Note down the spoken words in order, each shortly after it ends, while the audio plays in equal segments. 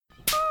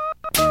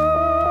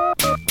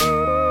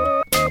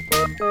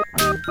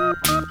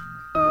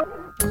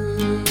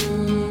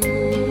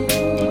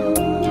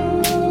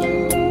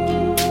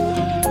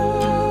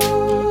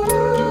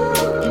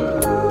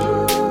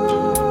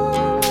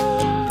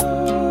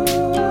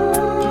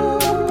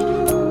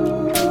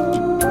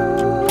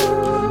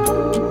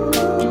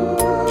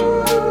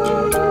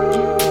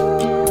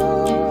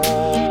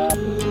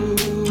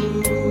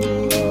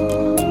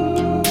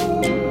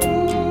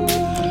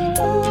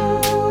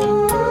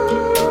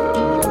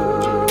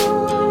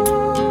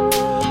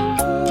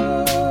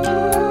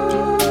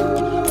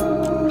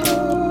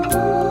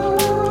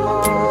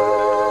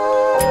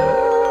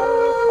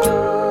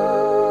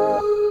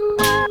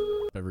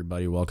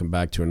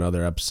back to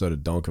another episode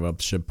of Don't Give Up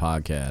the Ship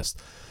podcast.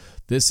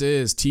 This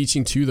is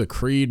Teaching to the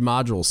Creed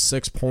Module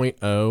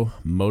 6.0,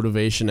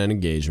 Motivation and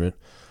Engagement.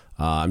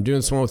 I'm doing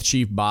this one with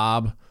Chief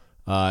Bob.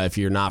 If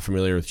you're not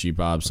familiar with Chief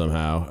Bob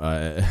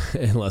somehow,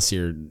 unless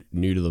you're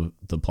new to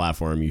the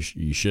platform,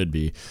 you should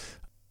be.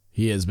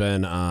 He has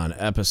been on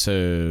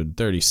episode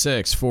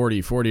 36,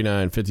 40,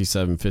 49,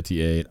 57,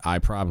 58. I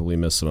probably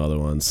missed some other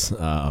ones.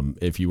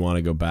 If you want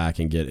to go back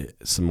and get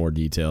some more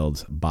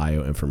detailed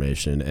bio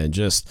information and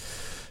just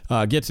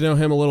get to know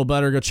him a little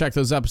better, go check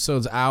those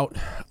episodes out.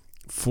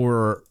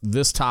 For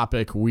this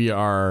topic, we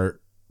are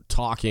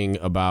talking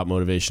about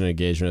motivation and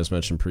engagement, as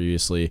mentioned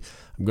previously.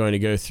 I'm going to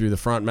go through the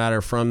front matter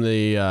from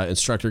the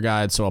instructor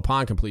guide. So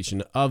upon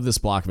completion of this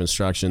block of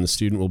instruction, the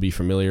student will be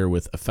familiar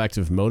with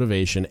effective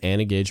motivation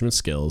and engagement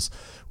skills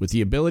with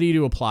the ability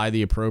to apply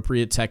the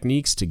appropriate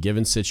techniques to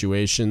given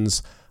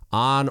situations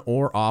on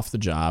or off the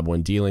job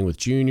when dealing with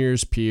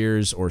juniors,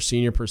 peers, or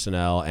senior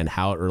personnel, and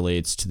how it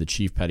relates to the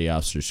Chief Petty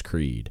Officer's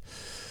Creed.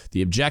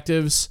 The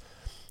objectives: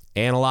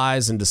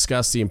 analyze and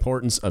discuss the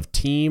importance of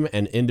team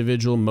and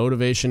individual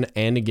motivation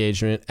and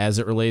engagement as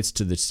it relates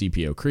to the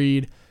CPO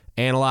Creed.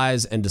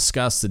 Analyze and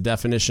discuss the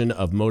definition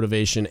of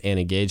motivation and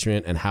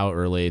engagement and how it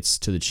relates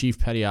to the Chief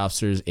Petty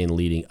Officers in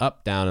leading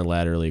up, down, and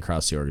laterally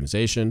across the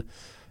organization.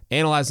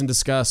 Analyze and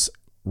discuss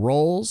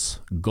roles,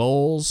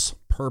 goals,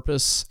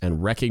 purpose,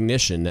 and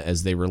recognition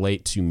as they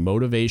relate to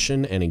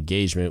motivation and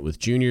engagement with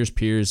juniors,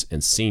 peers,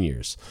 and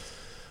seniors.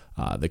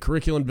 The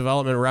curriculum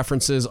development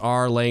references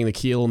are Laying the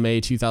Keel,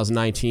 May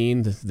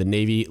 2019, the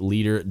Navy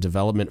Leader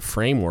Development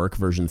Framework,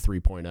 version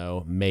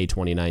 3.0, May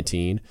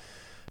 2019.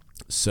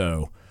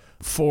 So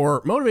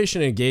for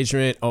motivation and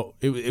engagement,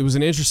 it was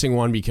an interesting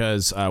one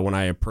because when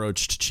I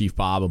approached Chief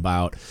Bob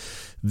about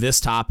this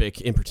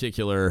topic in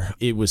particular,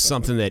 it was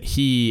something that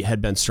he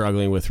had been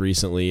struggling with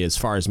recently as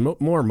far as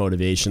more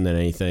motivation than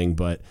anything,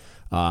 but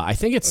I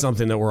think it's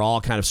something that we're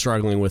all kind of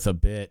struggling with a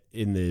bit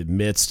in the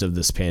midst of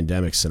this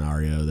pandemic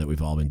scenario that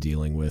we've all been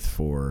dealing with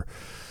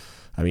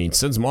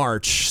since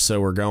March. So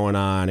we're going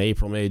on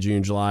April, May,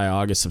 June, July,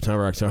 August,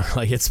 September, October.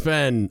 Like, it's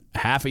been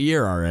half a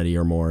year already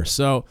or more.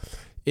 So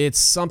it's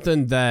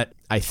something that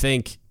I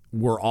think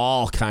we're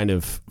all kind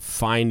of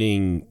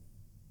finding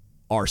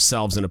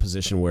ourselves in a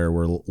position where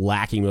we're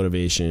lacking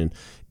motivation.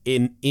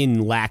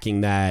 In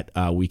lacking that,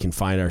 we can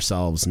find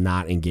ourselves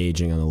not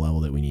engaging on the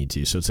level that we need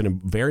to. So it's a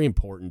very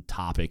important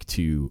topic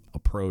to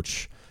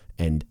approach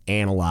and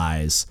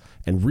analyze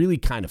and really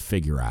kind of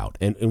figure out.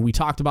 And we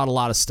talked about a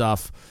lot of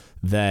stuff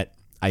that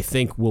I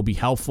think will be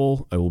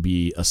helpful. It will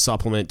be a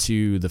supplement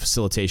to the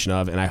facilitation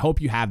of, and I hope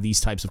you have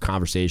these types of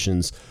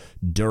conversations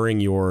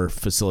during your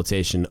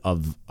facilitation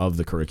of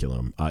the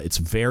curriculum. It's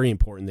very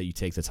important that you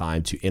take the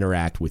time to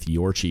interact with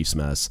your Chiefs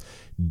Mess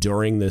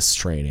during this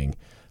training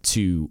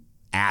to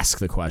ask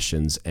the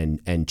questions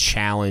and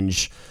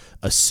challenge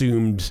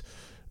assumed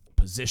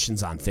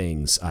positions on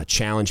things,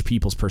 challenge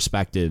people's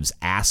perspectives,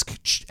 ask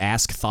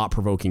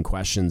thought-provoking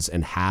questions,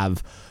 and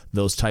have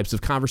those types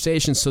of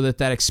conversations so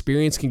that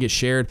experience can get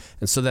shared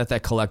and so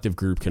that collective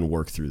group can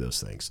work through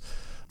those things.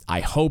 I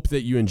hope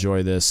that you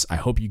enjoy this. I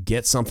hope you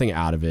get something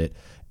out of it.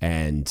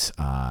 And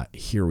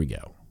here we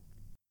go.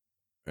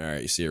 All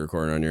right. You see it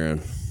recording on your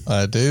end?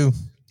 I do.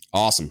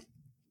 Awesome.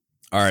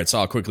 All right, so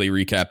I'll quickly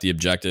recap the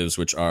objectives,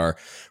 which are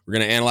we're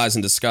going to analyze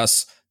and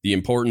discuss the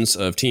importance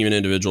of team and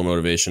individual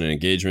motivation and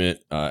engagement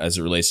as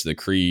it relates to the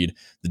Creed,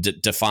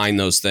 define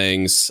those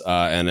things,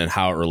 and then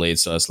how it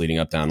relates to us leading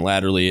up, down,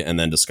 laterally, and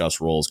then discuss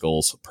roles,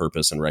 goals,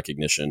 purpose, and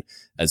recognition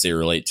as they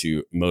relate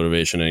to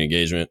motivation and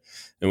engagement.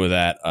 And with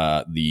that,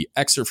 the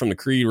excerpt from the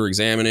Creed we're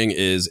examining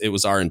is, "It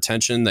was our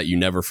intention that you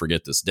never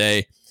forget this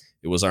day.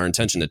 It was our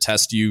intention to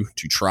test you,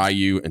 to try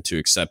you, and to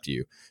accept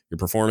you. Your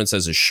performance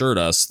has assured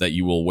us that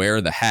you will wear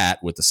the hat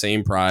with the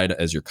same pride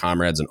as your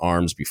comrades in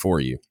arms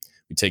before you.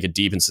 We take a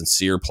deep and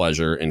sincere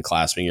pleasure in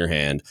clasping your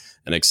hand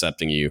and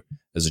accepting you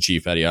as a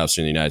Chief Petty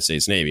Officer in the United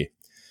States Navy."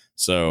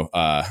 So,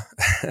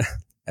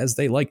 as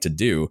they like to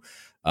do,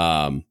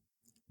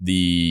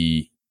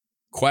 the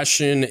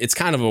question, it's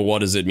kind of a what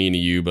does it mean to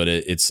you, but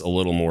it's a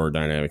little more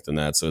dynamic than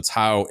that. So it's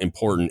how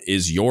important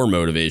is your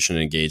motivation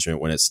and engagement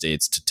when it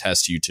states to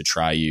test you, to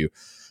try you,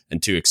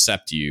 and to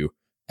accept you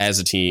as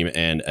a team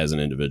and as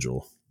an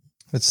individual?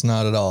 It's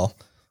not at all.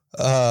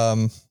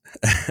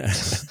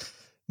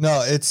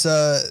 No, it's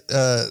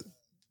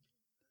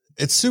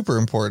super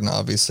important,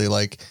 obviously.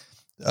 Like,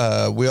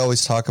 we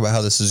always talk about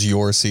how this is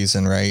your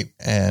season, right?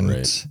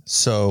 And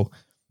so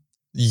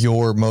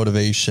your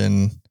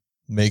motivation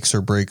makes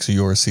or breaks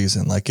your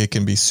season. Like, it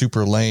can be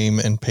super lame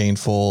and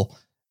painful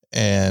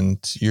and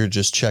you're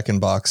just checking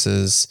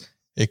boxes.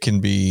 It can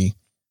be,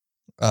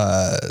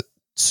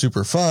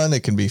 super fun.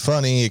 It can be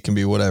funny. It can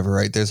be whatever,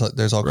 right? There's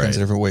all kinds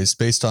of different ways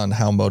based on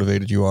how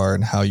motivated you are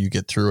and how you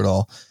get through it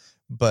all.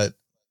 But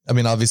I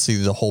mean, obviously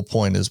the whole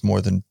point is more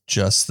than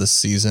just the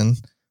season.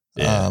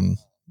 Yeah.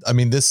 I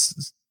mean, this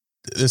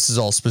is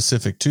all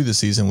specific to the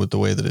season with the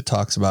way that it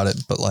talks about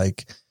it, but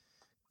like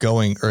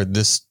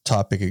this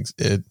topic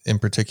in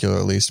particular,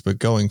 at least, but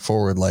going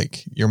forward,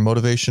 like, your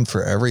motivation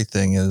for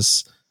everything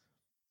is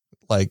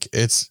Like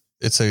it's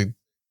a,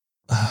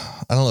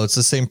 I don't know. It's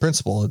the same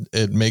principle.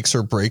 It makes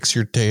or breaks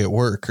your day at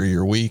work or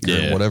your week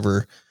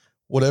or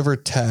whatever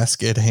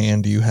task at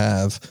hand you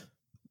have.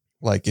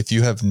 Like if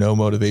you have no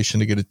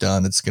motivation to get it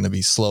done, it's going to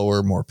be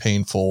slower, more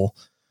painful.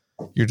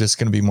 You're just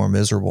going to be more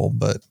miserable.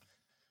 But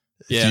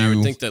I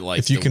would think that like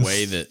if you the can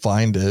way that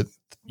find it,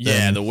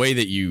 the way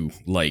that you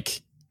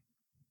like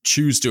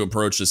choose to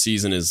approach the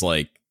season is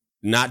like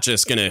not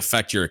just going to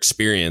affect your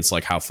experience,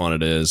 like how fun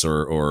it is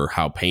or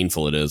how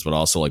painful it is, but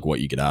also like what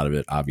you get out of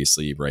it.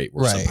 Obviously, right?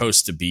 We're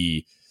supposed to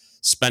be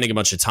spending a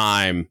bunch of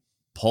time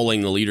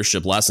pulling the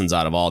leadership lessons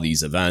out of all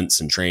these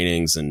events and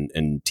trainings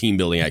and team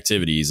building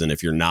activities. And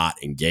if you're not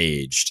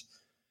engaged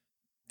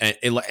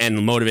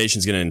and motivation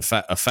is going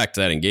to affect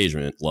that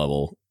engagement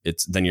level,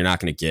 then you're not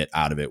going to get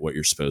out of it what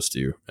you're supposed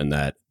to. And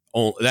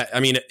I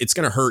mean, it's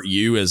going to hurt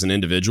you as an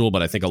individual,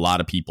 but I think a lot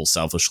of people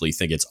selfishly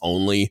think it's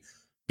only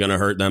going to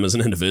hurt them as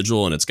an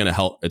individual, and it's going to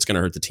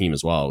hurt the team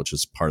as well, which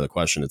is part of the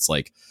question. It's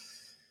like,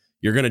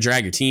 you're going to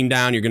drag your team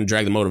down. You're going to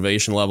drag the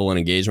motivation level and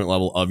engagement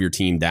level of your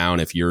team down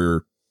if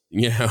you're,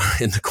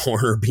 in the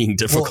corner being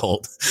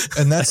difficult.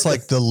 Well, and that's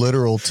like the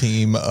literal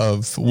team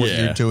of what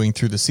you're doing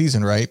through the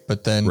season. Right.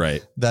 But then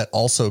that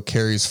also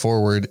carries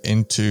forward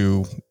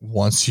into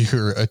once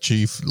you're a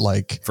chief,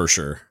 like for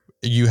sure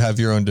you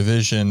have your own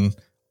division,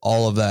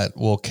 all of that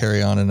will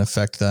carry on and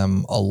affect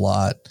them a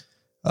lot.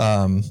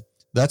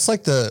 That's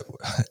like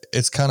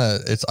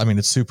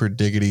it's super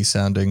diggity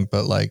sounding,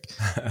 but like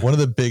one of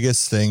the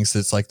biggest things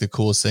that's like the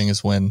coolest thing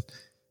is when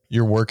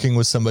you're working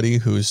with somebody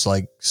who's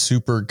like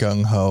super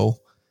gung ho.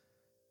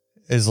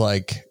 Is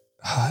like,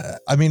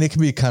 I mean, it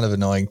can be kind of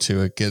annoying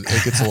too. It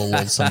gets a little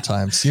old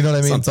sometimes, you know what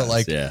I mean?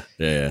 Sometimes, but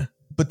like,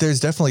 but there's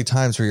definitely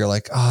times where you're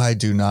like, I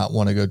do not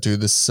want to go do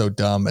this. So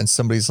dumb. And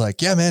somebody's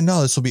like, yeah, man,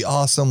 no, this will be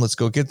awesome. Let's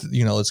go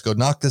let's go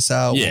knock this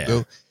out. Yeah.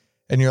 We'll go.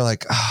 And you're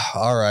like,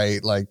 all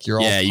right. Like you're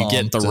all you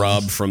get the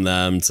rub from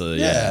them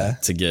to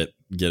get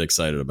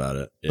excited about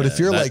it. But if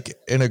you're like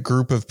in a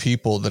group of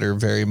people that are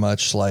very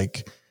much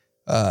like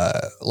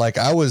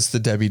I was the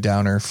Debbie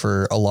Downer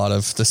for a lot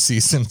of the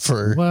season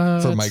for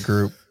my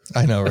group.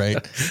 I know, right?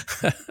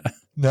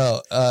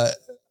 No,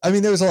 I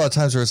mean, there was a lot of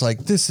times where it's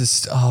like, this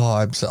is,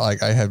 I'm so,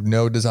 like, I have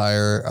no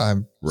desire.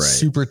 I'm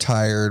super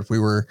tired. We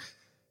were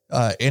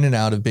in and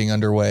out of being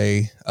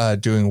underway,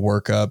 doing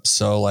workup.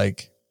 So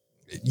like,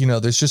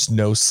 there's just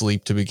no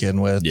sleep to begin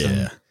with.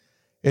 Yeah.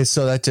 And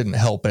so that didn't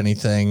help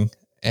anything.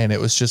 And it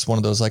was just one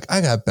of those, like,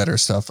 I got better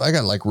stuff. I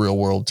got like real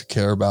world to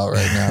care about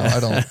right now. I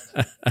don't.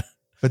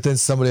 But then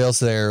somebody else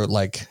there,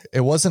 like,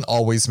 it wasn't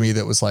always me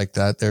that was like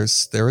that. There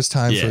was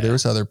times where there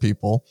was other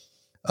people.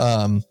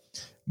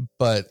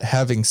 But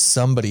having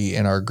somebody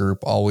in our group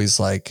always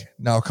like,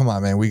 no, come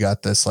on, man, we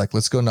got this. Like,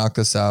 let's go knock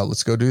this out.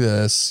 Let's go do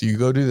this. You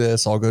go do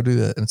this. I'll go do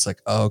that. And it's like,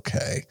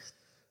 okay,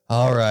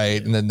 all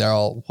right. And then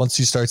once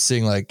you start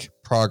seeing like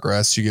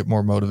progress, you get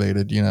more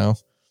motivated, Yeah.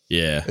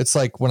 It's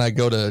like when I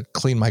go to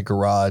clean my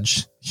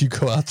garage, you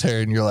go out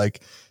there and you're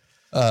like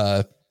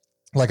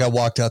I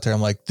walked out there,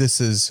 I'm like, this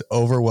is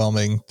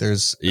overwhelming.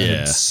 There's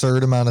an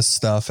absurd amount of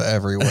stuff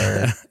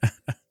everywhere.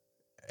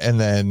 And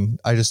then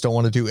I just don't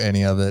want to do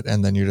any of it.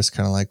 And then you're just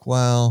kind of like,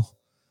 well,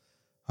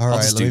 all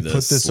right, let me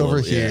put this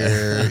over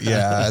here.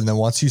 Yeah. And then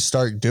once you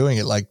start doing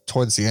it, like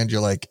towards the end,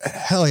 you're like,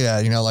 hell yeah.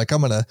 Like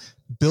I'm going to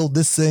build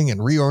this thing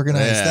and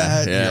reorganize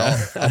that.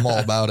 Yeah. I'm all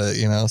about it,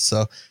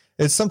 So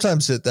it's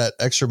sometimes that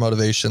extra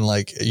motivation,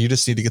 like you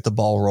just need to get the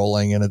ball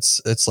rolling, and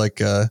it's like,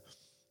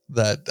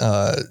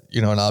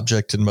 an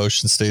object in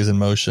motion stays in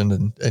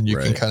motion, and you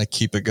can kind of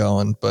keep it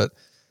going. But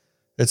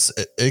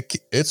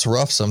it's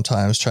rough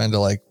sometimes trying to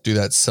like do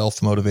that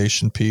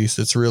self-motivation piece.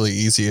 It's really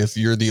easy if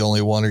you're the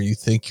only one, or you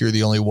think you're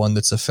the only one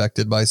that's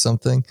affected by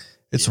something.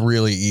 It's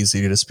really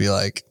easy to just be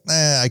like,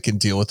 I can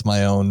deal with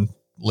my own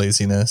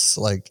laziness.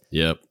 Like,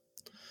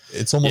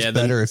 it's almost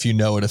better if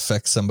it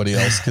affects somebody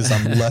else, because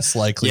I'm less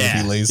likely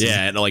to be lazy.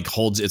 Yeah, it like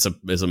holds it's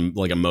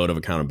like a mode of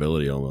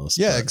accountability almost.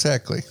 Yeah,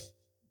 exactly.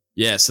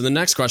 Yeah, so the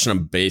next question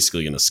I'm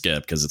basically going to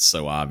skip because it's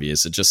so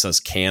obvious. It just says,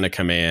 can a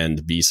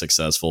command be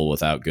successful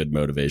without good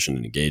motivation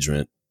and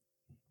engagement?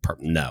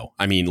 No.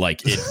 I mean,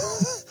 like,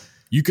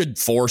 you could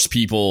force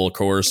people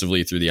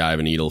coercively through the eye of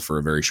a needle for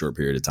a very short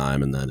period of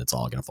time, and then it's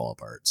all going to fall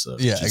apart. So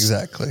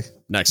exactly.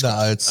 Next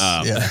one.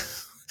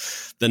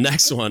 The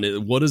next one,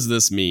 what does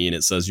this mean?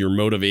 It says your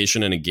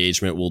motivation and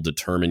engagement will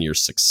determine your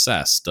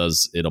success.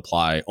 Does it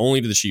apply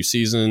only to the chief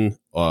season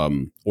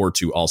or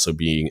to also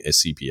being a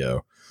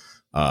CPO?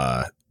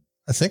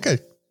 I think I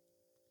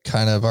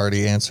kind of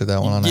already answered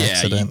that one on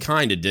accident. Yeah, you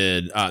kind of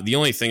did. The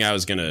only thing I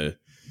was going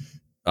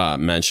to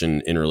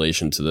mention in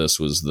relation to this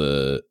was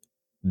the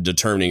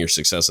determining your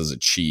success as a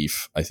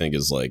chief. I think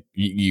is like,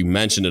 you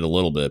mentioned it a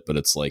little bit, but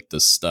it's like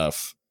this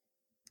stuff,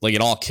 like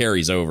it all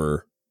carries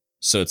over.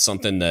 So it's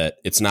something that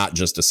it's not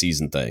just a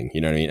season thing. You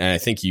know what I mean? And I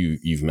think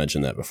you've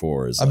mentioned that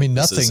before.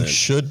 Nothing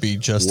should be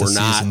just a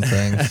season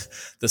thing.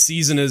 The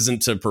season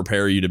isn't to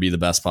prepare you to be the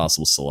best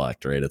possible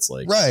select, right? It's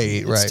like,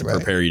 to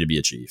prepare you to be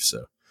a chief.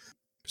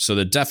 So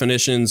the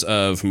definitions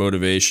of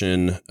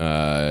motivation,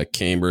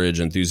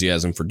 Cambridge,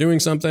 enthusiasm for doing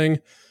something,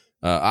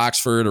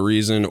 Oxford, a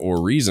reason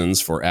or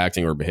reasons for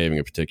acting or behaving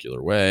a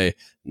particular way.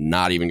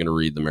 Not even going to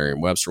read the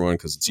Merriam-Webster one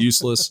because it's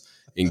useless.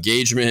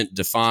 Engagement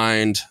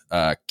defined.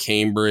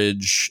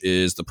 Cambridge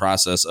is the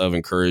process of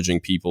encouraging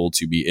people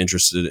to be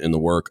interested in the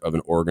work of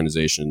an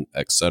organization,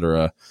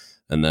 etc.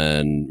 And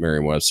then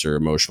Merriam-Webster,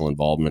 emotional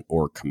involvement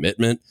or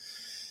commitment.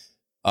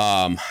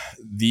 What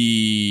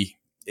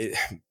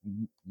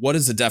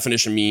does the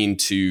definition mean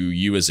to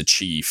you as a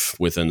chief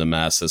within the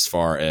mess as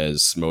far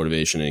as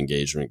motivation and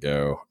engagement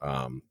go?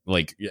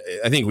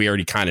 I think we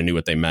already kind of knew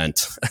what they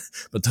meant,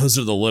 but those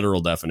are the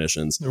literal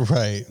definitions.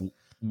 Right.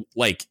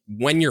 Like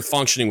when you're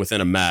functioning within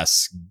a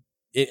mess,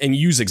 and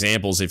use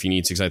examples if you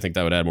need to, because I think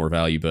that would add more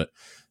value. But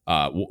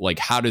like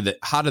how do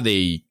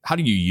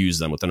you use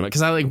them within a mess?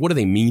 Because what do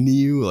they mean to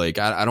you? Like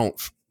I don't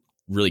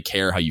really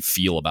care how you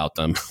feel about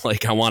them.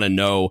 Like I want to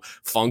know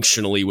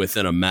functionally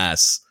within a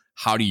mess,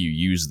 how do you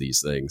use these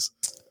things?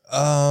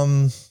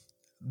 The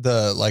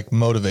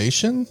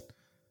motivation.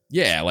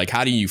 Yeah. Like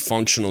how do you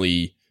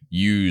functionally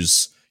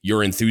use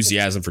your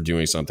enthusiasm for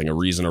doing something, a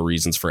reason or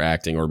reasons for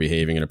acting or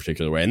behaving in a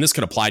particular way? And this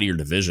could apply to your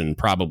division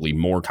probably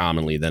more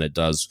commonly than it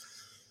does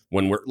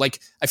when we're like,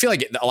 I feel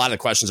like a lot of the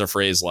questions are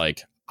phrased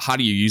like, how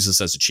do you use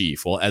this as a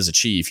chief? Well, as a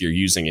chief, you're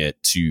using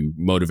it to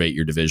motivate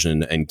your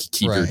division and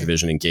keep your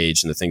division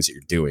engaged in the things that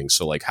you're doing.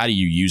 So like, how do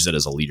you use it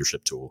as a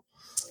leadership tool?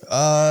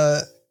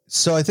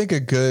 So I think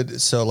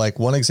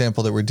one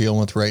example that we're dealing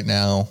with right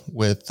now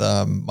with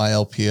my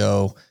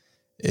LPO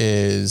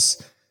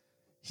is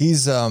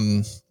he's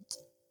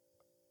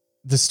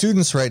the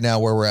students right now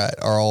where we're at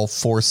are all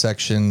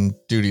 4-section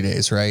duty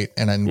days, right?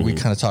 And then we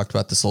kind of talked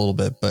about this a little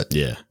bit, but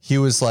yeah, he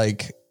was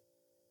like,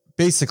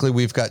 basically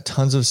we've got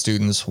tons of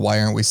students. Why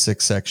aren't we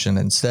 6-section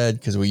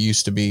instead? Because we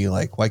used to be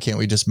like, why can't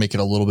we just make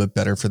it a little bit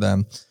better for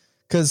them?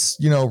 Because,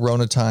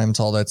 Rona times,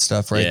 all that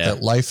stuff, right? Yeah.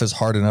 That life is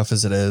hard enough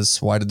as it is.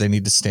 Why did they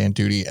need to stand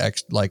duty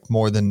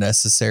more than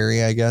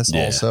necessary, I guess,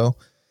 also.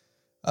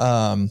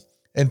 And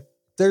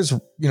there's,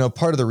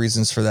 part of the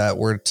reasons for that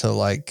were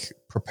to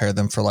prepare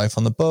them for life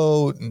on the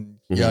boat and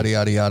yada,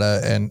 yada,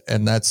 yada.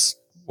 And that's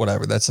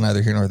whatever. That's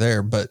neither here nor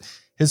there. But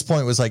his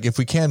point was if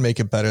we can make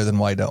it better, then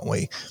why don't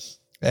we?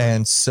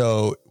 And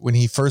so when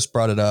he first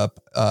brought it up,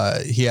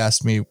 he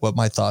asked me what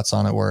my thoughts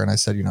on it were. And I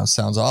said,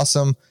 sounds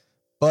awesome,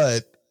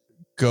 but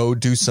go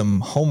do some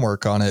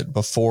homework on it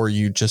before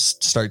you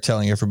just start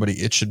telling everybody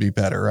it should be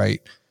better.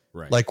 Right.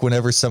 Like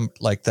whenever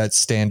that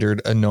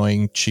standard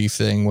annoying chief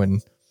thing,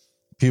 when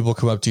people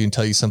come up to you and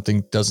tell you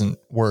something doesn't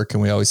work.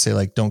 And we always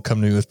say don't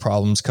come to me with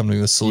problems, come to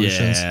me with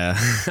solutions.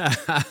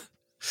 Yeah.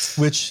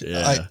 Which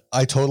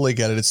I totally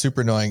get it. It's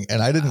super annoying.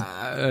 And I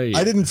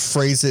didn't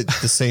phrase it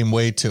the same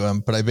way to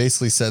him, but I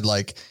basically said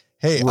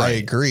hey, I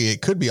agree.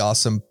 It could be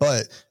awesome,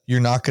 but you're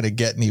not going to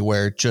get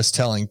anywhere just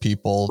telling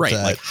people. Right.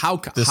 That how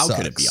could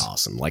it be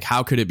awesome?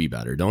 How could it be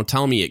better? Don't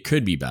tell me it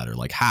could be better.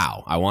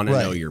 How? I want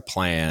to know your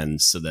plan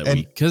so that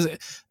because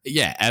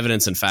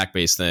evidence and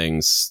fact-based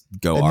things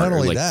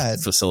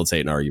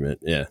facilitate an argument.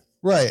 Yeah.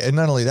 Right. And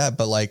not only that,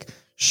 but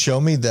show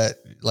me that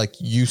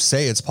you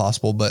say it's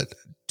possible, but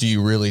do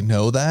you really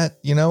know that,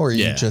 or are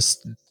you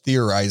just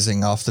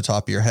theorizing off the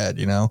top of your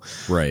head,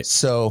 Right.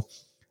 So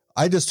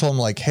I just told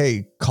him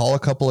hey, call a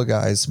couple of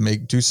guys,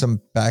 do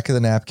some back of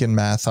the napkin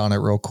math on it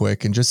real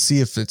quick and just see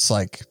if it's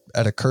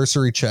at a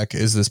cursory check,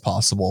 is this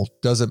possible?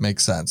 Does it make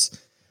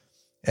sense?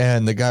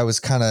 And the guy was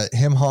kind of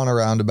him-hawing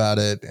around about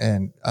it.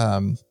 And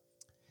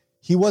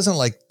he wasn't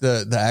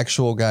the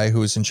actual guy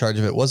who was in charge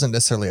of it wasn't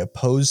necessarily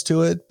opposed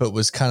to it, but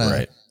was kind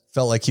of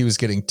felt like he was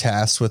getting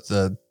tasked with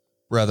the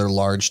rather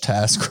large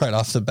task right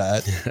off the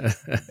bat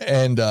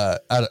and out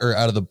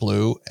of the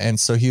blue. And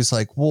so he's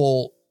like,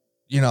 well,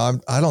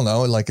 I don't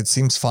know. It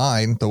seems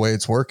fine the way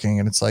it's working.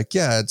 And it's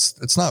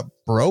it's not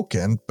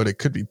broken, but it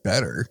could be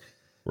better.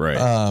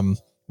 Right.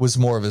 Was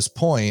more of his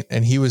point.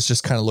 And he was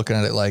just kind of looking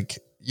at it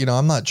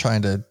I'm not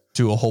trying to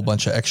do a whole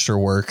bunch of extra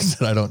work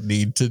that I don't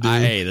need to do.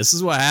 Hey, this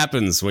is what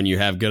happens when you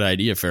have good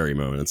idea fairy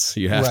moments.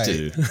 You have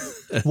to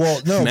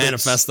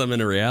manifest them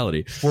into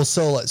reality. Well,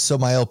 so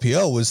my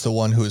LPO was the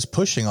one who was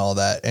pushing all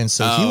that. And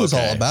so he was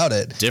all about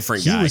it.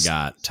 Different guy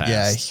got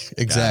tasked.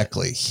 Yeah,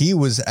 exactly. He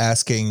was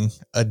asking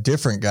a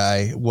different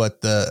guy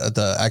what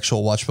the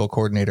actual watch bill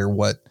coordinator,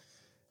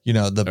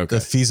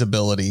 the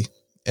feasibility.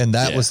 And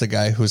that was the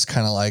guy who was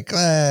kind of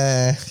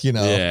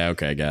Yeah.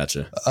 Okay.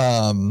 Gotcha.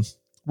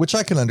 Which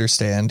I can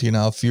understand,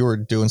 if you were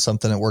doing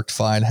something that worked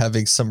fine,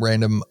 having some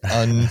random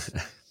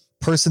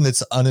person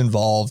that's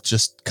uninvolved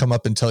just come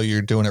up and tell you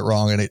you're doing it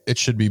wrong and it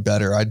should be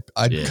better. I'd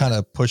kind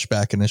of push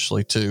back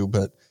initially too,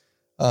 but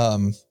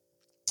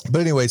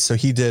anyway, so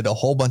he did a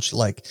whole bunch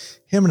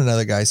him and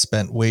another guy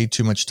spent way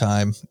too much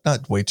time,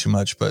 not way too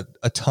much, but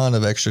a ton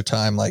of extra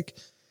time,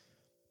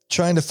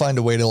 trying to find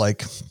a way to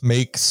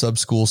make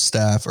sub-school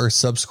staff or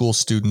sub-school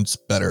students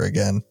better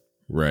again.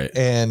 Right.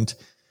 And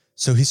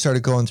so he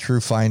started going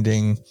through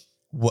finding,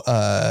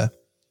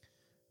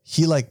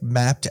 he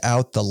mapped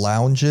out the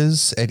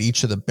lounges at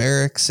each of the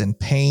barracks and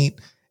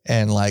paint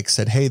and like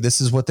said, hey,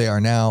 this is what they are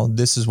now.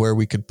 This is where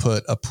we could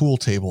put a pool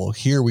table.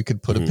 Here we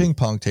could put a ping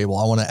pong table.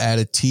 I want to add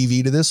a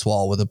TV to this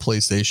wall with a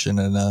PlayStation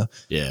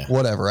and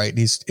whatever, right?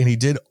 And he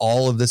did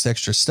all of this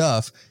extra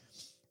stuff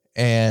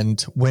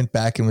and went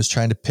back and was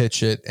trying to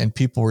pitch it, and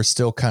people were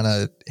still kind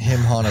of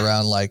him-hawing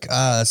around like,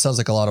 that sounds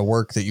like a lot of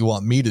work that you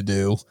want me to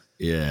do.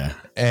 Yeah.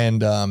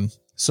 And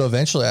so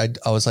eventually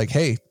I was like,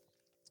 hey,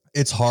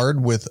 it's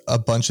hard with a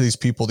bunch of these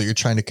people that you're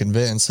trying to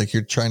convince. Like,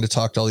 you're trying to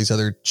talk to all these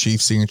other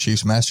chiefs, senior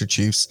chiefs, master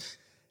chiefs,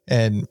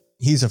 and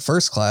he's a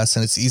first class,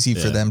 and it's easy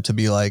for them to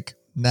be like,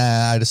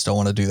 nah, I just don't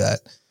want to do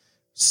that.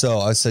 So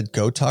I said,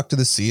 go talk to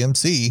the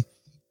CMC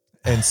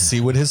and see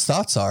what his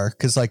thoughts are.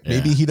 Cause like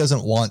maybe he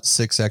doesn't want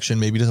 6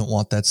 section. Maybe he doesn't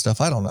want that stuff.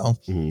 I don't know.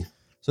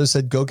 So I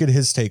said, go get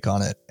his take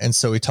on it. And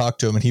so we talked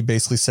to him, and he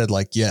basically said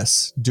like,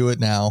 yes, do it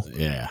now.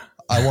 Yeah.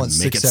 I want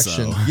 6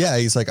 section. So. Yeah.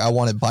 He's like, I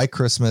want it by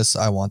Christmas.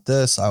 I want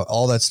this.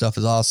 All that stuff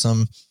is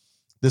awesome.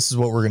 This is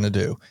what we're going to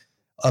do.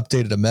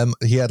 Updated a memo.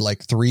 He had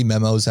like 3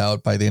 memos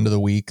out by the end of the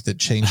week that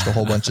changed a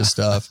whole bunch of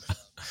stuff.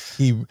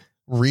 He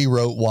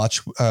rewrote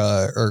watch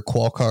or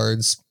qual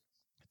cards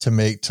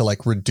to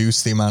like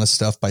reduce the amount of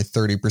stuff by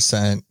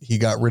 30%. He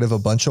got rid of a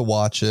bunch of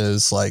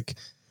watches. Like,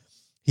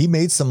 he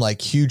made some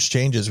like huge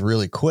changes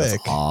really quick.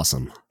 That's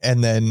awesome.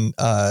 And then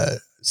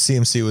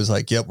CMC was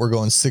like, yep, we're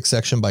going 6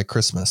 section by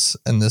Christmas.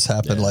 And this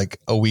happened like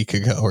a week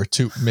ago or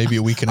 2, maybe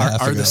a week and a half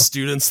ago. Are the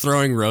students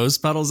throwing rose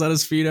petals at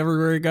his feet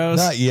everywhere he goes?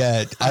 Not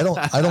yet. I don't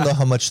know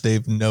how much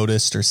they've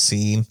noticed or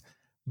seen,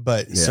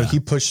 but so he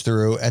pushed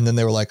through, and then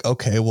they were like,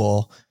 okay,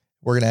 well,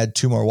 we're going to add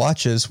 2 more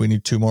watches. We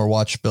need 2 more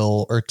watch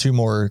bill or 2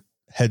 more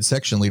head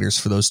section leaders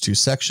for those 2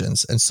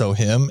 sections. And so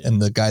him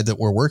and the guy that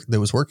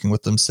was working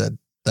with them said,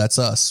 that's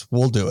us.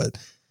 We'll do it.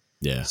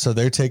 Yeah. So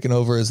they're taking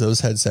over as those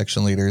head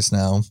section leaders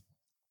now.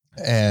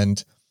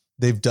 And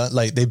they've done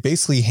they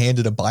basically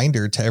handed a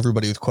binder to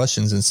everybody with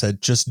questions and said,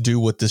 just do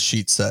what this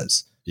sheet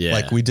says. Yeah.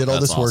 Like, we did all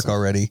this work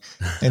already.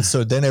 And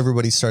so then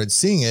everybody started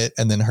seeing it,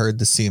 and then heard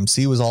the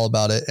CMC was all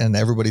about it. And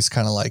everybody's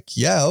kind of like,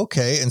 yeah,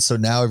 okay. And so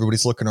now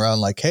everybody's looking around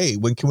like, hey,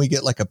 when can we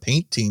get like a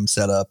paint team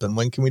set up? And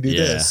when can we do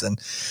this?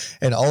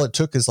 And all it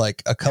took is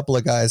like a couple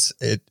of guys.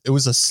 It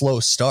was a slow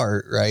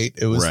start, right?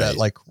 It was that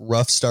like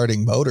rough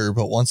starting motor,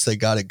 but once they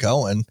got it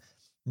going,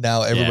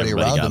 now everybody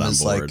around them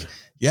is like,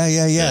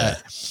 yeah.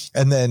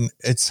 And then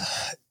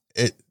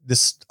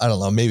I don't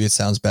know, maybe it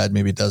sounds bad,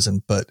 maybe it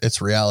doesn't, but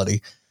it's reality.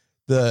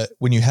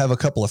 When you have a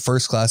couple of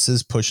first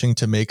classes pushing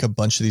to make a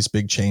bunch of these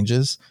big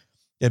changes,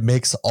 it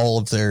makes all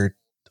of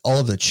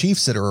the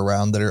chiefs that are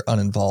around that are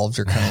uninvolved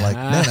are kind of like,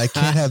 man, I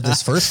can't have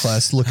this first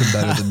class looking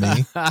better than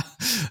me.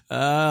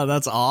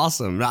 That's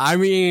awesome. I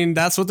mean,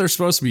 that's what they're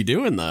supposed to be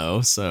doing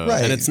though. So,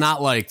 and it's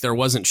not like there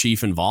wasn't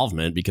chief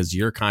involvement, because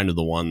you're kind of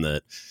the one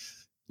that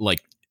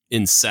like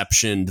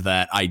inceptioned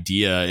that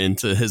idea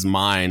into his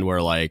mind,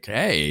 where like,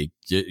 hey,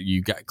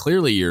 you got,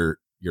 clearly you're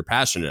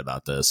passionate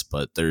about this,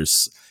 but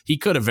he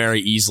could have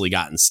very easily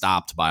gotten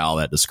stopped by all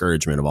that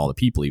discouragement of all the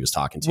people he was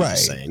talking to,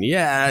 just saying,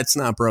 yeah, it's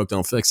not broke,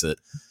 don't fix it.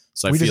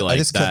 So I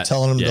just kept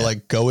telling him to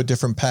like go a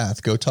different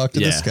path, go talk to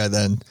this guy.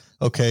 Then,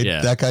 okay,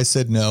 that guy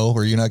said no,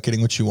 or you're not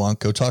getting what you want,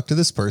 go talk to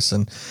this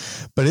person.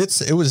 But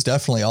it was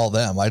definitely all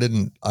them. I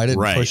didn't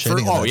push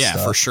any of that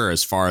stuff. For sure.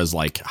 As far as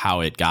like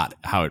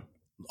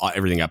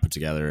everything got put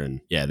together,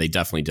 and they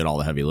definitely did all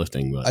the heavy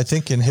lifting. But I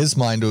think in his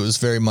mind, it was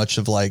very much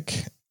of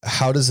like,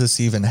 how does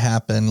this even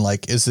happen?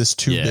 Like, is this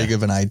too big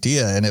of an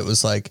idea? And it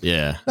was like,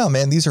 no,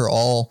 man, these are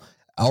all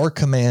our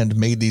command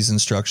made these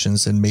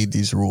instructions and made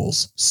these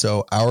rules.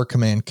 So our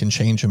command can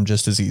change them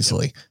just as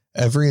easily.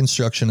 Every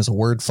instruction is a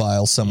Word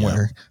file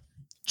somewhere.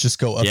 Just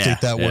go update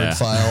that Word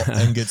file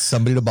and get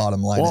somebody to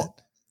bottom line it.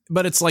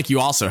 But it's like,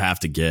 you also have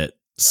to get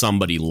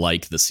somebody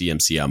like the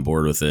CMC on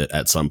board with it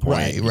at some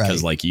point,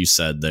 because like you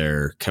said,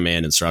 their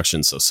command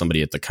instructions. So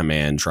somebody at the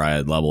command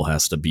triad level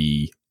has to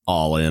be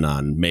all in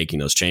on making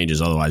those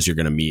changes. Otherwise, you're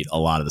going to meet a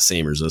lot of the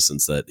same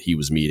resistance that he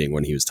was meeting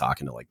when he was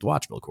talking to like the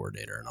watch bill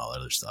coordinator and all that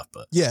other stuff.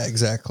 But yeah,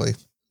 exactly.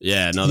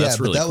 Yeah, no, that's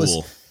really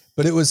cool.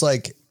 But it was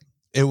like,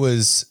 it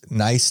was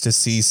nice to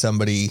see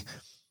somebody,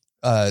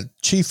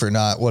 chief or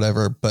not,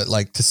 whatever, but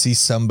like to see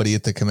somebody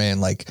at the command,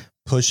 like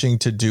pushing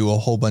to do a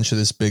whole bunch of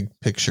this big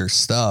picture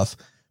stuff,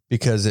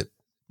 because it,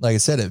 like I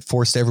said, it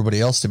forced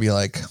everybody else to be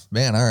like,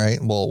 man, all right,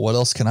 well, what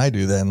else can I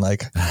do then?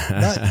 Like,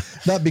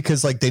 not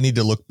because like they need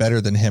to look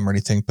better than him or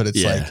anything, but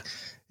it's like,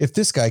 if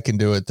this guy can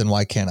do it, then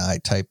why can't I,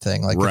 type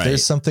thing. Like, if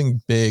there's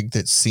something big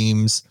that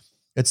seems,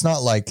 it's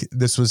not like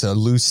this was a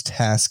loose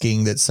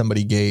tasking that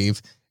somebody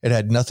gave. It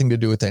had nothing to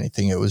do with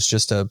anything. It was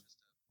just a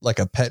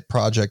pet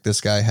project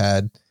this guy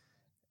had,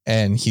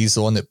 and he's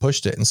the one that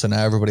pushed it. And so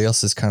now everybody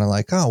else is kind of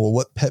like, oh, well,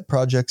 what pet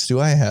projects do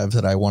I have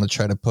that I want to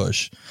try to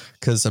push?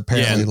 Because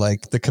apparently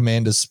like the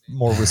command is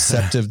more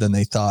receptive than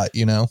they thought,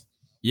 you know?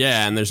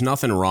 Yeah. And there's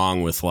nothing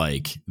wrong with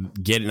like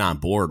getting on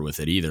board with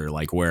it either.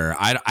 Like, where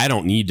I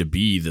don't need to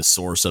be the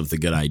source of the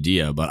good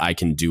idea, but I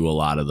can do a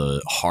lot of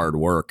the hard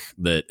work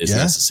that is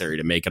necessary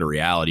to make it a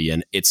reality.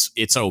 And it's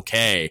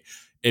okay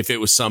if it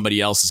was somebody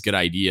else's good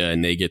idea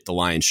and they get the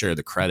lion's share of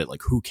the credit.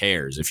 Like, who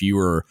cares? If you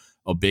were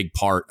a big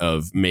part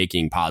of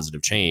making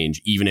positive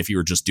change, even if you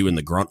were just doing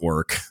the grunt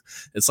work.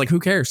 It's like, who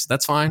cares?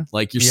 That's fine.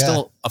 Like, you're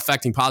still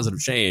affecting positive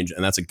change,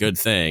 and that's a good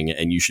thing.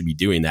 And you should be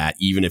doing that,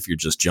 even if you're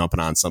just jumping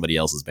on somebody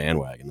else's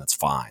bandwagon. That's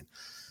fine.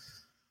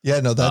 Yeah,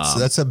 no,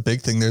 that's a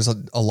big thing. There's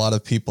a lot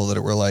of people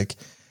that were like,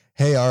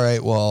 hey, all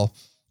right, well,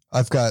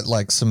 I've got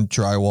like some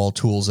drywall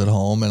tools at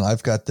home and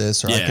I've got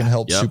this, or I can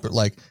help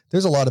like,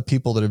 there's a lot of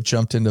people that have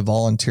jumped in to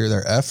volunteer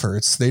their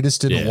efforts. They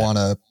just didn't want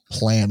to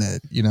plan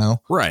it, you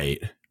know?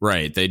 Right.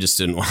 They just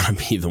didn't want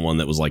to be the one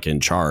that was like in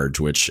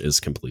charge, which is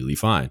completely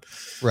fine.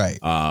 Right.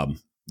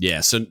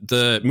 So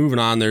moving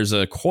on, there's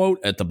a quote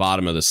at the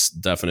bottom of this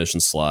definition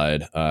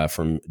slide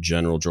from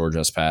General George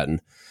S. Patton.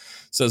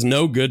 It says,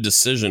 no good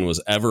decision was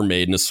ever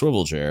made in a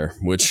swivel chair,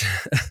 which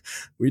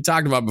we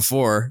talked about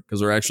before,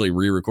 because we're actually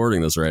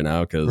re-recording this right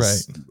now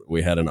because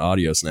we had an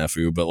audio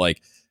snafu. But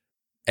like,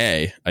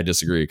 I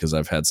disagree, because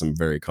I've had some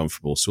very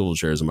comfortable swivel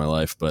chairs in my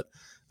life, but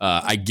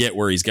I get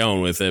where he's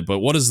going with it. But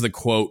what does the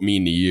quote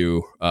mean to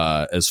you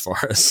as far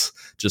as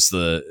just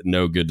the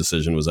no good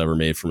decision was ever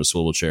made from a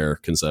swivel chair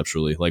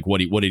conceptually? Like, what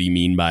did he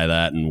mean by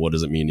that, and what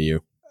does it mean to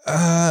you?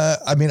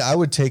 I mean, I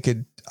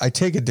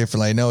take it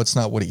differently. I know it's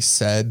not what he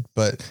said,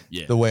 but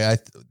the way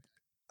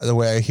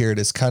I hear it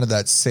is kind of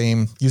that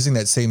same, using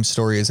that same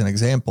story as an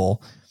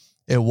example.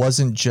 It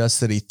wasn't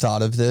just that he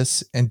thought of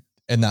this and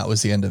that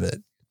was the end of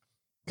it.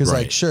 Because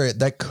like, sure,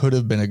 that could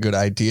have been a good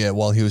idea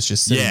while he was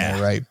just sitting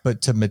there, right?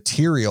 But to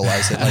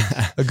materialize it,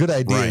 like, a good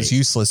idea is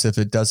useless if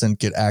it doesn't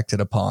get acted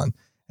upon.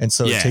 And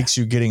so it takes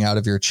you getting out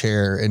of your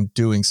chair and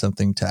doing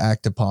something to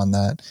act upon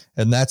that.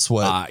 And that's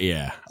what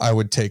I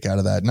would take out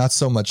of that. Not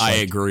so much. I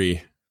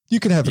agree. You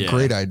can have a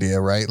great idea,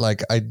 right?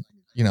 Like I'm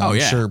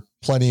sure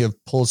plenty of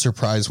Pulitzer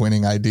Prize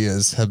winning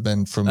ideas have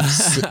been from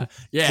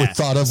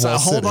thought of a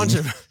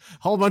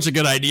whole bunch of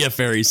good idea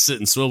fairies sit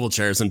in swivel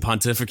chairs and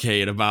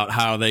pontificate about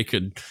how they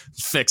could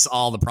fix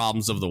all the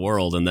problems of the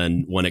world, and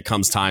then when it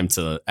comes time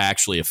to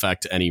actually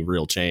affect any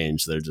real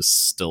change, they're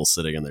just still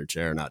sitting in their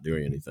chair not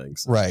doing anything.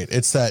 So. Right.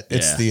 It's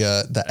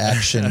the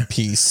action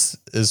piece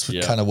is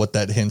kind of what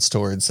that hints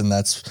towards, and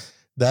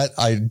that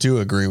I do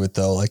agree with,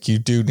 though. Like, you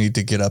do need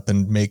to get up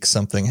and make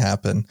something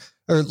happen,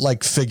 or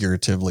like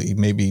figuratively,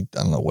 maybe,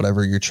 I don't know,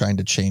 whatever you're trying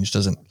to change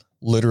doesn't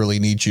literally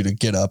need you to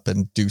get up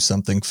and do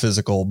something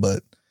physical,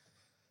 but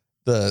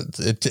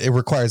it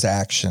requires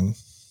action.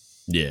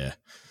 Yeah.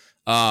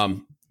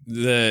 The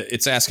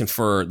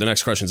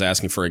next question is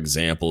asking for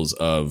examples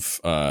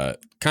of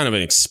kind of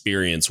an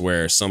experience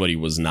where somebody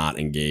was not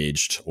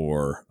engaged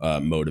or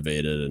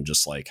motivated, and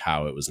just like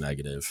how it was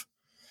negative.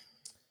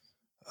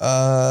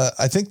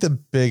 I think the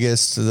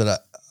biggest that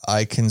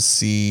I can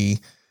see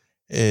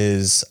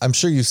is, I'm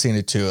sure you've seen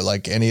it too,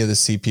 like any of the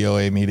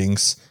CPOA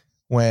meetings,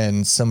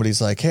 when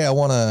somebody's like, hey, I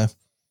want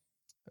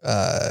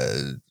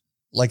to,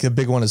 like the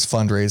big one is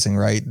fundraising,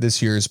 right?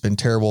 This year has been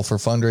terrible for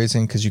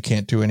fundraising because you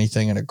can't do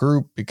anything in a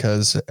group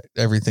because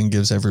everything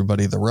gives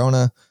everybody the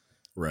Rona.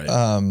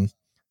 Right.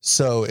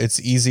 So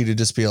it's easy to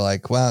just be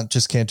like, well,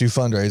 just can't do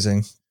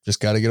fundraising. Just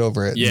got to get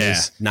over it.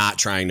 Yeah. Not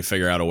trying to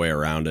figure out a way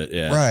around it.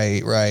 Yeah.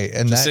 Right.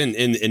 And just in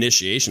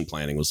initiation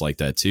planning was like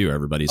that too.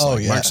 Everybody's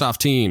Microsoft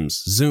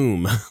Teams,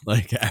 Zoom,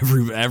 like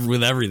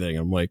with everything.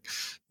 I'm like,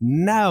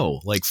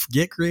 no, like,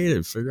 get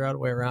creative, figure out a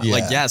way around.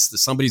 Like, yes,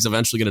 somebody's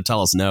eventually going to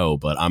tell us no,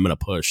 but I'm going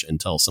to push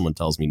until someone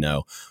tells me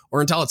no,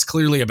 or until it's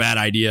clearly a bad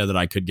idea that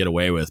I could get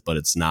away with, but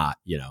it's not,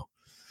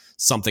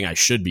 something I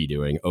should be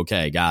doing.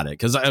 Okay. Got it.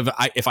 Cause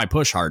if I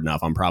push hard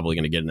enough, I'm probably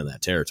going to get into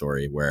that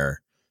territory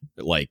where,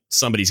 like,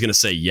 somebody's going to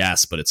say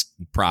yes, but it's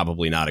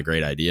probably not a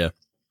great idea.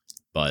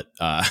 But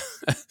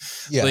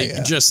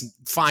just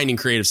finding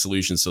creative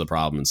solutions to the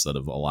problem instead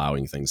of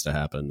allowing things to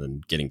happen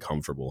and getting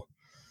comfortable.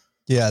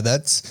 Yeah,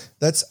 that's,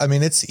 I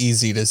mean, it's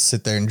easy to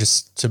sit there and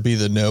just to be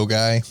the no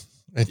guy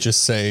and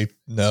just say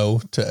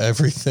no to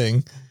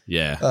everything.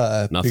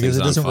 Yeah. Because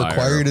it doesn't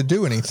require you to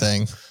do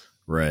anything.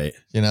 Right.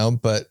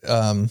 But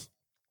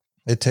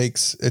it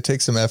takes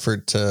some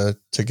effort to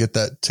get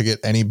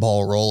any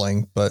ball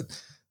rolling. But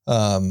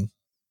that's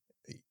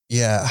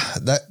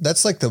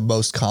like the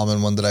most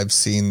common one that I've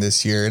seen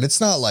this year. And it's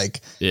not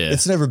like,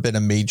 it's never been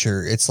a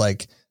major, it's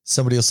like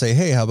somebody will say,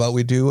 hey, how about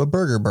we do a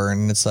burger burn?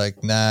 And it's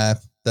like, nah,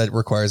 that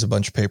requires a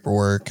bunch of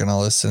paperwork and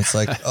all this. And it's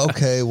like,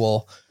 okay,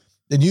 well,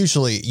 and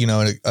usually,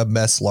 a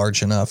mess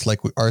large enough,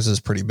 like ours is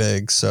pretty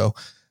big. So,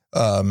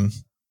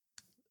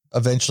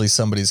 eventually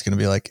somebody's going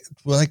to be like,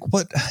 well, like,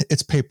 what?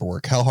 It's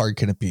paperwork. How hard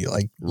can it be?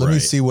 Like, let me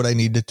see what I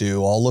need to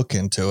do. I'll look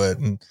into it.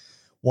 And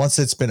once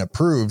it's been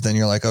approved, then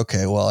you're like,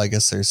 okay, well, I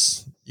guess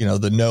there's,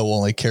 the no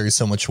only carries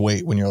so much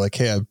weight when you're like,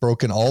 hey, I've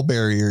broken all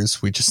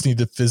barriers. We just need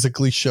to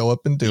physically show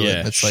up and do it.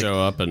 And it's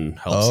show up and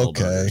help.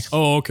 Okay.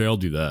 Oh, okay. I'll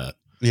do that.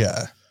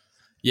 Yeah.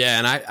 Yeah.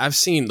 And I've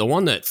seen the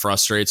one that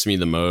frustrates me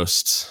the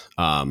most.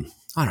 I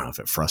don't know if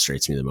it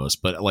frustrates me the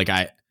most, but like,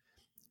 I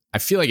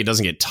feel like it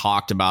doesn't get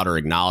talked about or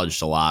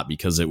acknowledged a lot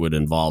because it would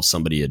involve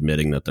somebody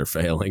admitting that they're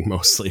failing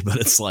mostly. But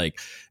it's like,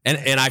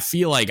 and I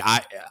feel like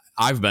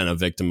I've been a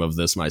victim of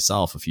this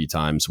myself a few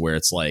times where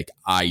it's like,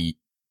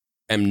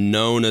 am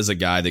known as a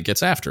guy that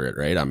gets after it,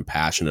 right? I'm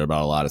passionate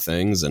about a lot of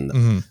things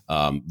and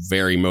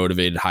very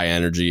motivated, high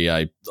energy.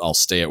 I'll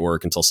stay at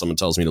work until someone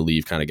tells me to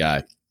leave kind of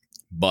guy.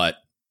 But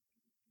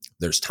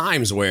there's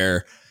times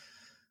where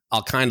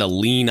I'll kind of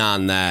lean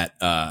on that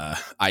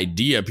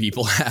idea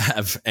people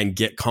have and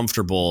get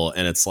comfortable.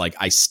 And it's like,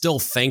 I still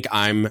think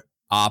I'm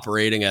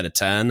operating at a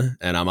 10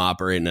 and I'm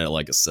operating at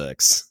like a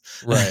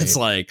 6. Right. It's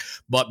like,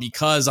 but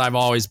because I've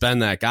always been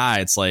that guy,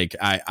 it's like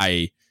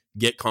I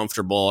get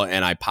comfortable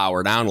and I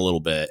power down a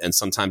little bit. And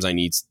sometimes I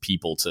need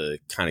people to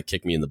kind of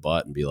kick me in the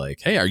butt and be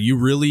like, hey, are you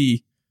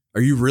really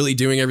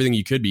doing everything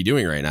you could be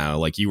doing right now?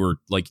 Like you were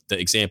like the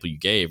example you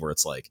gave where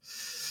it's like,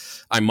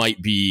 I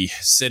might be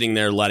sitting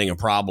there letting a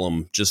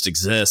problem just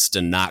exist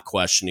and not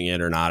questioning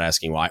it or not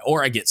asking why.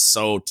 Or I get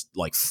so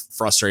like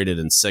frustrated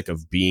and sick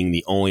of being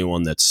the only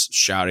one that's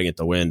shouting at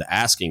the wind,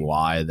 asking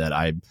why, that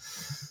I'm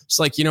just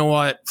like, you know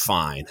what?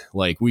 Fine.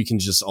 Like we can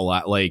just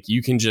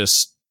you can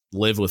just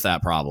live with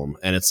that problem.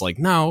 And it's like,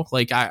 no,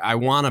 like I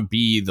want to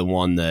be the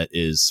one that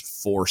is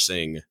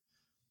forcing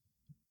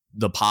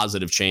the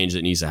positive change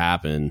that needs to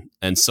happen.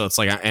 And so it's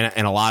like,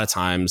 and a lot of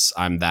times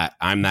I'm that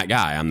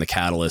guy. I'm the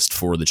catalyst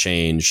for the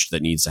change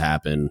that needs to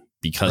happen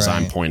because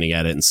I'm pointing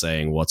at it and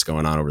saying, what's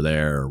going on over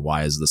there? Or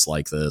why is this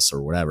like this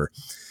or whatever?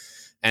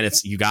 And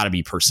you got to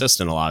be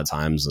persistent a lot of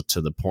times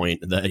to the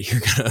point that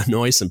you're going to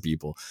annoy some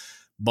people.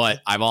 But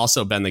I've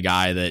also been the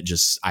guy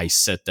that I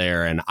sit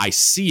there and I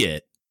see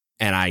it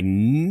and I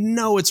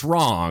know it's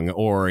wrong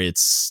or it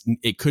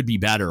could be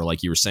better.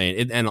 Like you were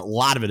saying, and a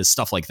lot of it is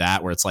stuff like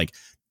that, where it's like,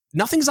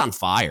 nothing's on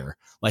fire.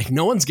 Like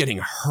no one's getting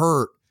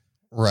hurt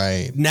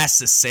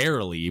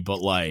necessarily,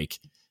 but like,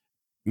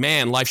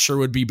 man, life sure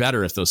would be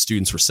better if those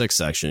students were 6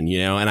 section,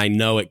 and I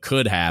know it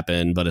could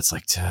happen, but it's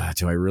like,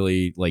 do I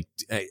really like,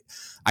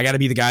 I got to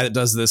be the guy that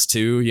does this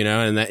too,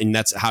 and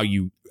that's how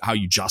you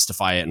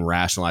justify it and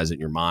rationalize it in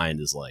your mind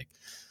is like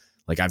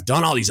I've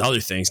done all these other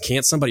things.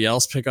 Can't somebody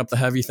else pick up the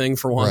heavy thing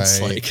for once?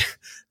 Right. Like,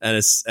 and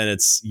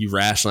it's, you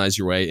rationalize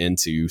your way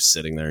into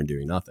sitting there and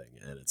doing nothing.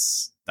 And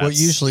what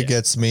usually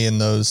gets me in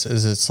those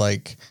is it's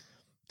like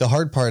the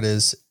hard part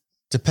is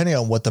depending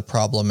on what the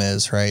problem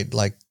is, right?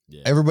 Like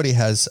everybody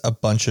has a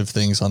bunch of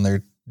things on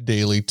their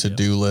daily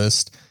to-do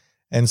list.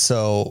 And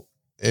so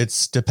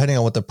it's depending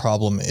on what the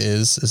problem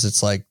is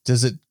it's like,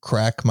 does it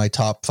crack my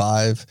top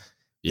 5?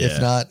 Yeah.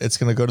 If not, it's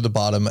going to go to the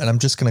bottom and I'm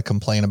just going to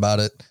complain about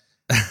it.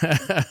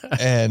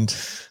 And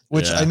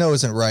which I know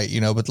isn't right,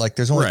 but like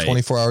there's only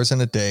 24 hours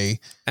in a day.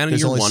 And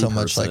there's only so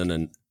much like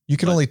you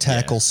can only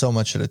tackle so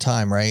much at a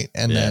time. Right.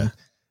 And then,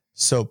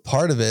 so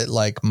part of it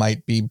like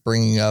might be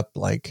bringing up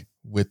like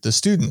with the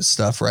student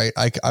stuff, right?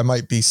 I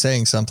might be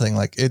saying something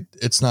like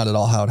it's not at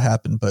all how it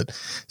happened, but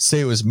say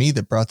it was me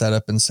that brought that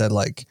up and said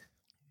like,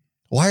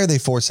 why are they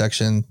 4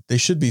 section? They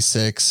should be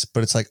 6,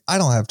 but it's like, I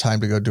don't have time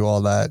to go do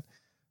all that.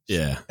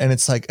 Yeah. And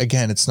it's like,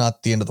 again, it's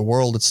not the end of the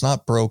world. It's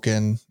not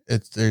broken.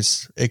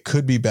 It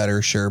could be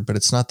better. Sure. But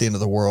it's not the end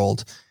of the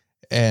world.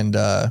 And,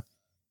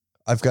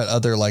 I've got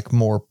other like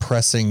more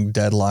pressing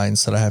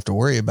deadlines that I have to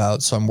worry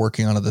about. So I'm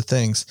working on other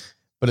things.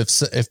 But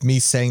if me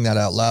saying that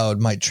out loud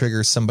might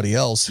trigger somebody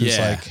else who's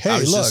like,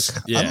 hey, look,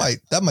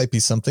 that might be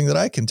something that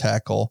I can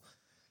tackle.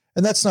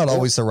 And that's not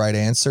always the right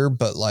answer,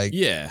 but like,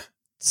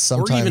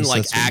 sometimes or even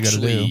like that's what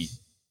actually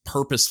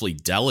purposefully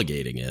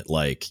delegating it.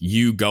 Like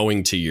you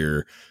going to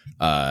your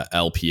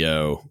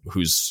LPO,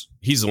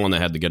 he's the one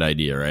that had the good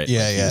idea, right?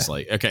 Yeah. Like, he was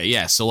like, okay.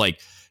 Yeah. So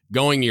like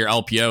going to your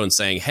LPO and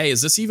saying, hey,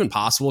 is this even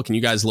possible? Can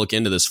you guys look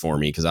into this for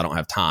me? Cause I don't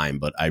have time,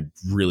 but I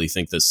really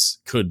think this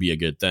could be a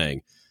good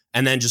thing.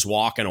 And then just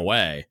walking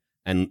away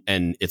and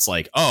it's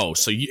like, oh,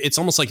 so it's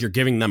almost like you're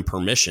giving them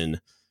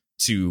permission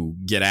to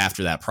get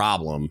after that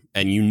problem.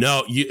 And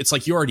it's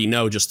like you already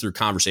know just through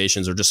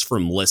conversations or just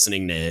from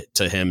listening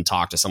to him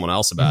talk to someone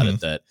else about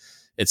it, that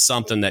it's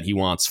something that he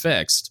wants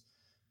fixed.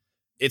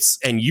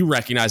 And you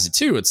recognize it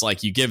too. It's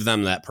like you give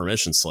them that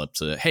permission slip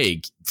to,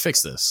 hey,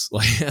 fix this.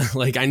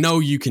 Like I know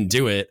you can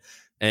do it.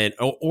 And,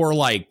 or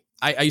like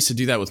I used to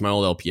do that with my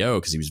old LPO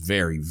because he was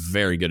very,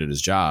 very good at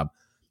his job.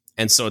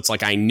 And so it's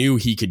like I knew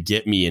he could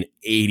get me an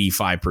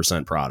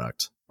 85%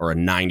 product or a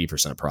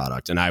 90%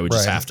 product. And I would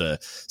just have to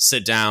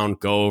sit down,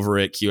 go over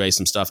it, QA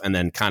some stuff, and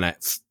then kind of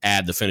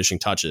add the finishing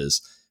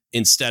touches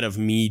instead of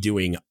me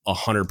doing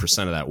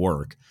 100% of that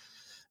work.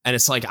 And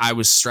it's like I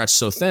was stretched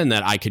so thin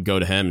that I could go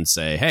to him and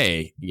say,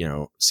 hey,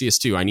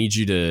 CS2, I need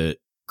you to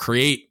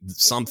create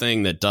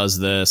something that does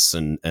this.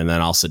 And then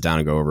I'll sit down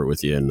and go over it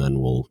with you. And then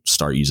we'll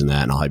start using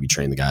that. And I'll have you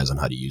train the guys on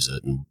how to use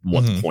it and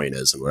what the point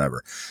is and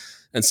whatever.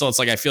 And so it's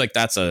like, I feel like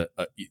that's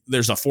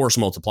there's a force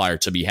multiplier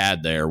to be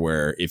had there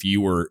where if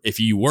you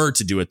were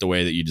to do it the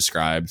way that you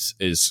described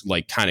is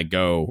like kind of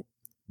go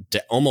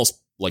almost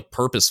like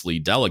purposefully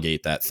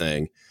delegate that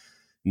thing,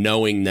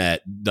 knowing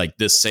that like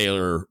this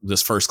sailor,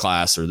 this first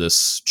class or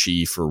this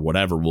chief or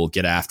whatever will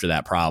get after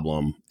that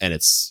problem. And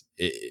it's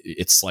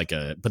like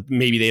but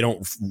maybe they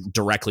don't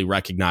directly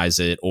recognize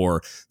it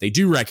or they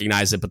do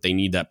recognize it, but they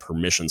need that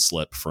permission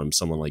slip from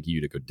someone like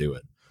you to go do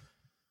it.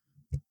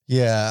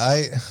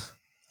 Yeah.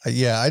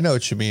 I know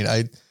what you mean.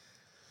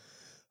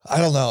 I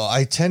don't know.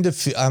 I tend to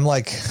feel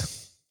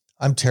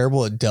I'm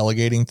terrible at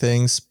delegating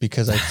things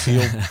because I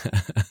feel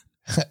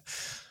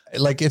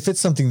like if it's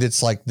something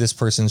that's like this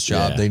person's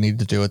job, they need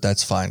to do it.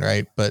 That's fine.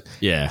 Right. But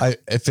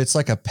if it's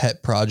like a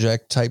pet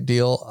project type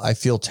deal, I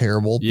feel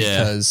terrible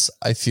because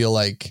I feel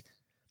like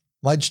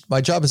my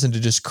job isn't to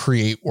just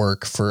create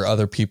work for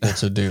other people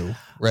to do.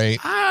 Right.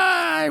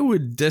 I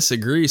would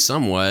disagree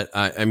somewhat.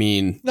 I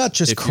mean, not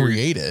just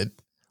create it.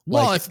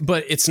 Well,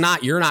 but it's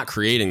not, you're not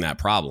creating that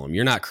problem.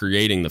 You're not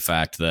creating the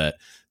fact that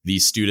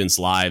these students'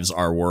 lives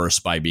are worse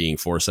by being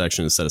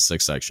 4-section instead of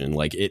 6-section.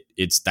 Like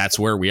that's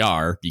where we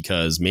are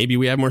because maybe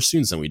we have more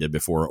students than we did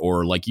before.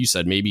 Or like you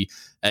said, maybe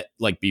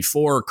like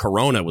before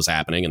Corona was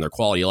happening and their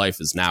quality of life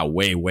is now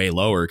way, way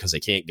lower because they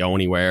can't go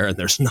anywhere and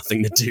there's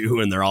nothing to do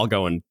and they're all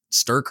going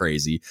stir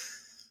crazy.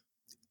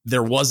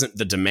 There wasn't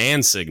the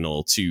demand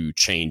signal to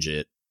change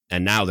it.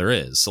 And now there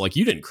is. So like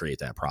you didn't create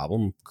that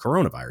problem.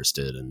 Coronavirus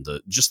did. And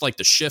just like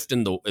the shift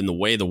in the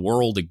way the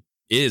world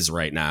is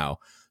right now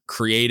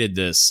created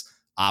this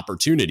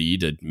opportunity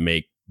to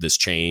make this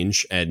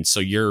change. And so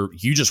you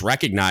just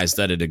recognize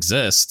that it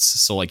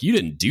exists. So like you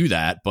didn't do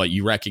that, but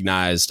you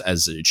recognized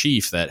as a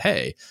chief that,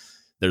 hey,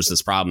 there's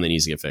this problem that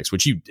needs to get fixed,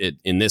 which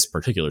in this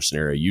particular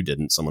scenario, you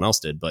didn't, someone else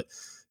did, but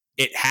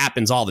it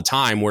happens all the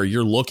time where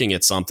you're looking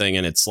at something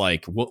and it's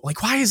like, well,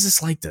 like, why is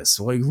this like this?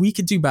 Like we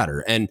could do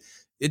better. And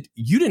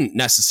you didn't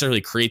necessarily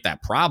create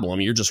that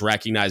problem. You're just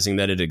recognizing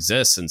that it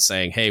exists and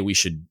saying, hey, we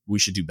should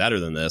do better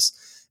than this.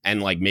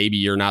 And like, maybe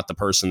you're not the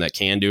person that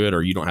can do it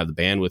or you don't have the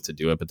bandwidth to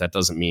do it, but that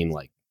doesn't mean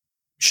like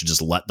you should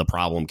just let the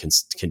problem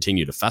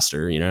continue to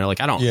fester. You know,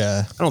 like I don't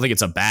think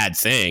it's a bad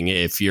thing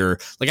if you're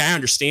like, I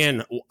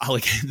understand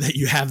like that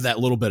you have that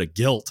little bit of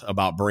guilt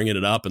about bringing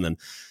it up and then,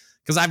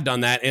 because I've done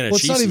that in a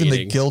Chiefs meeting. It's not even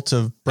the guilt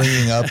of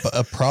bringing up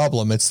a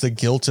problem. It's the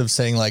guilt of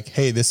saying like,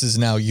 hey, this is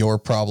now your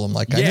problem.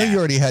 Like, I know you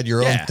already had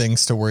your own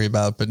things to worry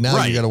about, but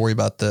now you got to worry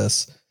about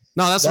this.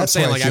 No, that's what I'm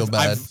saying. Like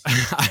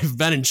I've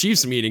been in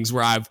Chiefs meetings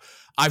where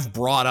I've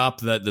brought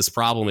up that this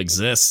problem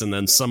exists and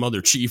then some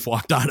other chief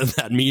walked out of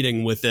that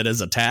meeting with it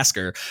as a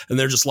tasker and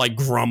they're just like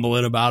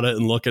grumbling about it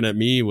and looking at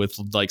me with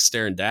like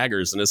staring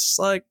daggers. And it's just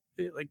like,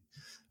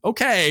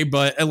 okay,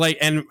 but like,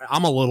 and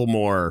I'm a little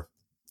more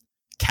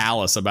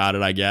callous about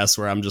it, I guess,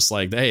 where I'm just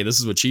like, hey, this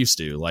is what chiefs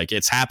do. Like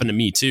it's happened to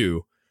me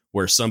too,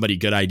 where somebody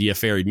good idea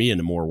ferried me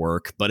into more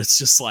work. But it's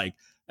just like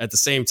at the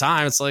same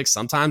time, it's like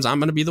sometimes I'm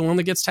going to be the one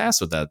that gets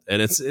tasked with that.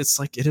 And it's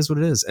like, it is what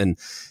it is. And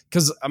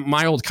because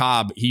my old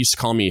Cobb, he used to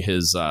call me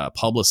his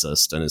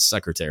publicist and his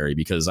secretary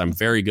because I'm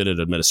very good at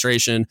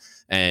administration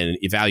and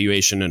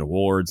evaluation and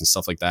awards and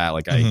stuff like that.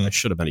 Like I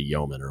should have been a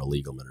yeoman or a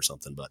legalman or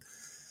something, but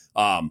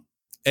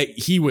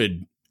he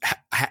would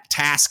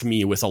task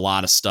me with a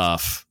lot of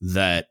stuff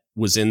that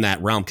was in that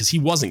realm because he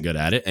wasn't good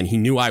at it and he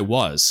knew I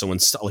was. So when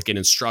like an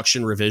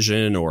instruction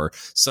revision or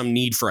some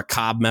need for a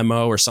Cobb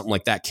memo or something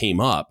like that came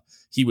up,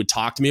 he would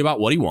talk to me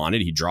about what he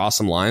wanted. He'd draw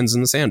some lines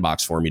in the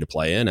sandbox for me to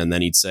play in. And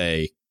then he'd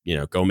say, you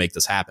know, go make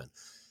this happen.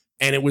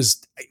 And it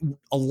was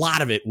a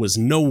lot of it was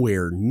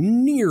nowhere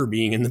near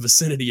being in the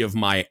vicinity of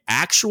my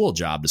actual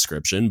job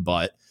description,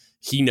 but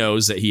he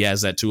knows that he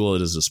has that tool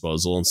at his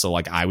disposal. And so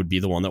like, I would be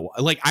the one that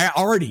like, I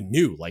already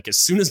knew like as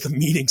soon as the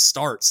meeting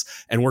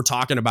starts and we're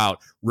talking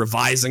about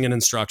revising an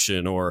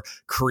instruction or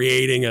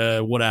creating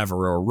a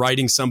whatever, or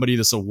writing somebody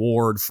this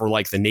award for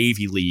like the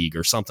Navy League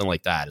or something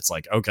like that. It's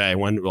like, okay,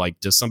 when like,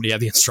 does somebody have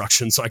the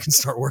instructions so I can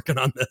start working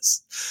on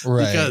this?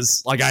 Right.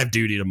 Because like I have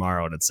duty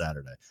tomorrow and it's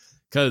Saturday.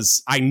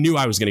 Because I knew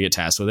I was going to get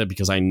tasked with it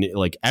because I knew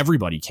like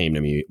everybody came to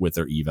me with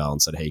their eval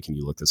and said, hey, can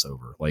you look this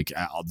over? Like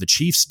the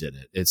Chiefs did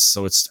it.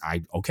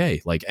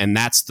 Okay. Like, and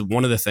that's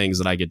one of the things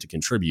that I get to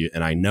contribute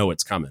and I know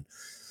it's coming.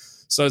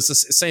 So it's the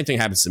same thing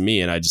happens to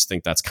me. And I just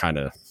think that's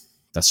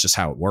just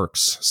how it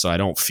works. So I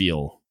don't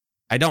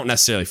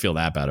necessarily feel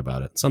that bad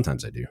about it.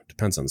 Sometimes I do.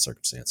 Depends on the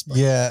circumstance. But.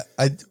 Yeah.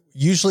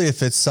 Usually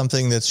if it's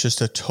something that's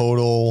just a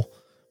total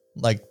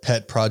like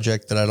pet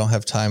project that I don't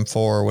have time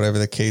for or whatever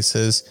the case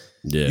is,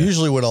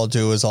 usually what I'll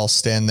do is I'll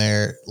stand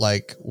there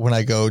like when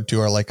I go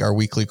do our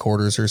weekly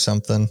quarters or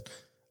something.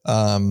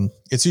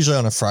 It's usually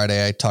on a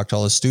Friday. I talk to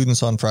all the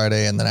students on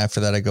Friday. And then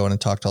after that, I go in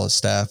and talk to all the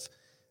staff.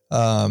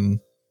 And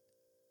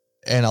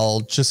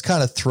I'll just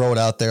kind of throw it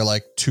out there,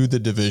 like to the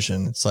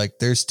division. It's like,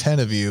 there's 10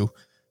 of you,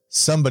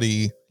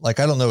 somebody like,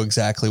 I don't know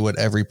exactly what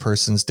every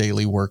person's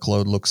daily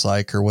workload looks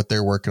like or what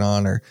they're working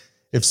on, or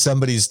if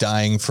somebody's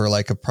dying for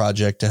like a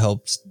project to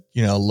help,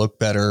 you know, look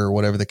better or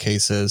whatever the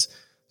case is.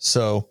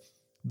 So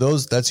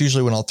that's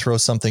usually when I'll throw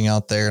something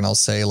out there and I'll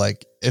say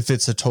like, if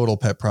it's a total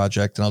pet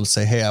project and I'll just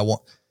say, hey, I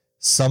want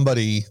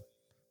somebody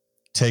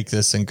take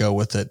this and go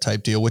with it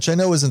type deal, which I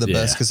know isn't the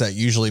best because that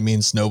usually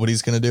means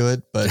nobody's going to do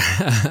it, but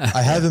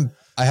I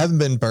haven't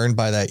been burned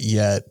by that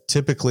yet.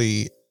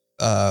 Typically,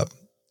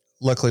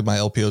 luckily my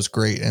LPO is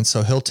great. And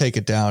so he'll take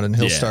it down and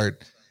he'll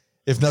start,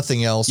 if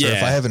nothing else, or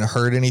if I haven't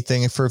heard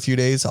anything for a few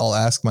days, I'll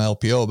ask my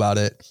LPO about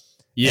it.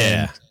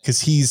 Yeah.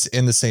 Cause he's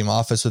in the same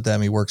office with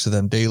them. He works with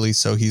them daily.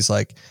 So he's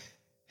like,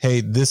 hey,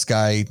 this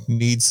guy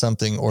needs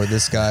something, or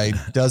this guy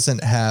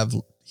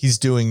he's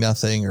doing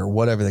nothing or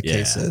whatever the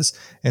case is.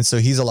 And so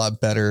he's a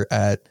lot better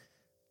at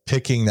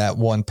picking that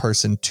one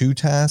person to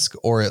task,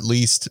 or at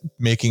least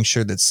making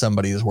sure that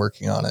somebody is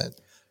working on it.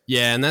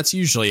 Yeah, and that's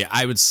usually,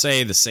 I would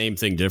say the same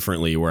thing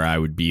differently, where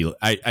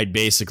I'd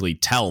basically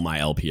tell my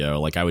LPO,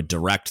 like I would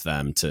direct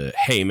them to,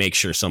 hey, make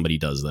sure somebody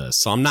does this.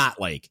 So I'm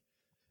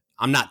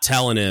not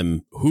telling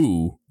him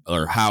who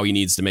or how he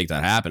needs to make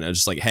that happen. I'm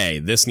just like, hey,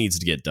 this needs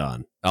to get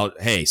done.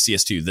 Hey,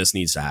 CS2, this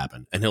needs to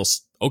happen. And he'll,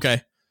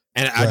 okay.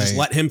 And I just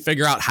let him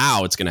figure out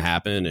how it's going to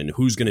happen and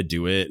who's going to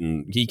do it.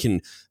 And he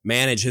can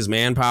manage his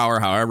manpower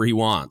however he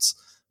wants.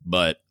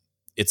 But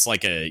it's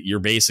like you're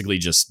basically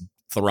just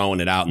throwing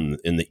it out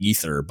in the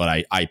ether.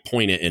 But I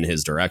point it in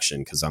his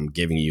direction because I'm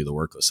giving you the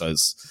workload. So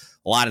it's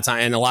a lot of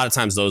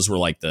times those were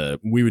like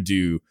we would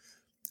do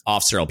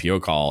officer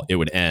LPO call, it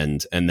would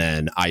end. And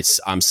then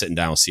I'm sitting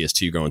down with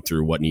CS2 going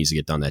through what needs to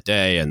get done that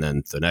day. And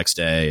then the next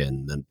day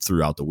and then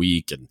throughout the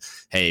week. And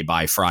hey,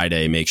 by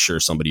Friday, make sure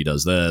somebody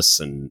does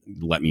this and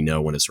let me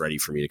know when it's ready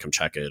for me to come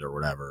check it or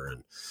whatever.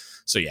 And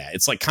so, yeah,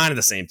 it's like kind of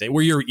the same thing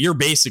where you're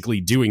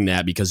basically doing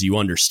that because you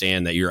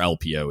understand that your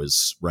LPO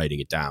is writing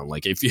it down.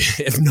 Like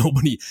if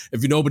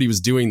nobody was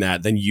doing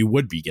that, then you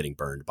would be getting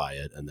burned by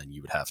it. And then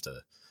you would have to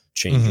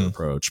change your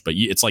approach. But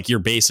it's like you're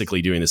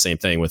basically doing the same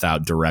thing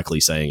without directly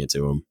saying it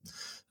to him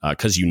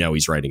because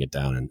he's writing it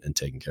down and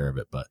taking care of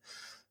it. But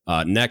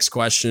next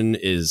question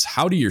is,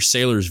 how do your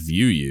sailors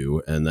view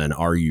you? And then,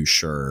 are you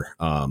sure?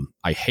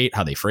 I hate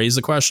how they phrase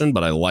the question,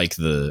 but I like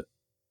the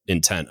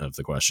intent of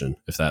the question,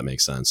 if that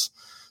makes sense.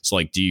 So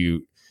like,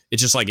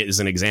 it's just like it is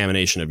an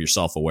examination of your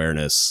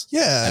self-awareness.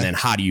 Yeah. And then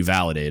how do you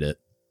validate it?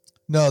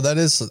 No, that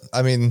is,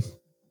 I mean,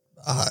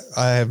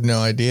 I have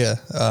no idea.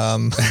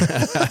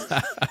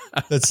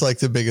 That's like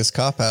the biggest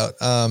cop out.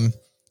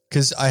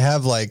 Cause I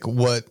have like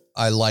what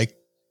I like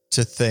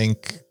to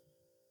think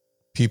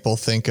people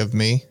think of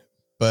me,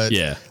 but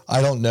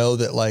I don't know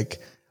that,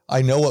 like,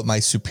 I know what my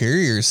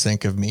superiors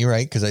think of me.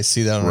 Right. Cause I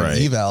see that on an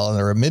eval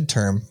or a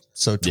midterm.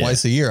 So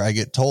twice a year I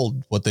get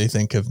told what they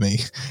think of me.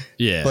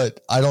 Yeah.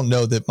 But I don't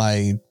know that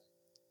my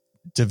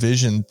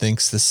division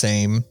thinks the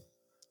same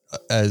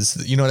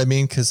as, you know what I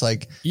mean? Cause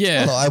like,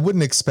 I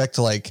wouldn't expect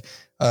like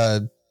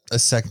a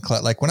second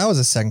class. Like when I was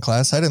a second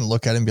class, I didn't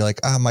look at it and be like,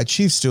 my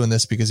chief's doing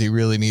this because he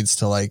really needs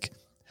to like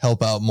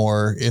help out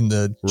more in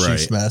the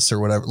chief's mess or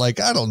whatever. Like,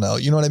 I don't know.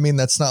 You know what I mean?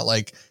 That's not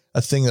like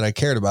a thing that I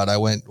cared about. I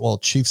went, well,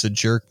 chief's a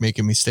jerk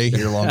making me stay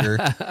here longer,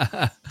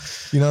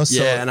 you know?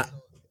 So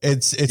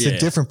it's a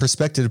different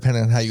perspective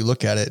depending on how you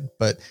look at it.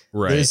 But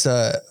there's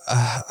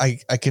I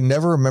can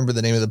never remember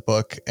the name of the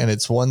book, and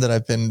it's one that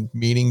I've been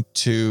meaning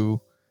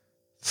to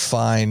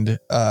find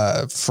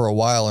for a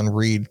while and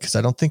read, because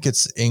I don't think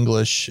it's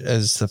English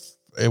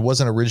it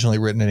wasn't originally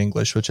written in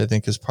English, which I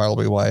think is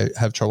probably why I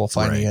have trouble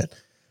finding it.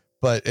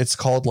 But it's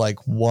called like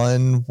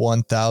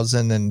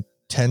 1,000 and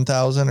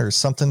 10,000 or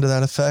something to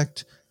that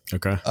effect.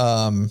 Okay.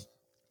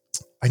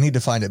 I need to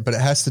find it, but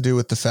it has to do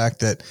with the fact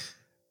that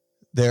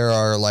there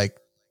are like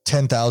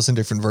 10,000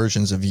 different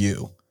versions of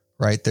you,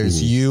 right?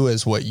 There's you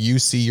as what you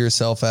see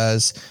yourself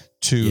as.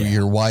 To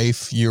your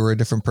wife, you're a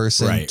different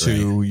person.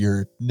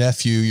 Your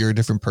nephew, you're a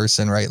different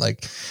person, right?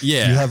 Like, you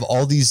have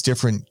all these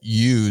different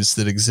yous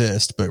that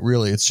exist, but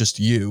really it's just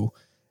you,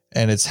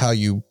 and it's how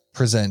you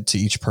present to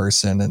each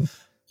person. And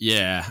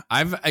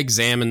I've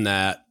examined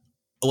that.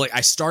 Like,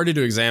 I started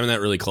to examine that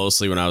really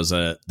closely when I was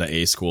at the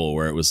A school,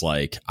 where it was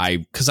like,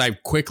 because I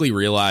quickly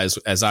realized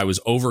as I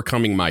was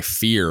overcoming my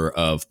fear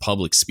of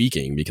public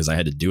speaking, because I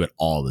had to do it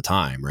all the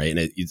time, right? And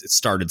it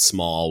started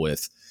small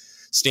with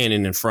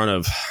standing in front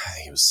of, I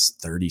think it was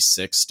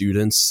 36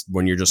 students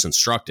when you're just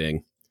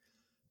instructing.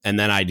 And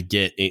then I'd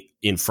get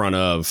in front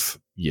of,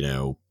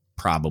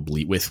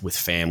 probably with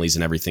families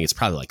and everything. It's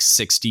probably like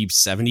 60,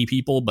 70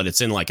 people, but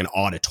it's in like an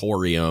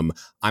auditorium.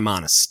 I'm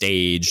on a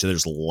stage.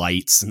 There's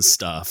lights and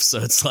stuff. So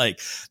it's like,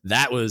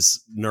 that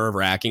was nerve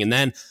wracking. And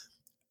then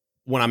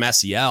when I'm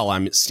SEL,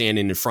 I'm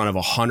standing in front of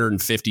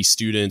 150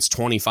 students,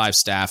 25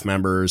 staff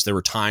members. There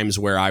were times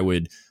where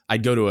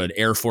I'd go to an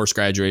Air Force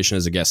graduation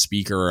as a guest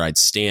speaker, or I'd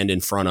stand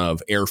in front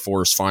of Air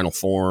Force Final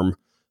Form,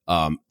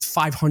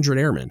 500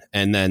 airmen,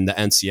 and then the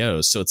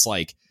NCOs. So it's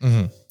like,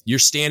 you're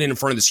standing in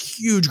front of this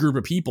huge group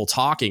of people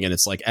talking. And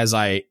it's like, as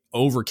I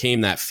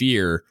overcame that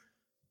fear,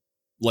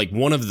 like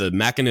one of the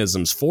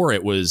mechanisms for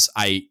it was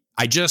I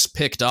just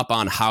picked up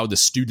on how the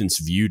students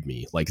viewed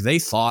me. Like, they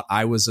thought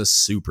I was a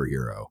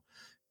superhero.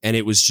 And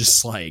it was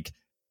just like,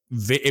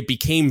 it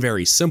became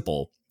very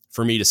simple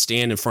for me to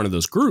stand in front of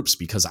those groups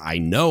because I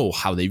know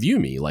how they view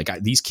me. Like,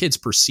 these kids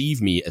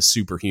perceive me as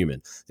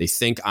superhuman. They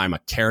think I'm a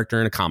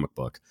character in a comic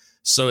book.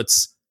 So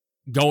it's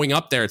going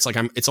up there.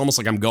 It's almost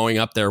like I'm going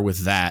up there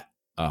with that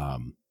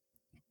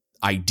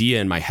idea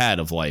in my head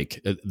of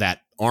like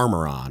that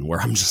armor on,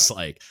 where I'm just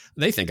like,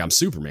 they think I'm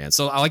Superman.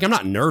 So I'm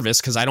not nervous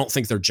because I don't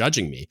think they're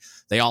judging me.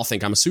 They all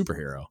think I'm a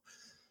superhero.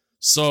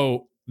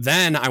 So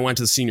then I went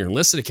to the Senior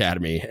Enlisted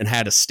Academy and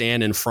had to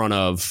stand in front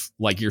of,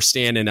 like, you're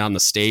standing on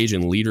the stage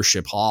in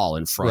Leadership Hall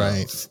in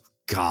front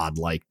of,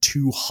 like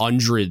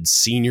 200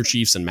 senior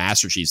chiefs and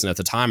master chiefs. And at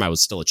the time I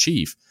was still a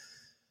chief.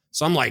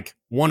 So I'm like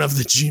one of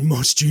the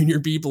most junior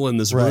people in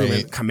this room,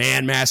 and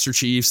command master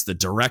chiefs, the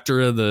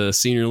director of the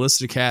Senior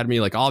Enlisted Academy,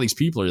 like all these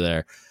people are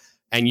there.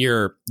 And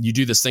you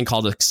do this thing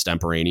called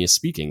extemporaneous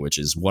speaking, which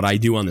is what I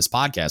do on this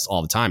podcast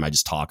all the time. I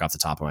just talk off the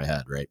top of my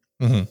head, right?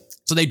 Mm-hmm.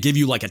 So they'd give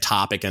you like a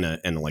topic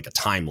and like a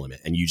time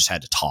limit, and you just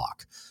had to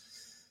talk.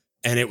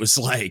 And it was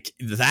like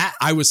that.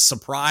 I was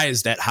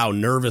surprised at how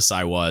nervous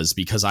I was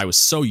because I was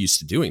so used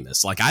to doing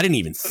this. Like I didn't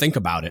even think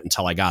about it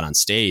until I got on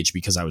stage,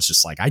 because I was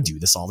just like, I do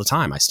this all the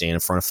time. I stand in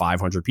front of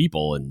 500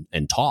 people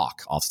and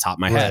talk off the top of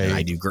my head,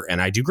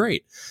 and I do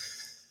great.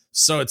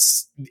 So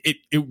it's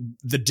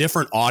the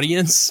different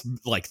audience,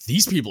 like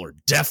these people are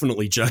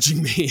definitely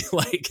judging me,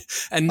 like,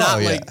 and not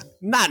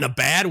not in a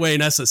bad way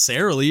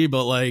necessarily,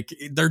 but like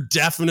they're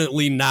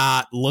definitely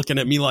not looking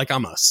at me like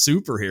I'm a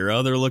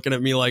superhero. They're looking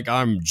at me like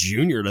I'm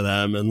junior to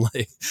them, and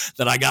like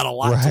that I got a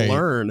lot to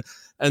learn.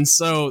 And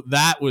so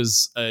that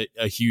was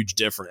a huge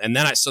difference. And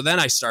then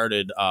I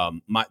started,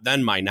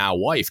 my now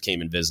wife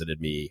came and visited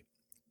me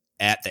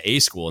at the A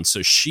school. And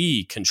so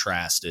she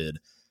contrasted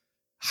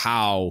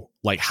how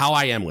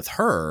I am with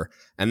her.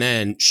 And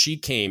then she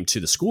came to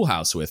the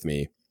schoolhouse with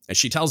me, and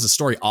she tells the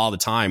story all the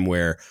time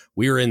where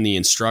we were in the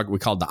we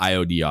called the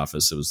IOD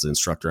office. It was the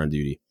instructor on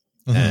duty.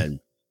 Mm-hmm. And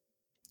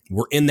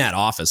we're in that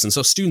office. And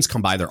so students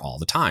come by there all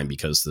the time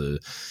because the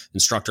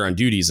instructor on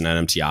duty is an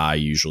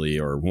NMTI usually,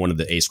 or one of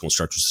the A school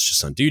instructors is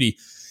just on duty.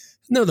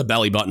 And they're the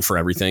belly button for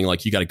everything.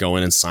 Like you got to go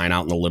in and sign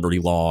out in the Liberty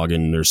log,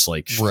 and there's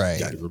like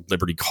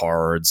Liberty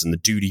cards, and the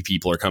duty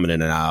people are coming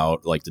in and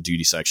out, like the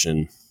duty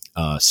section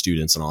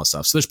students and all that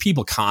stuff. So there's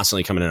people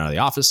constantly coming in and out of the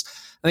office,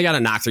 and they got to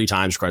knock 3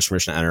 times, request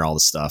permission to enter, all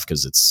this stuff,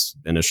 because it's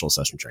initial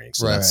assessment training.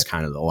 So that's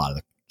kind of a lot of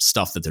the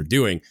stuff that they're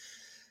doing.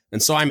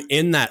 And so I'm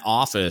in that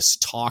office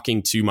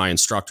talking to my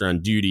instructor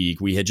on duty.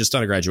 We had just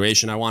done a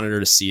graduation. I wanted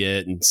her to see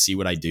it and see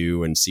what I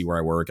do and see where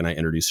I work. And I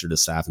introduced her to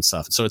staff and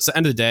stuff. So it's the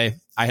end of the day.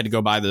 I had to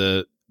go by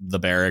the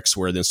barracks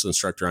where this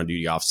instructor on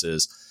duty office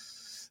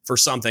is for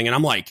something. And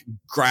I'm like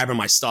grabbing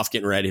my stuff,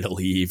 getting ready to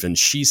leave. And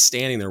she's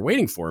standing there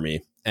waiting for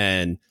me.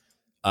 And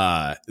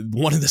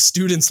one of the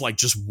students like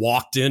just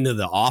walked into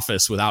the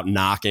office without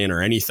knocking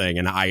or anything,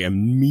 and I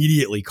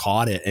immediately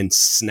caught it and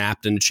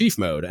snapped into chief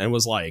mode and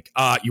was like,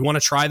 you want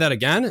to try that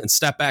again and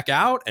step back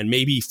out and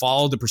maybe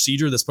follow the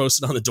procedure that's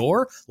posted on the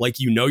door like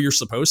you're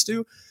supposed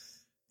to.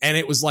 And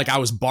it was like I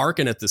was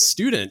barking at the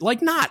student,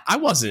 like I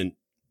wasn't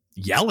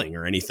yelling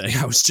or anything,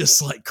 I was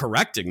just like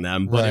correcting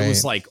them, but it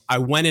was like I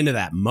went into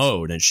that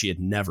mode, and she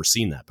had never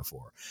seen that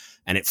before.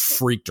 And it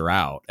freaked her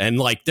out. And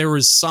like there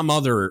was some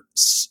other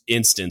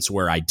instance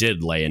where I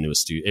did lay into a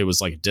student. It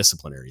was like a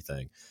disciplinary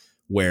thing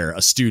where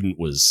a student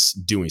was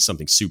doing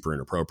something super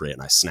inappropriate,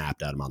 and I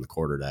snapped at him on the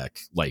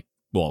quarterdeck. Like,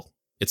 well,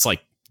 it's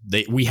like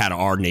we had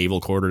our naval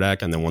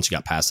quarterdeck, and then once you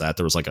got past that,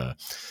 there was like the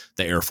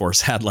Air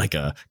Force had like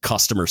a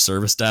customer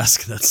service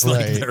desk that's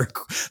like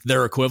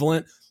their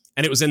equivalent.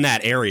 And it was in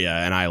that area,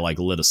 and I like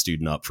lit a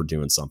student up for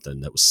doing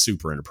something that was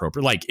super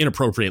inappropriate, like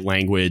inappropriate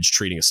language,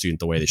 treating a student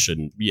the way they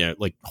shouldn't,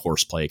 like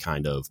horseplay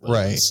kind of.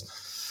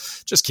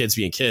 Just kids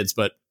being kids.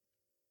 But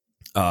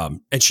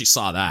and she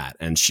saw that,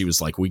 and she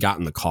was like, we got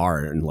in the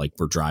car and like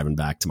we're driving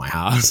back to my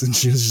house, and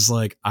she was just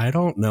like, I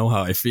don't know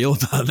how I feel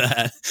about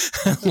that.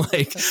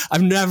 Like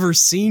I've never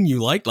seen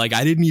you like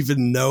I didn't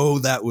even know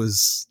that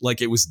was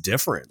like it was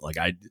different.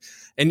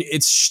 And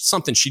it's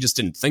something she just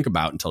didn't think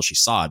about until she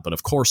saw it. But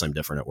of course I'm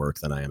different at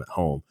work than I am at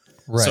home.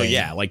 So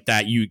yeah, like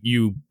that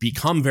you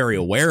become very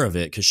aware of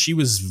it, because she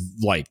was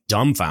like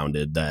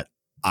dumbfounded that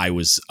I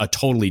was a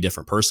totally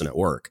different person at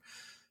work.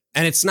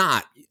 And it's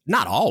not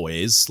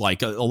always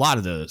like a lot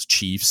of the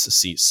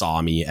chiefs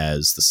saw me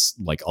as this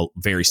like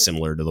very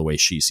similar to the way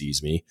she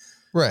sees me.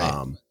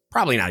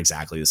 Probably not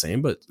exactly the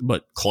same,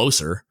 but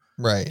closer.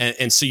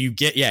 And so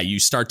you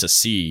start to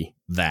see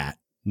that,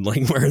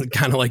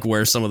 like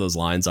where some of those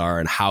lines are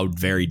and how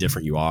very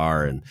different you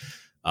are. And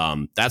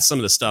that's some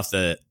of the stuff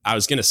that I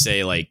was going to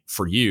say, like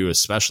for you,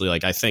 especially,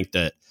 like, I think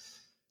that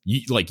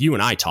you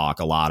and I talk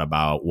a lot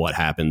about what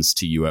happens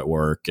to you at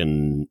work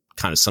and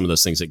kind of some of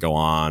those things that go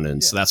on.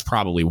 And so that's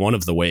probably one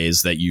of the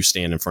ways that you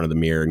stand in front of the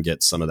mirror and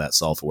get some of that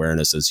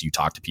self-awareness is you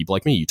talk to people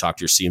like me, you talk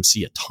to your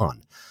CMC a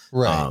ton.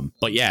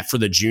 But yeah, for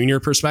the junior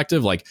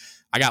perspective, like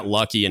I got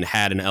lucky and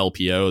had an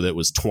LPO that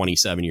was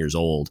 27 years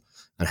old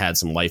and had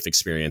some life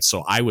experience.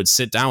 So I would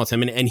sit down with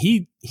him and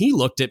he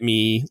looked at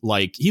me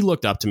like he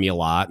looked up to me a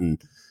lot.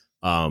 And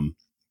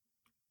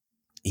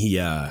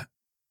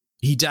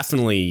he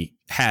definitely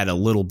had a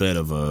little bit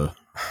of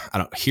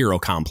hero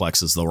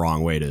complex is the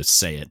wrong way to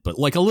say it, but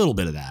like a little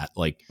bit of that,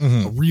 like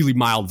a really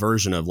mild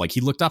version of like, he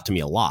looked up to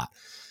me a lot,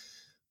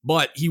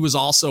 but he was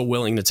also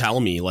willing to tell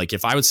me, like,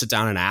 if I would sit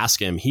down and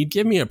ask him, he'd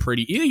give me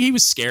he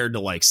was scared to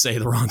like say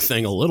the wrong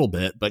thing a little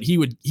bit, but he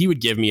would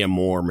give me a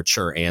more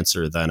mature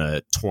answer than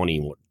a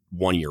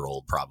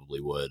 21-year-old probably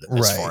would,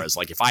 as far as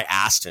like, if I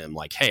asked him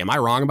like, hey, am I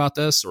wrong about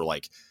this? Or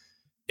like,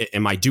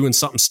 am I doing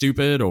something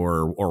stupid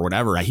or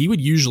whatever? He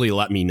would usually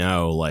let me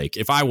know. Like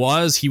if I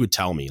was, he would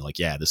tell me like,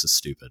 yeah, this is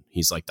stupid.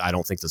 He's like, I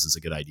don't think this is a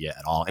good idea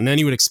at all. And then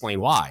he would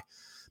explain why.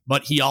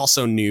 But he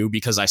also knew,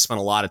 because I spent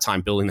a lot of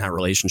time building that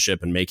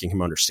relationship and making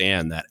him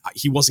understand that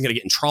he wasn't going to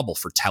get in trouble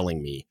for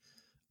telling me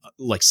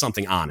like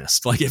something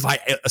honest. Like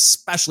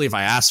especially if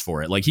I asked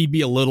for it, like he'd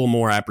be a little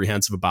more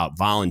apprehensive about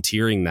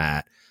volunteering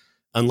that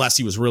unless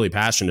he was really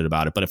passionate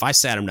about it. But if I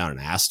sat him down and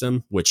asked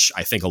him, which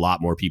I think a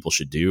lot more people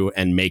should do,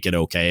 and make it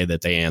okay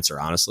that they answer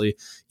honestly,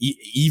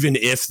 even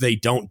if they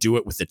don't do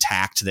it with the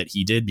tact that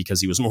he did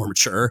because he was more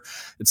mature,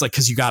 it's like,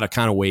 because you got to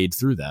kind of wade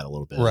through that a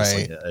little bit. Right.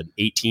 It's like an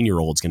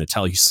 18-year-old's going to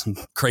tell you some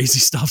crazy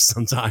stuff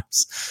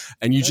sometimes,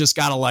 and you just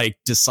got to like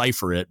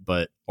decipher it,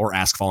 or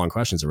ask following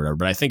questions or whatever.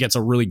 But I think it's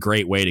a really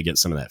great way to get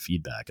some of that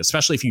feedback,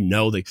 especially if you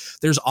know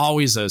there's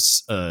always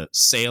a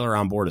sailor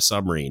on board a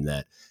submarine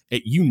that,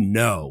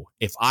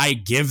 if I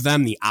give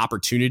them the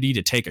opportunity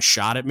to take a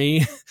shot at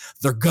me,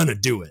 they're gonna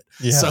do it.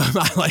 Yeah. So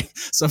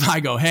if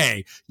I go,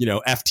 hey,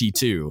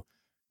 FT2,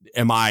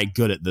 am I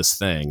good at this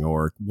thing,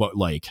 or what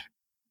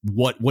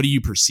do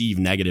you perceive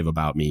negative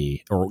about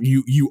me, or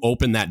you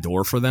open that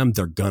door for them,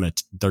 they're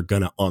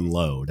gonna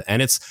unload.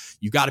 And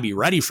you got to be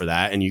ready for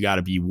that, and you got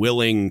to be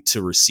willing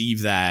to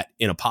receive that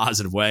in a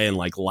positive way and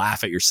like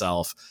laugh at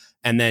yourself,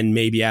 and then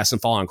maybe ask some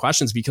follow-on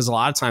questions, because a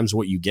lot of times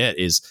what you get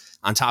is,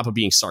 on top of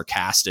being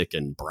sarcastic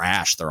and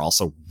brash, they're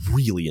also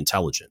really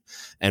intelligent.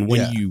 And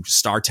when you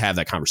start to have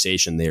that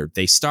conversation,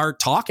 they start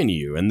talking to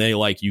you, and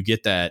you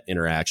get that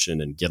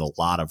interaction and get a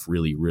lot of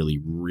really, really,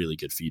 really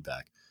good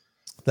feedback.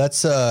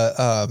 That's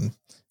that's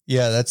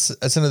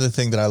another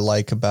thing that I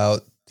like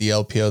about the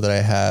LPO that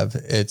I have.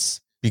 It's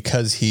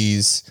because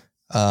he's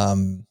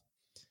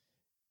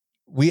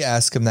we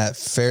ask him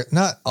that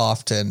not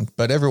often,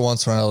 but every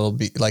once in a while it'll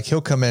be like,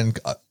 he'll come in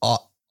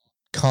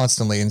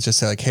constantly and just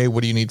say like, hey,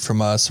 what do you need from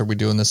us? Are we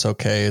doing this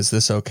okay? Is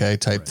this okay?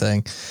 Type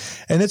thing.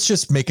 And it's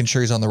just making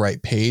sure he's on the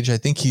right page. I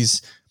think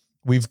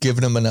we've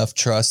given him enough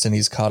trust, and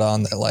he's caught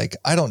on that, like,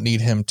 I don't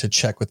need him to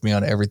check with me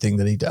on everything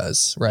that he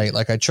does. Right.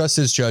 Like, I trust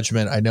his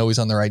judgment. I know he's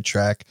on the right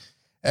track.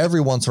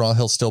 Every once in a while,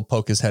 he'll still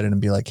poke his head in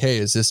and be like, hey,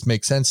 does this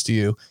make sense to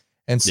you?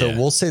 And so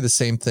we'll say the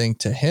same thing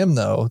to him,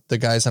 though, the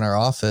guys in our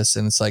office.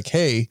 And it's like,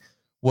 hey,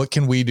 what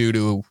can we do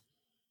to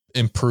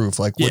improve?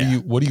 Like, what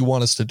do you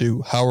want us to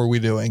do? How are we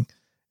doing?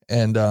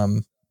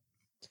 And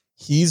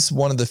he's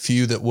one of the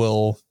few that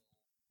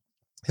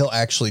he'll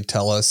actually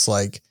tell us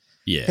like,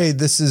 hey,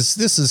 this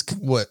is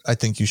what I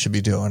think you should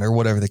be doing, or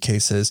whatever the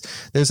case is.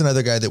 There's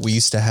another guy that we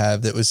used to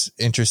have that was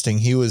interesting.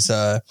 He was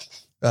a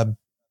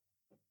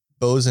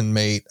bosun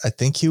mate. I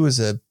think he was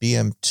a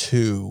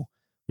BM2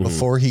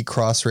 before he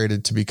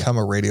cross-rated to become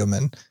a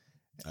radioman.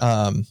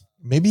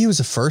 Maybe he was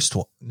a first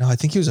one. No, I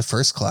think he was a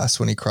first class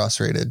when he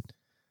cross-rated.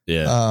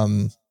 Yeah.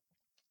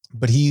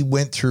 But he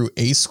went through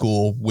A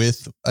school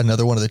with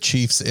another one of the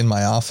chiefs in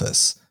my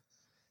office.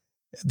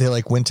 They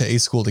like went to A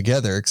school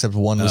together, except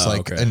one was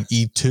an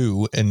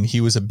E2 and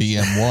he was a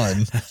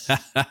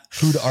BM1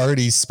 who'd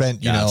already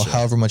spent,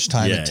 however much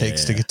time it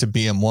takes to get to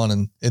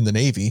BM1 in the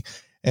Navy.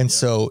 And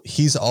so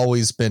he's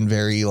always been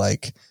very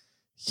like,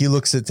 he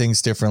looks at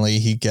things differently.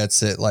 He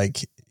gets it.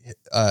 Like,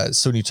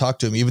 so when you talk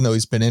to him, even though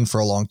he's been in for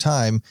a long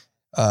time,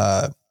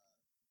 the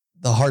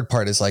hard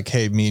part is like,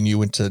 hey, me and you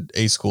went to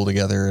A school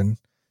together, and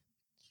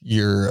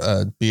you're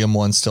a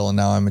BM1 still, and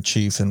now I'm a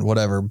chief and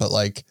whatever. But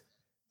like,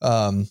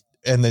 and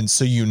then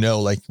so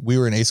like we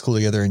were in A school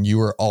together, and you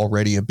were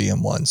already a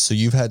BM1, so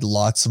you've had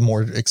lots of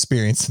more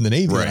experience in the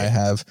Navy than I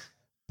have.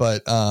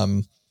 But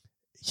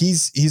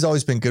he's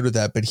always been good with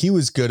that. But he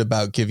was good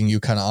about giving you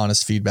kind of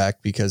honest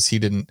feedback, because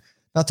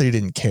not that he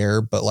didn't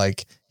care, but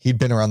like he'd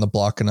been around the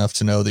block enough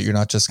to know that you're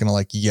not just gonna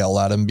like yell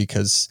at him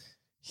because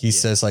he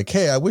says like,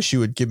 hey, I wish you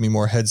would give me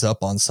more heads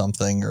up on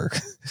something, or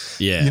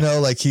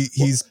like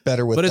he's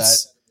better with that.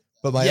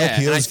 But my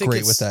LPO is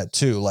great with that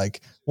too.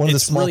 Like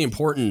it's really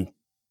important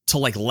to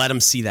like let them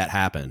see that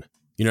happen.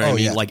 You know what I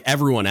mean? Yeah. Like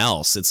everyone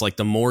else, it's like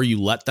the more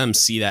you let them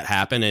see that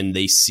happen and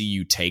they see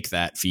you take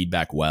that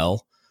feedback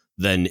well,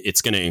 then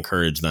it's going to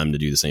encourage them to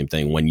do the same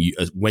thing when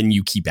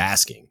you keep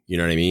asking. You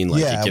know what I mean?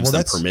 Like it gives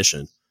them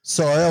permission.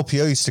 So our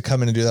LPO used to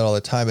come in and do that all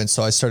the time. And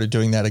so I started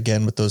doing that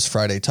again with those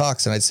Friday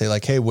talks. And I'd say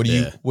like, hey, what do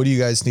you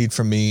guys need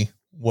from me?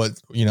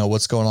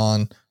 What's going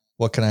on?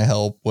 What can I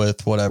help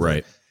with? Whatever.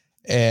 Right.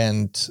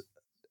 And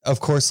of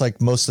course,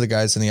 like most of the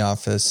guys in the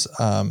office,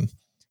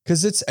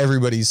 cause it's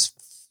everybody's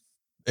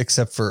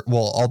except for,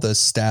 all the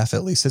staff,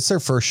 at least it's their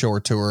first shore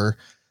tour.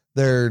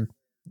 They're,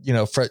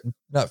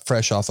 not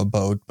fresh off a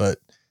boat, but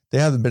they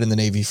haven't been in the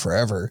Navy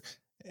forever.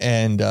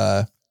 And,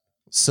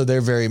 so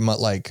they're very much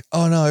like,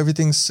 oh no,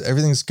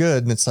 everything's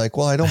good. And it's like,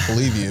 well, I don't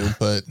believe you,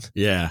 but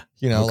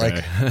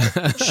like,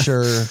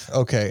 sure.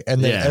 Okay.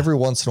 And then every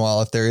once in a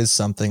while, if there is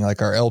something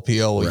like our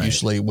LPO will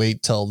usually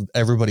wait till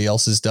everybody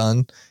else is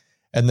done.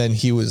 And then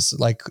he was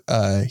like,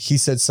 he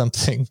said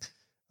something,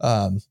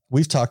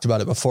 we've talked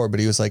about it before, but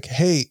he was like,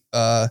 hey,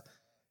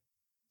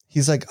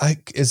 he's like,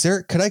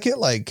 could I get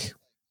like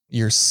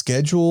your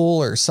schedule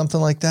or something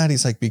like that?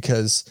 He's like,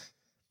 because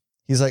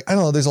he's like, I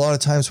don't know, there's a lot of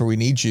times where we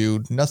need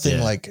you, nothing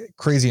like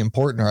crazy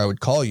important, or I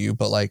would call you,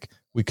 but like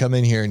we come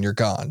in here and you're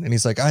gone. And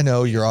he's like, I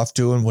know you're off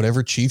doing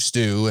whatever chiefs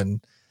do. And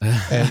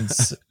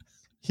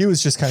he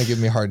was just kind of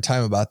giving me a hard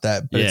time about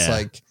that. But it's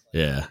like,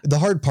 the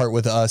hard part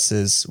with us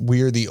is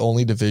we're the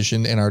only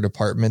division in our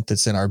department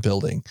that's in our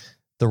building.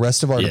 The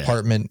rest of our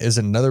department is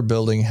in another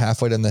building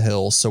halfway down the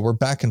hill. So we're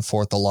back and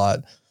forth a lot.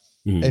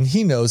 And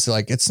he knows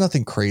like, it's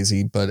nothing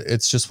crazy, but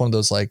it's just one of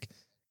those, like,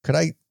 could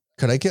I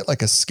get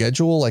like a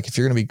schedule? Like if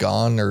you're going to be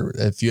gone or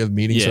if you have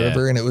meetings or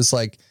whatever. And it was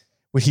like,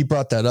 when he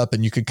brought that up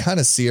and you could kind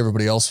of see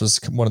everybody else was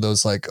one of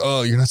those like,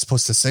 oh, you're not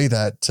supposed to say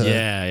that.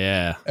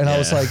 And I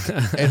was like,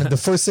 and the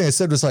first thing I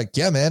said was like,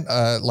 yeah, man,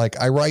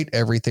 like I write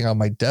everything on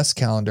my desk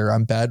calendar.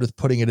 I'm bad with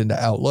putting it into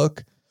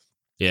Outlook.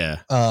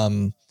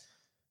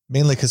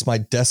 Mainly because my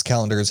desk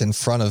calendar is in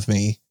front of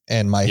me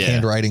and my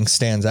handwriting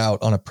stands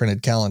out on a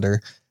printed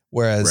calendar.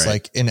 Whereas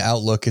like in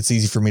Outlook, it's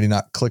easy for me to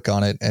not click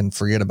on it and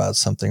forget about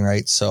something.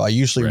 Right. So I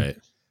usually,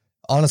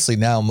 honestly,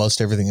 now most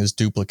everything is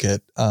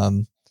duplicate.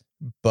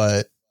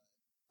 But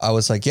I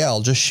was like, yeah,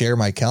 I'll just share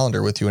my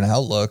calendar with you in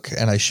Outlook.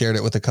 And I shared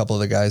it with a couple of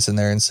the guys in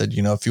there and said,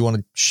 you know, if you want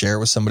to share it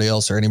with somebody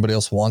else or anybody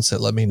else wants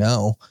it, let me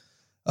know.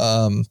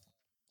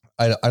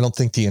 I don't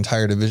think the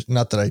entire division,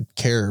 not that I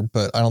care,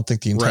 but I don't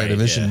think the entire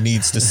division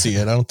needs to see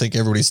it. I don't think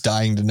everybody's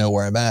dying to know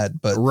where I'm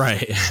at, but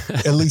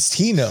at least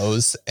he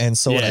knows. And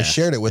so when I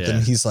shared it with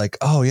him, he's like,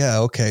 oh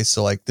yeah. Okay.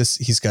 So like this,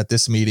 he's got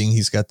this meeting,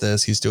 he's got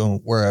this, he's doing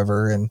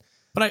wherever. And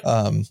but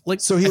I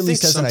so he at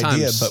least has an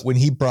idea, but when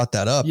he brought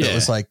that up, it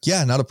was like,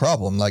 yeah, not a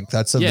problem. Like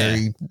that's a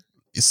very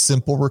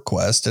simple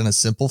request and a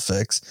simple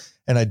fix.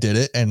 And I did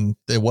it. And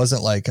it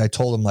wasn't like I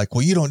told him like,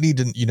 well, you don't need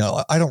to, you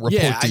know, I don't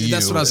report to you.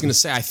 That's what I was going to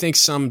say. I think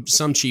some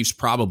chiefs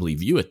probably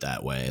view it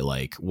that way.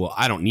 Like, well,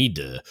 I don't need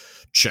to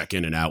check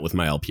in and out with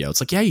my LPO.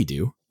 It's like, yeah, you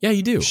do. Yeah,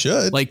 you do.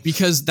 Should. Like,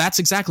 because that's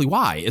exactly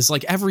why. It's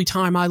like every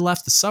time I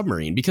left the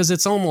submarine, because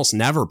it's almost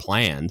never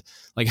planned.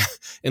 Like,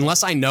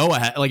 unless I know,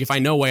 like if I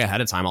know way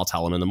ahead of time, I'll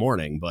tell them in the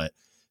morning. But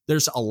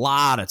there's a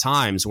lot of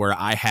times where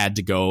I had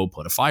to go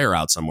put a fire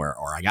out somewhere,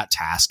 or I got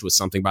tasked with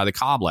something by the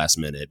COB last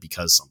minute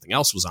because something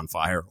else was on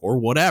fire or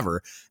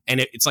whatever.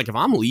 And it's like, if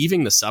I'm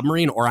leaving the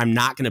submarine or I'm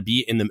not going to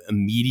be in the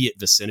immediate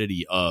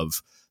vicinity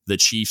of the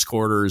chief's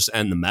quarters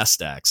and the mess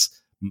decks,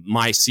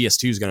 my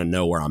CS2 is going to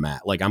know where I'm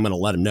at. Like, I'm going to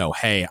let him know,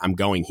 hey, I'm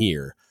going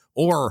here.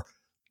 Or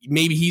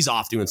maybe he's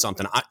off doing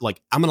something. I'm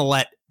going to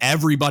let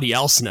everybody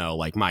else know.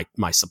 Like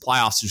my supply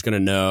officer's going to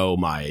know,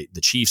 the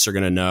chiefs are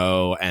going to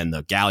know, and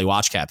the galley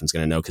watch captain's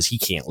going to know because he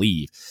can't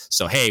leave.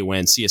 So, hey,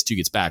 when CS2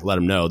 gets back, let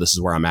him know this is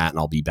where I'm at and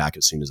I'll be back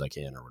as soon as I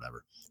can or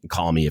whatever. And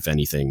call me if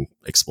anything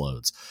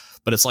explodes.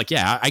 But it's like,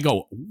 yeah, I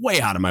go way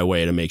out of my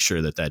way to make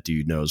sure that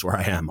dude knows where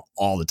I am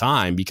all the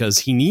time because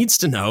he needs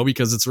to know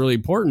because it's really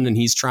important. And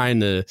he's trying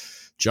to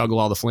juggle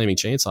all the flaming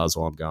chainsaws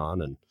while I'm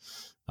gone. And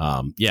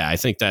I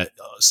think that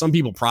some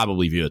people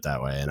probably view it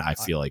that way. And I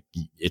feel like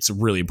it's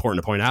really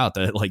important to point out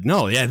that like,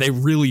 no, yeah, they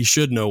really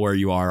should know where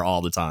you are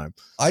all the time.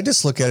 I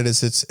just look at it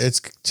as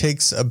it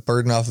takes a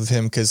burden off of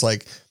him. Cause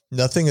like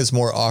nothing is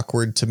more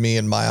awkward to me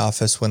in my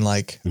office when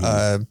like,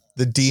 the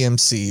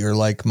DMC or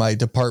like my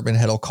department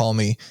head will call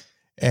me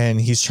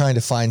and he's trying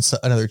to find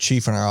another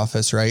chief in our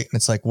office. Right. And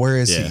it's like, where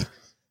is he?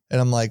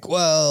 And I'm like,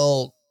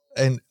 well,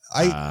 and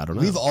I don't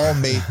know. We've all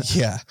made,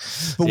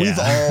 but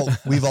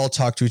we've all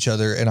talked to each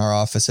other in our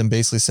office and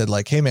basically said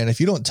like, hey man, if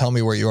you don't tell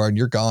me where you are and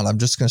you're gone, I'm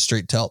just going to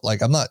straight tell,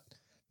 like, I'm not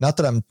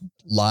that I'm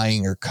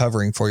lying or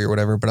covering for you or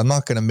whatever, but I'm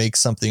not going to make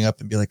something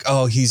up and be like,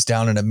 oh, he's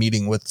down in a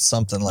meeting with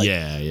something like,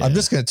 I'm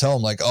just going to tell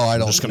him like, oh, I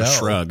don't know. Just going to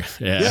shrug.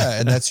 Yeah.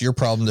 And that's your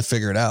problem to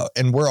figure it out.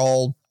 And we're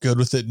all good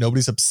with it.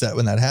 Nobody's upset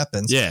when that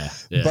happens.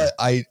 But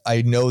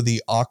I know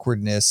the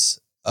awkwardness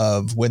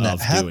of when that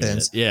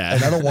happens.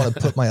 And I don't want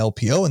to put my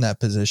LPO in that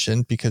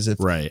position because if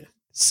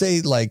say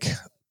like,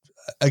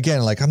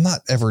 again, like I'm not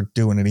ever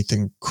doing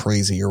anything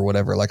crazy or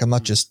whatever. Like I'm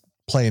not just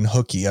playing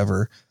hooky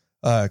ever.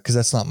 Cause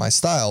that's not my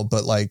style,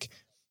 but like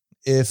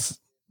if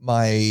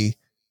my,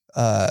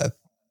 I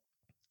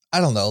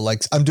don't know,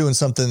 like I'm doing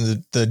something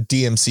that the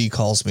DMC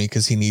calls me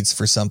cause he needs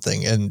for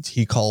something and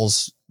he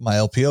calls my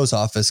LPO's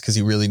office cause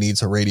he really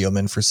needs a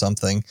radioman for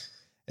something.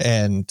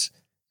 And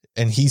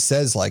he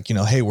says like, you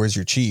know, hey, where's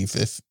your chief?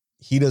 If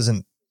he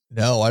doesn't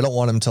know, I don't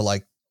want him to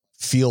like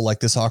feel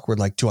like this awkward,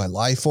 like, do I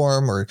lie for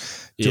him or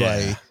do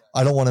I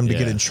don't want him to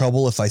get in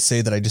trouble if I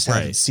say that I just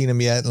haven't seen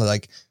him yet. And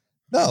like,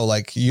 no,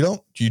 like you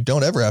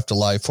don't ever have to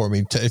lie for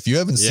me. If you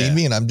haven't seen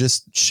me and I'm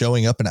just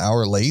showing up an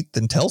hour late,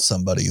 then tell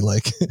somebody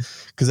like,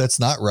 cause that's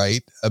not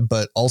right.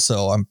 But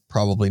also I'm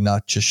probably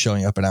not just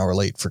showing up an hour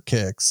late for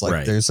kicks.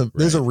 Like there's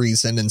a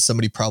reason and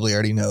somebody probably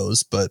already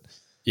knows, but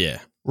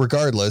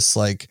regardless,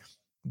 like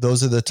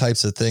those are the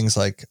types of things.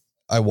 Like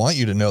I want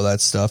you to know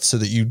that stuff so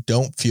that you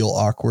don't feel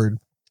awkward.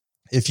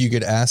 If you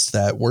get asked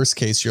that, worst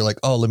case, you're like,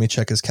 oh, let me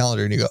check his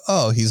calendar. And you go,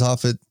 oh, he's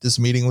off at this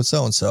meeting with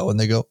so-and-so. And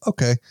they go,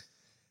 okay.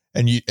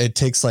 And it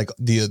takes like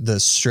the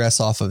stress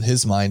off of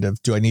his mind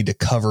of, do I need to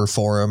cover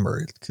for him?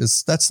 Or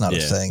because that's not a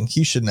thing.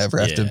 He should never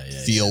have to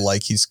feel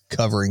like he's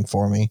covering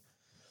for me.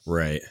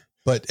 Right.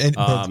 But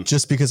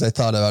just because I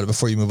thought about it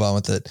before you move on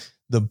with it,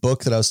 the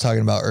book that I was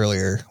talking about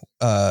earlier,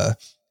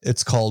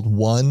 it's called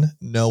 1,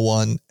 No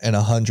One, and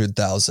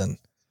 100,000.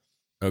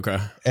 Okay.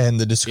 And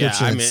the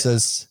description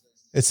says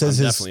It says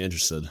I'm definitely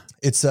interested.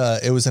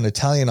 It was an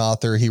Italian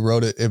author. He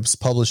wrote it. It was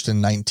published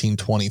in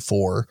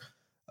 1924.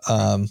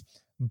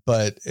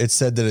 But it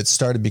said that it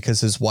started because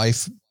his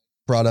wife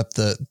brought up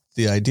the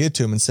idea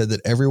to him and said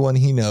that everyone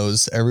he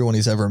knows, everyone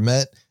he's ever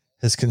met,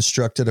 has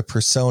constructed a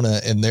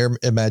persona in their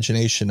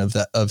imagination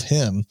of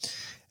him,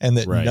 and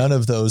that none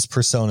of those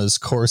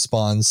personas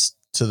corresponds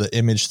to the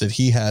image that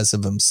he has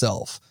of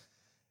himself.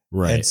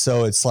 Right. And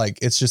so it's like,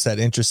 it's just that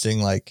interesting,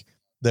 like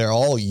they're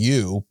all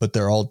you, but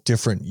they're all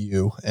different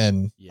you.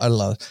 And I don't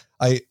know.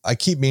 I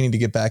keep meaning to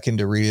get back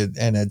into read it,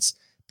 and it's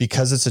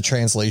because it's a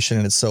translation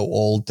and it's so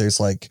old. There's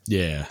like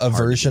a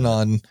version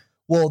on,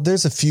 well,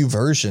 there's a few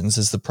versions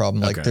is the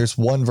problem. Like there's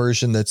one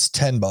version that's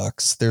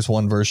 $10. There's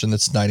one version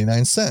that's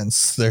 99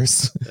 cents.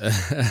 There's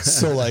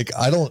so like,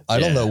 I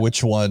don't know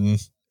which one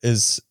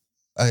is,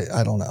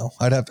 I don't know.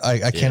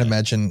 I can't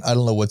imagine. I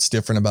don't know what's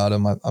different about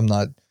them. I'm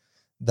not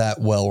that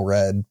well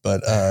read,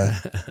 but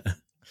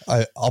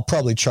I'll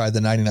probably try the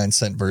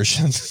 99-cent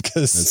version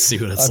because see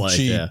what it's like.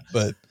 Cheap,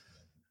 but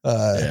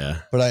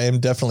I am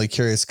definitely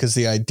curious because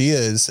the idea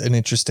is an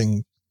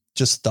interesting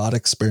just thought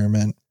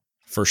experiment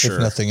for sure.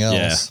 If nothing else.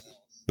 Yeah.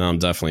 No, I'm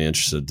definitely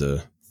interested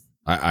to.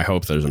 I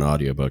hope there's an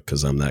audiobook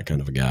because I'm that kind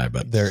of a guy.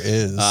 But there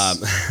is.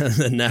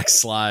 The next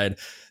slide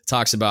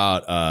talks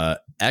about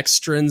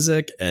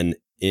extrinsic and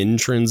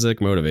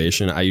intrinsic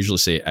motivation. I usually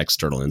say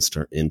external,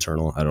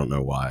 internal. I don't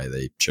know why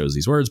they chose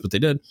these words, but they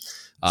did.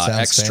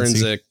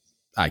 Extrinsic, fancy.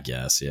 I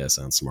guess. Yeah,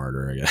 sounds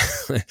smarter, I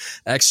guess.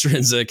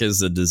 Extrinsic is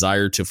the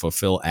desire to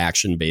fulfill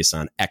action based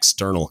on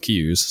external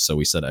cues. So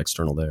we said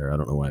external there. I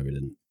don't know why we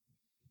didn't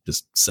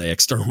just say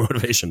external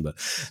motivation,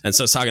 and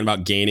so it's talking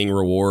about gaining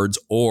rewards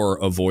or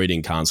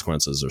avoiding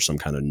consequences or some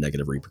kind of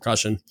negative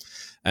repercussion.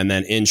 And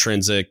then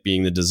intrinsic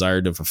being the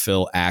desire to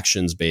fulfill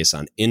actions based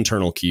on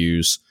internal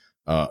cues,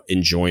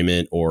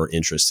 enjoyment or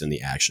interest in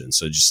the action.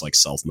 So just like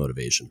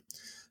self-motivation.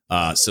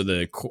 So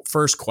the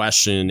first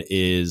question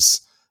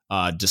is,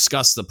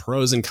 discuss the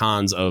pros and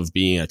cons of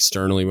being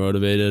externally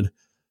motivated.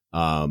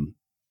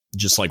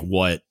 Just like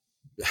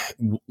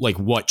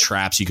what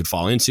traps you could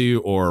fall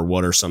into, or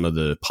what are some of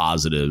the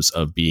positives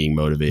of being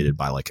motivated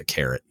by like a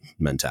carrot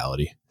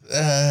mentality?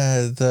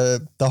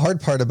 The hard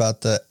part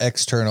about the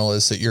external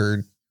is that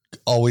you're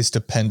always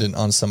dependent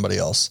on somebody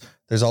else.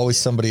 There's always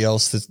somebody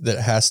else that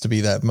has to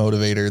be that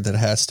motivator, that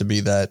has to be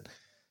that,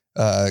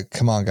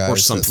 come on guys, or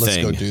something. Let's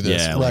go do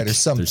this. Yeah, right. Like or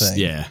something.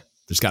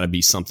 There's got to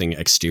be something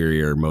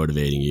exterior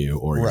motivating you,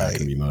 or you're not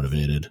going to be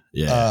motivated.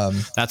 Yeah.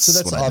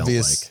 That's what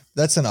obvious. I don't like.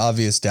 That's an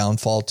obvious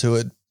downfall to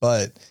it.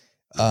 But,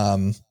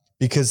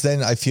 because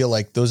then I feel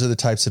like those are the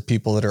types of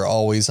people that are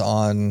always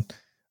on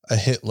a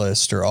hit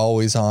list or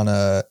always on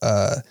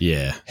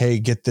hey,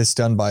 get this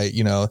done by,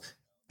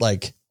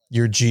 like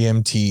your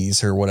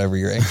GMTs or whatever,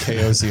 your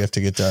NKOs you have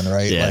to get done,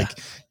 right? Yeah. Like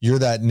you're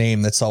that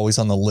name that's always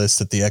on the list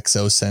that the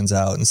XO sends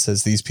out and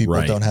says, these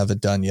people don't have it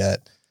done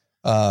yet.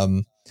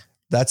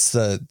 That's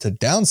the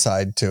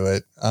downside to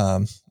it.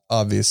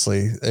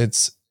 Obviously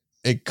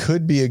it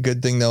could be a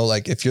good thing though.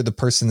 Like if you're the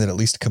person that at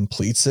least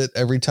completes it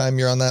every time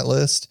you're on that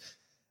list,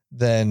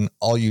 then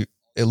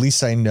at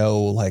least I know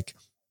like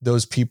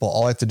those people,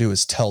 all I have to do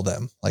is tell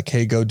them like,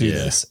 hey, go do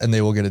this, and they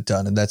will get it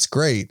done. And that's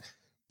great.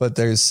 But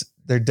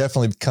there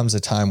definitely comes a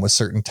time with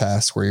certain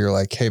tasks where you're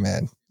like, hey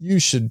man, you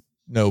should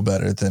know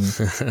better than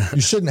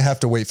you shouldn't have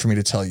to wait for me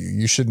to tell you.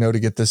 You should know to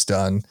get this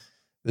done.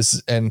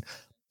 And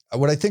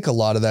what I think a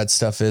lot of that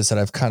stuff is that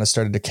I've kind of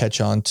started to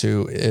catch on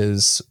to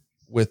is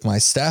with my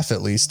staff,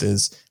 at least,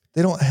 is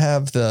they don't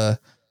have the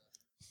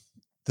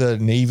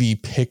Navy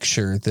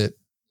picture that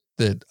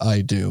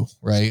I do,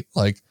 right?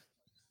 Like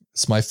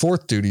it's my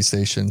fourth duty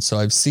station. So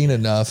I've seen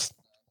enough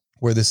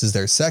where this is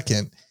their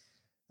second.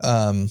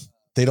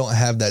 They don't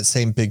have that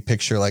same big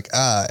picture. Like,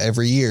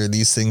 every year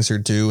these things are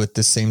due at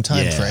the same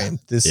time frame.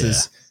 This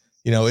is,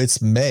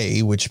 it's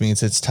May, which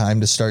means it's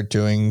time to start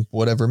doing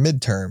whatever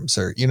midterms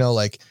or,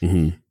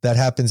 that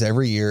happens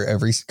every year,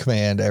 every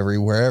command, every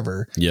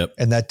wherever. Yep.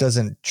 And that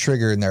doesn't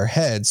trigger in their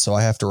head. So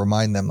I have to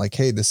remind them like,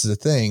 hey, this is a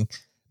thing.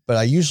 But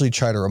I usually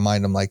try to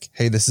remind them like,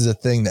 hey, this is a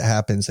thing that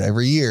happens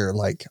every year.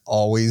 Like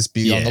always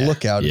be on the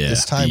lookout at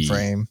this time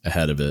frame.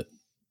 Ahead of it.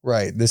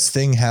 Right. This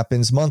thing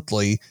happens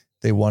monthly.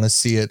 They want to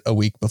see it a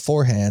week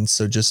beforehand.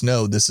 So just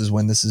know this is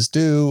when this is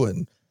due.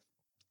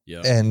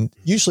 And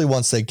usually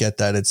once they get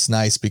that, it's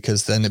nice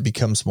because then it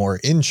becomes more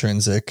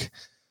intrinsic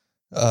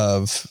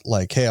of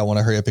like, hey, I want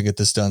to hurry up and get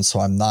this done. So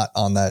I'm not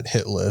on that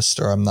hit list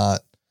or I'm not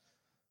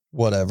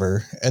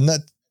whatever. And that,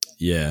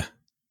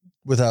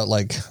 without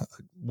like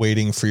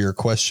waiting for your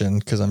question,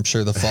 because I'm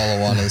sure the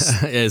follow on is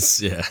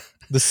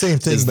the same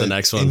thing, is but the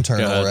next one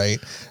internal, right?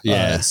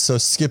 Yeah. So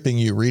skipping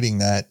you reading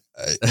that,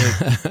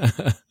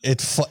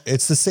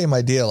 it's the same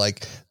idea.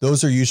 Like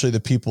those are usually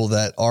the people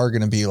that are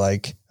going to be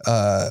like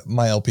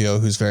my LPO,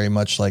 who's very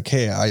much like,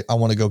 hey, I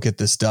want to go get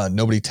this done.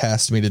 Nobody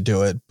tasked me to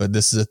do it, but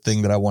this is a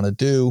thing that I want to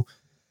do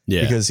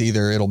because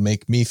either it'll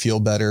make me feel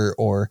better,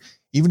 or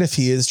even if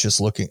he is just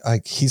looking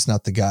like he's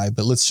not the guy,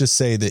 but let's just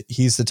say that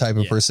he's the type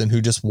of person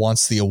who just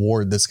wants the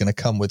award that's going to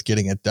come with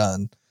getting it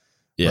done.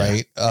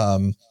 Right.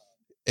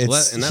 and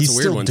that's he's a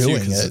weird still one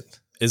doing too. it.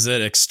 Is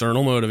it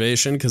external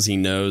motivation because he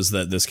knows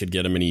that this could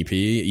get him an EP,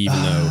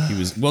 even though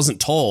he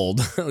wasn't told?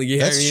 You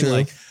know That's what I mean? true.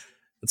 Like,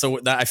 so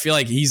I feel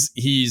like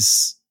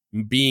he's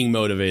being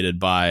motivated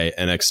by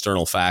an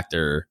external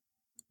factor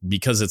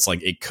because it's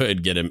like it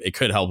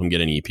could help him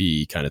get an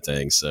EP kind of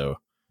thing. So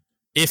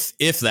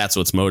if that's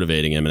what's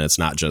motivating him, and it's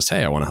not just,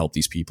 hey, I want to help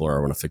these people or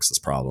I want to fix this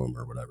problem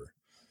or whatever.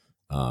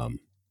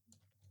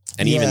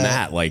 And even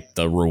that, like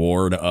the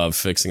reward of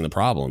fixing the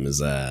problem is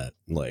that,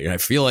 like, I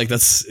feel like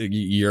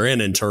you're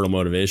in internal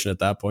motivation at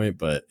that point,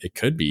 but it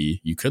could be,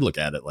 you could look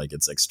at it like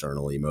it's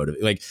externally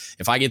motivated. Like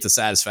if I get the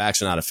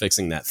satisfaction out of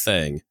fixing that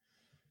thing,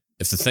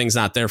 if the thing's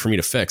not there for me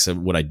to fix,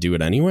 would I do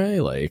it anyway?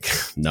 Like,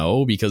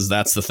 no, because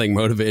that's the thing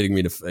motivating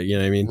me to, you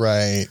know what I mean?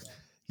 Right.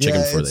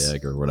 Chicken for the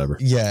egg or whatever.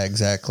 Yeah,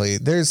 exactly.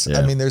 There's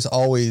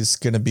always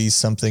going to be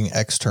something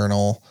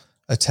external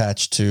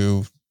attached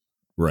to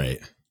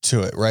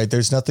it, right?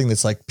 There's nothing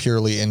that's like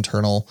purely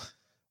internal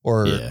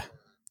or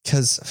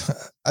because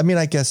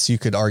I guess you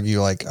could argue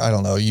like, I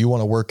don't know, you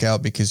want to work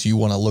out because you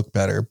want to look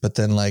better, but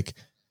then like,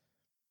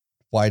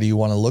 why do you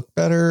want to look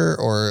better?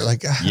 Or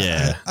like,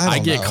 I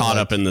get caught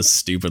up in this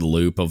stupid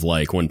loop of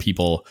like when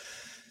people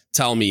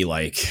tell me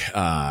like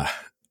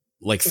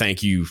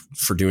thank you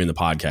for doing the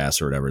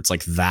podcast or whatever. It's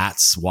like,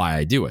 that's why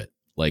I do it.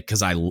 Like,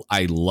 cause I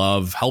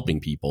love helping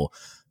people,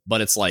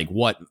 but it's like,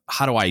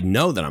 how do I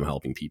know that I'm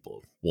helping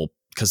people? Well,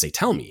 because they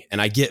tell me, and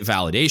I get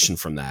validation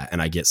from that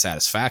and I get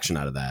satisfaction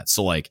out of that.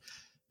 So like,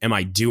 am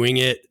I doing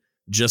it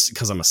just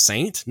because I'm a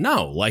saint?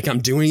 No, like I'm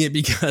doing it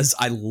because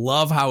I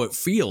love how it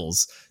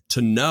feels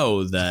to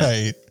know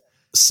that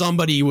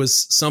somebody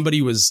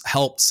was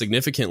helped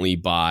significantly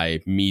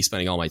by me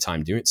spending all my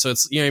time doing it. So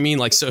it's, you know what I mean?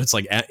 Like, so it's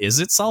like, is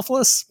it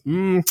selfless?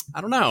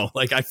 I don't know.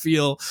 Like, I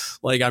feel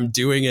like I'm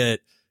doing it.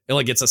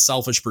 Like it's a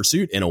selfish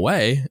pursuit in a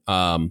way.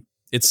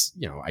 It's,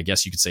 you know, I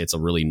guess you could say it's a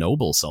really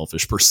noble,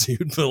 selfish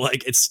pursuit, but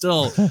like, it's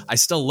still, I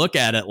still look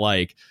at it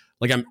like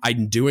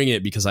I'm doing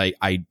it because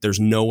I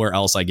there's nowhere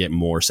else I get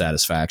more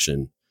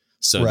satisfaction.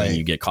 So then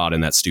you get caught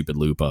in that stupid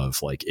loop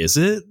of like, is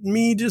it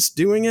me just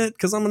doing it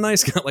because I'm a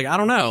nice guy? Like, I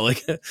don't know.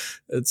 Like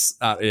it's,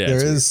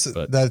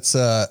 that's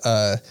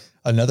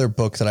another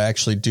book that I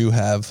actually do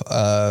have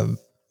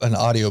an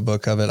audio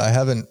book of it. I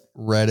haven't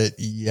read it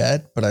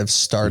yet, but I've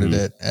started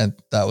it, and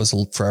that was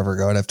forever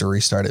ago. I'd have to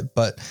restart it,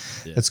 but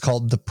it's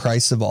called The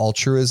Price of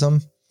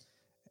Altruism.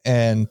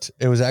 And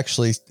it was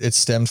actually, it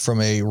stemmed from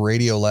a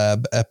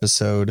Radiolab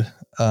episode.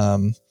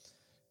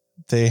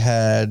 They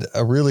had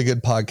a really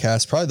good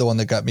podcast, probably the one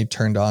that got me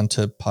turned on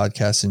to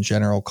podcasts in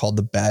general, called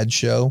The Bad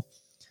Show.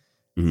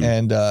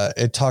 And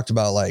it talked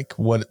about like,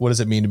 what does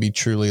it mean to be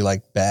truly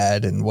like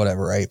bad and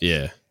whatever, right?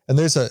 Yeah. And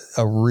there's a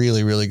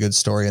really, really good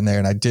story in there.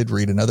 And I did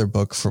read another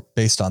book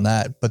based on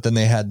that. But then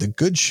they had The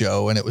Good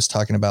Show, and it was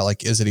talking about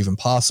like, is it even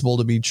possible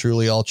to be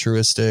truly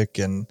altruistic?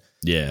 And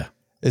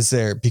is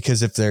there,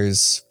 because if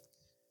there's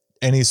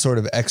any sort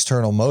of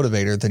external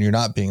motivator, then you're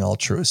not being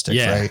altruistic,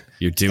 right?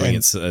 You're doing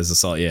it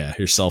as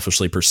you're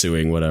selfishly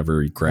pursuing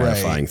whatever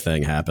gratifying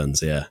thing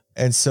happens. Yeah.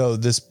 And so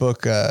this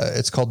book,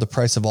 it's called The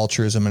Price of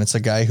Altruism. And it's a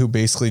guy who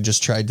basically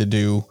just tried to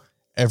do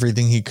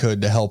everything he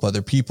could to help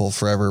other people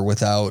forever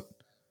without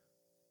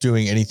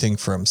doing anything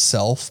for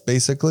himself,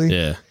 basically.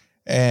 Yeah.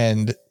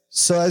 And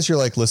so as you're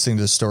like listening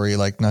to the story,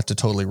 like not to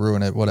totally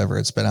ruin it, whatever,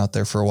 it's been out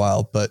there for a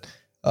while, but,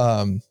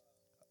 and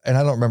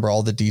I don't remember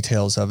all the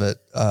details of it.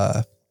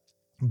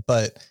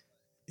 But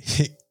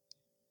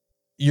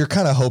you're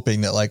kind of hoping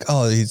that like,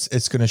 oh,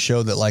 it's going to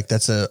show that like,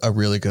 that's a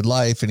really good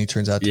life. And he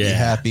turns out to be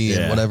happy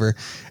and whatever.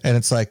 And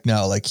it's like,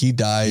 no, like he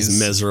dies. He's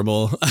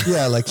miserable.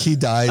 Like he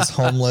dies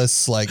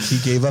homeless. Like he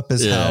gave up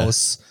his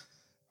house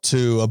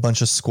to a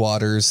bunch of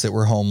squatters that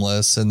were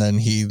homeless. And then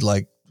he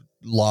like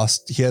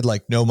he had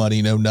like no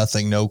money, no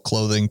nothing, no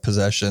clothing,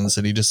 possessions.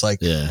 And he just like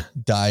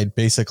died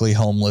basically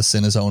homeless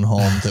in his own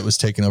home that was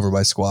taken over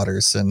by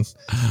squatters. And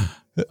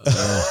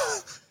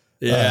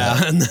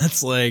and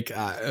that's like,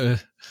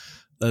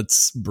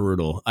 that's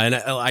brutal. And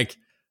I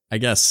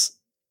guess,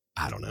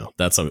 I don't know.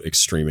 That's an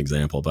extreme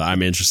example, but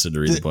I'm interested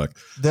to read the book.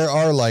 There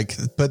are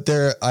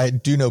I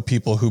do know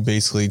people who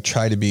basically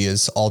try to be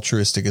as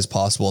altruistic as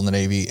possible in the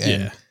Navy.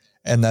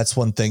 And that's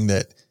one thing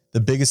that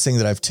the biggest thing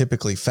that I've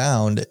typically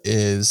found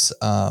is,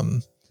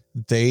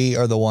 they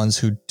are the ones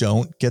who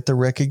don't get the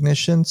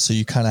recognition. So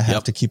you kind of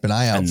have to keep an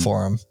eye out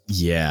for them.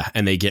 Yeah.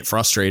 And they get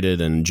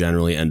frustrated and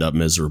generally end up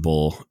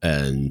miserable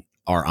and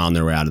are on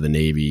their way out of the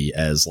Navy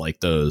as like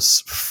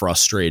those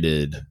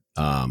frustrated,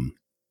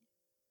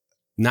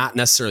 not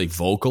necessarily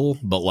vocal,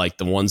 but like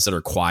the ones that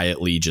are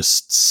quietly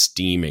just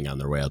steaming on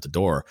their way out the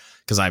door.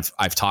 Cause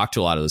I've talked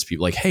to a lot of those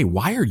people like, hey,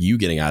 why are you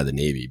getting out of the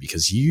Navy?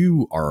 Because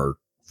you are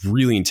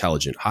really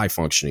intelligent, high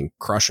functioning,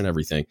 crushing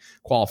everything,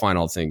 qualifying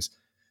all things.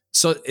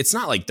 So it's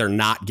not like they're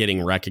not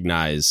getting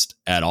recognized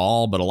at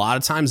all, but a lot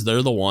of times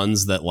they're the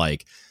ones that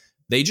like,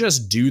 they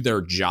just do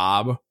their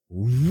job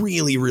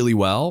really, really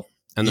well.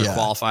 And they're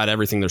qualified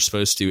everything they're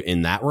supposed to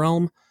in that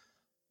realm.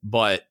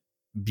 But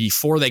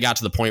before they got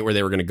to the point where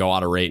they were going to go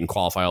out of rate and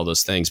qualify all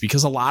those things,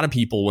 because a lot of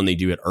people, when they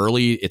do it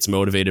early, it's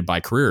motivated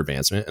by career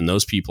advancement. And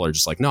those people are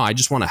just like, no, I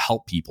just want to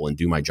help people and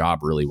do my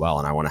job really well.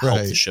 And I want to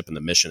help the ship and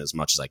the mission as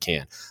much as I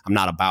can. I'm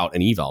not about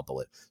an eval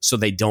bullet. So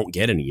they don't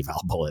get an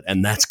eval bullet,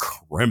 and that's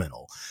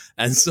criminal.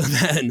 And so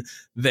then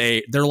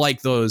they're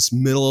like those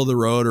middle of the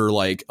road or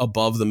like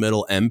above the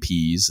middle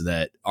MPs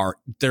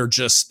they're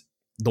just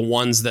the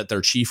ones that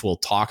their chief will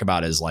talk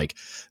about as like,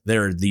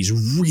 they're these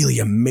really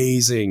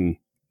amazing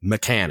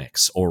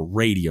mechanics or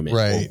radiomen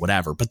or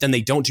whatever, but then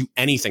they don't do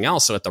anything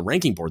else. So at the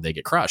ranking board, they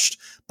get crushed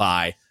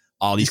by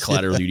all these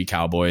collateral duty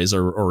cowboys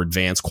or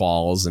advanced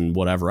quals and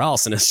whatever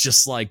else. And it's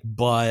just like,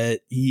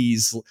 but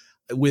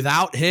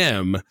without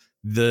him,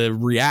 the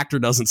reactor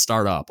doesn't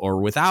start up,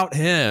 or without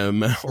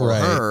him or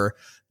her,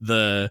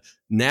 the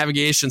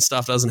navigation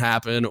stuff doesn't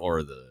happen,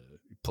 or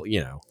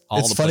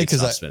all the funny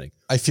because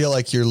I feel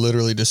like you're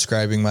literally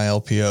describing my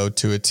LPO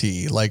to a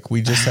T. Like,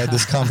 we just had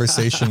this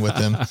conversation with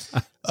him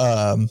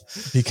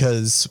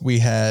because we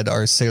had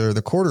our Sailor of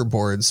the Quarter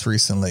boards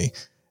recently.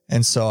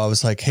 And so I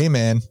was like, hey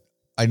man,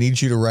 I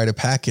need you to write a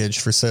package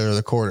for Sailor of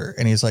the Quarter.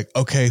 And he's like,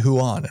 okay, who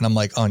on? And I'm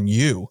like, on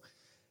you.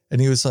 And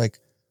he was like,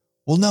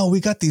 well, no, we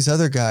got these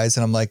other guys.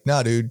 And I'm like,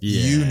 no, dude,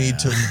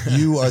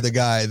 you are the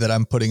guy that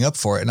I'm putting up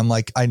for it. And I'm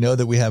like, I know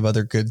that we have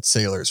other good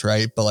sailors,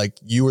 right? But like,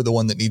 you are the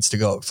one that needs to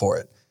go up for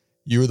it.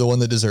 You are the one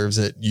that deserves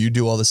it. You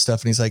do all this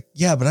stuff. And he's like,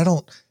 yeah, but I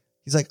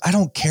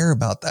don't care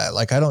about that.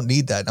 Like, I don't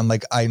need that. And I'm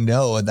like, I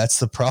know. And that's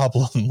the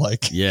problem.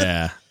 Like,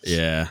 yeah.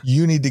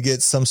 You need to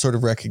get some sort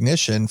of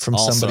recognition from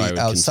somebody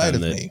outside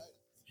of me.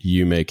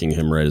 You making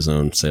him write his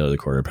own Sailor of the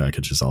Quarter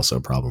package is also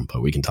a problem,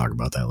 but we can talk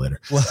about that later.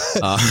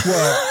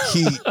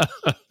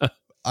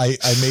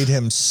 I made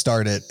him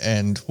start it,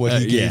 and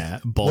what he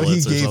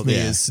gave me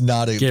is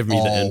not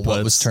all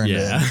what was turned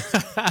in.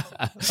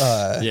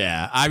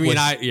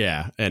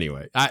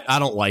 Anyway, I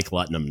don't like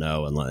letting them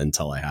know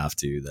until I have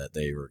to that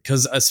they were,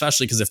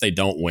 especially because if they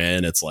don't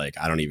win, it's like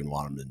I don't even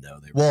want them to know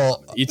they were.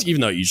 Even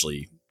though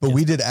usually. But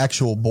we did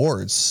actual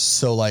boards.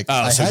 So like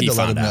I had to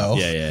let him know.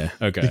 Yeah.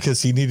 Okay. Because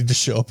he needed to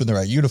show up in the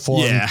right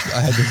uniform. Yeah.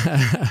 I had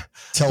to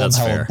tell him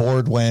how a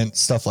board went,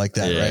 stuff like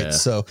that. Yeah. Right.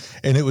 So,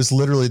 and it was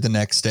literally the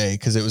next day,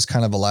 because it was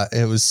kind of a lot.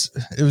 It was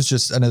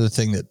just another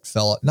thing that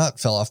fell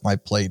off my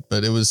plate,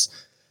 but it was,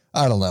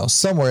 I don't know,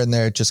 somewhere in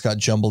there, it just got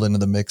jumbled into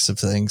the mix of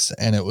things.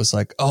 And it was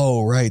like,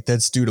 oh, right,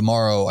 that's due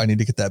tomorrow. I need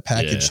to get that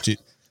package to.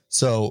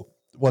 So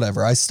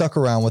whatever. I stuck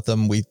around with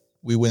them. We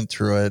went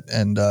through it,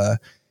 and,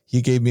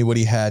 he gave me what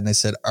he had, and I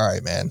said, all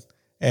right, man.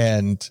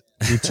 And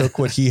we took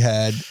what he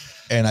had,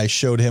 and I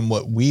showed him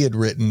what we had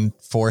written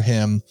for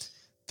him.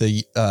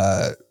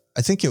 I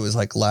think it was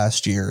like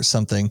last year or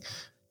something,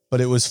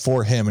 but it was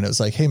for him. And it was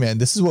like, hey man,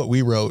 this is what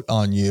we wrote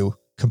on you.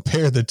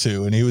 Compare the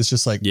two. And he was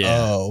just like,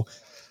 oh,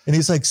 and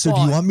he's like, so do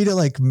you want me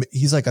to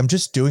he's like, I'm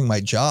just doing my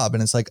job.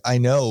 And it's like, I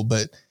know,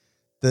 but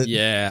that's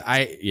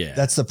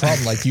the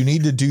problem. Like, you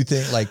need to do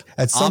things like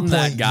at some point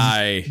that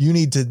guy, you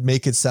need to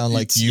make it sound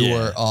like you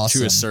are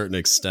awesome to a certain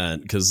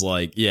extent. Cause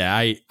like,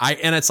 and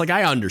it's like,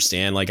 I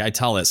understand, like I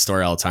tell that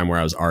story all the time where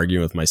I was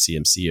arguing with my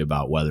CMC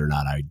about whether or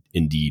not I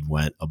indeed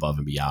went above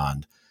and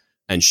beyond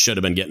and should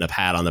have been getting a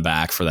pat on the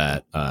back for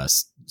that,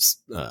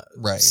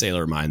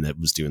 sailor of mine that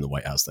was doing the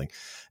White House thing.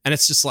 And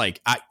it's just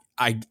like,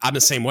 I'm the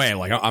same way.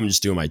 Like, I'm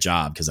just doing my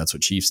job because that's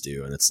what chiefs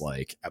do. And it's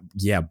like,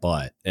 yeah,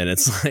 but, and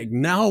it's like,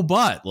 no,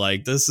 but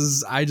like,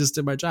 I just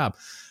did my job.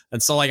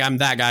 And so like, I'm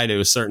that guy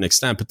to a certain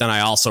extent, but then I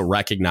also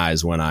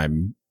recognize when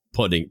I'm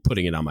putting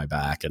it on my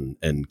back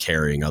and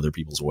carrying other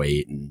people's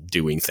weight and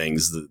doing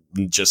things that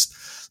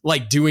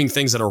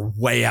are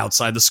way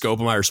outside the scope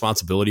of my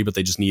responsibility, but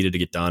they just needed to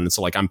get done. And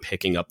so like, I'm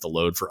picking up the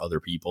load for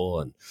other people.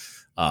 And,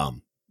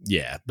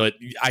 but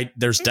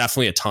there's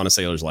definitely a ton of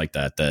sailors like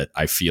that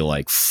I feel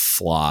like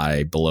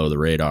fly below the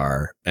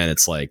radar. And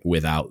it's like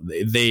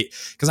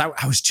because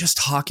I was just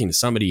talking to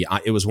somebody,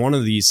 it was one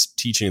of these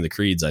teaching of the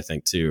creeds, I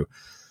think too,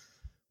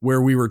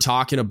 where we were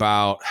talking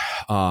about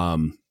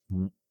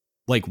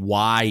like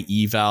why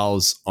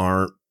evals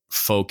aren't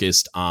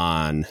focused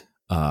on,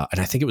 and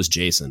I think it was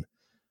Jason,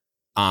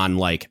 on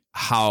like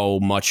how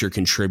much you're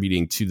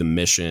contributing to the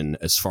mission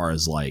as far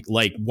as like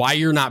why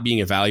you're not being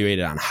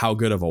evaluated on how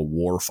good of a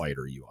war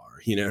fighter you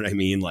are. You know what I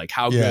mean? Like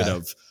how good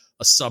of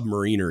a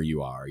submariner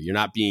you are. You're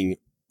not being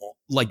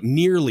like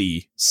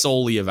nearly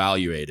solely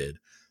evaluated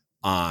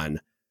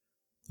on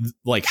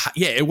like,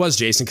 it was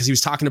Jason, because he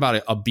was talking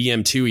about a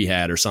BM2 he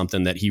had or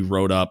something that he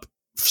wrote up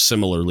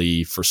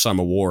similarly for some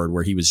award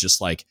where he was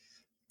just like,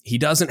 he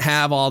doesn't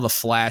have all the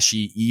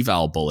flashy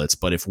eval bullets,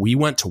 but if we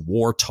went to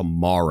war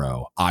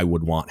tomorrow, I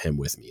would want him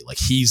with me. Like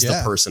he's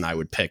the person I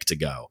would pick to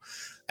go.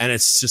 And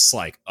it's just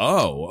like,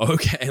 oh,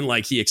 okay. And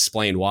like, he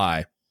explained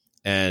why.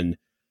 And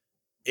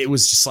it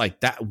was just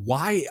like that.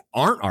 Why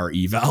aren't our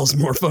evals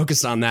more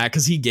focused on that?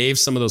 Cause he gave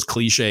some of those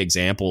cliche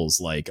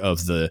examples, like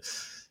of the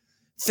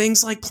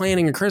things like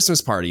planning a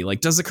Christmas party.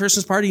 Like, does the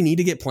Christmas party need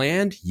to get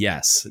planned?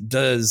 Yes.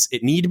 Does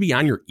it need to be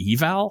on your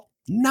eval?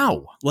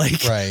 No, like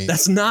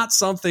that's not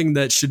something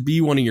that should be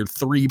one of your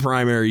 3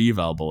 primary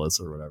eval bullets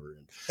or whatever.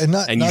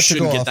 and you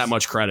shouldn't get that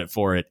much credit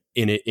for it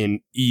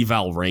in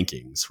eval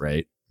rankings,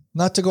 right?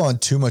 Not to go on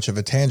too much of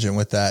a tangent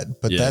with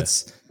that, but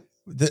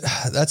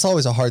that's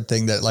always a hard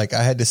thing that like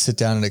I had to sit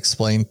down and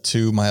explain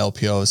to my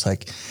LPO. I was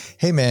like,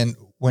 hey man,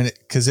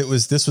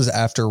 this was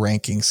after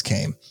rankings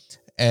came.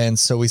 And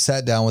so we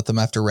sat down with them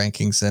after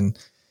rankings and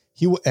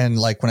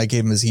like when I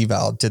gave him his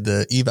eval, did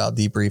the eval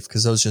debrief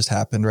because those just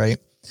happened. Right.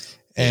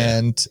 Yeah.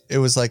 And it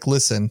was like,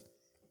 listen,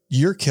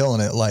 you're killing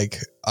it. Like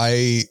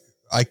I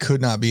could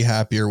not be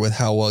happier with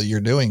how well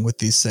you're doing with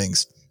these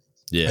things.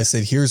 Yeah. I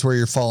said, here's where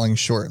you're falling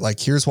short. Like,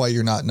 here's why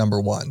you're not number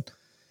one.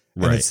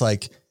 And right. It's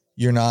like,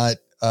 you're not,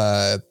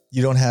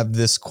 you don't have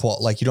this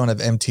like you don't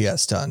have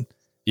MTS done.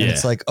 Yeah. And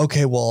it's like,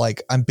 okay, well,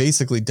 like I'm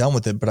basically done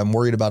with it, but I'm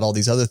worried about all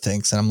these other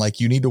things. And I'm like,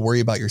 you need to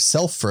worry about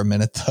yourself for a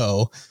minute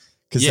though.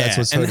 Cause that's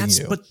what's hurting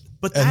you.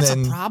 But that's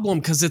a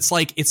problem. Cause it's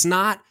like, it's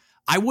not,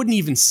 I wouldn't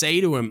even say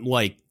to him,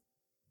 like,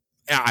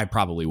 I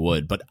probably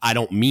would, but I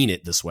don't mean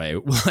it this way.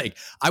 Like,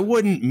 I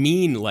wouldn't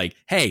mean like,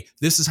 hey,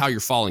 this is how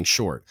you're falling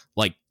short.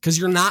 Like, because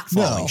you're not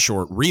falling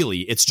short, really.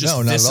 It's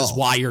just this is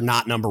why you're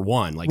not number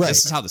one. Like,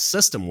 this is how the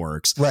system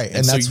works. Right.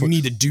 And so you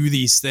need to do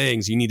these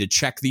things. You need to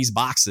check these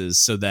boxes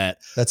so that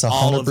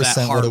all of that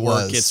hard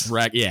work gets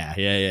wrecked. Yeah.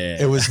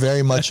 It was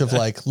very much of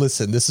like,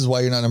 listen, this is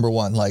why you're not number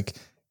one. Like,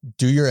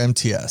 do your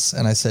MTS.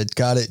 And I said,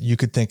 got it. You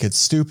could think it's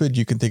stupid.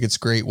 You can think it's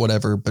great,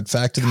 whatever. But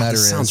fact of the matter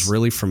sounds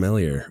really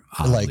familiar.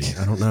 Oddly. Like,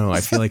 I don't know. I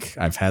feel like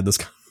I've had this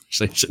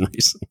conversation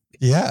recently.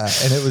 Yeah.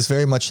 And it was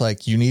very much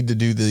like, you need to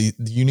do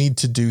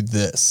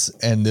this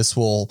and this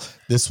will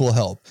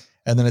help.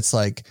 And then it's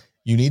like,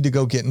 you need to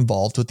go get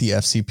involved with the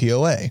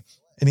FCPOA.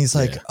 And he's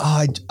like,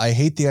 I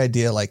hate the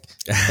idea. Like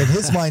in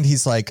his mind,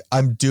 he's like,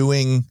 I'm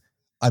doing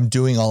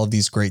all of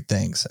these great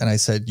things. And I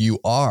said, you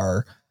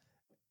are.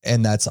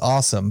 And that's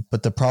awesome.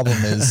 But the problem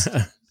is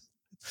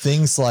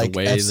things like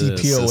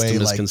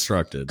FCPOA, like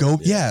constructed.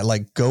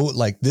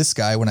 Like this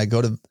guy, when I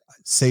go to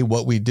say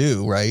what we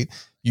do, right.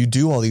 You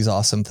do all these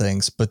awesome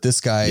things, but this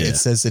guy, it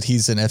says that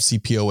he's an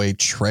FCPOA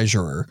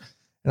treasurer.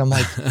 And I'm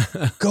like,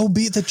 go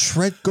be the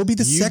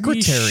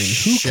secretary.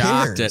 Who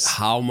shocked cares? At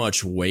how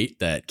much weight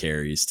that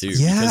carries too.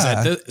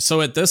 Yeah.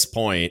 Because at this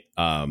point,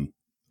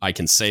 I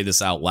can say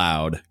this out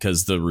loud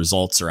because the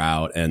results are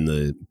out and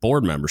the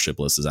board membership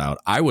list is out.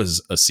 I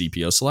was a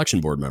CPO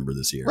selection board member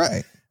this year.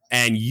 Right.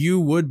 And you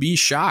would be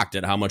shocked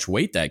at how much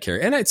weight that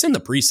carries. And it's in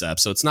the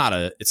precepts. So it's not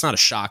a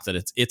shock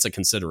that it's a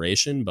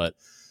consideration, but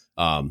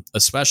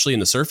especially in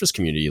the surface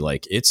community,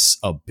 like it's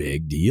a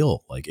big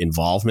deal. Like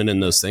involvement in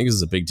those things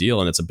is a big deal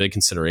and it's a big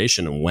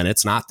consideration. And when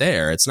it's not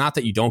there, it's not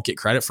that you don't get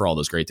credit for all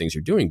those great things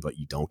you're doing, but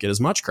you don't get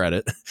as much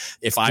credit.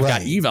 If I've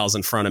got evals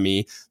in front of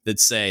me that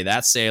say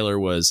that sailor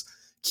was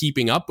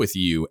keeping up with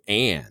you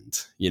and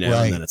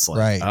then it's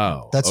like,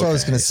 that's what I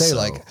was going to say. So,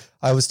 like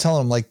I was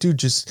telling him like, dude,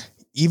 just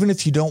even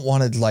if you don't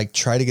want to like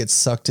try to get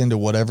sucked into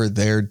whatever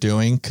they're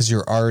doing, cause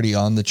you're already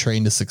on the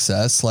train to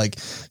success, like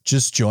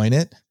just join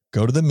it,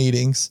 go to the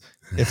meetings.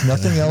 If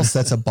nothing else,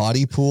 that's a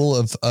body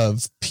pool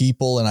of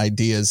people and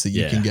ideas that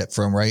you can get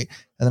from. Right.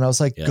 And then I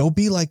was like, go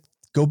be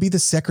the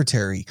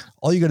secretary.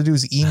 All you got to do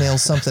is email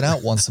something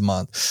out once a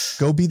month.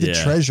 Go be the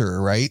treasurer,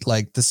 right?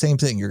 Like the same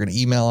thing. You're going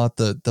to email out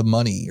the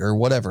money or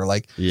whatever.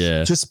 Like,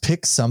 just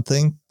pick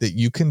something that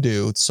you can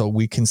do so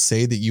we can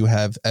say that you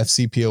have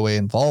FCPOA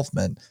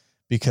involvement.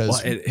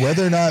 Because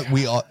whether or not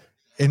we are,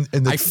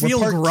 I feel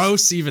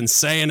gross even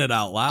saying it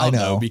out loud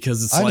though,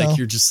 because it's like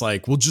you're just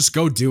like, well, just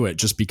go do it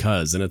just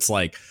because. And it's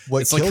like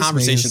it's like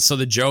conversation. So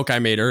the joke I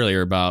made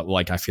earlier about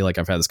like I feel like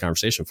I've had this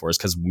conversation before is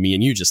because me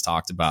and you just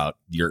talked about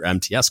your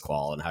MTS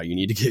qual and how you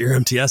need to get your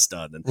MTS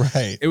done. And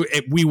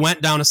we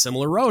went down a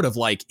similar road of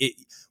like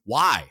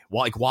why?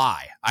 Not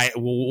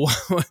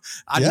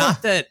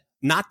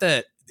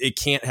that it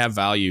can't have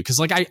value because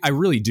like I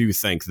really do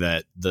think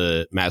that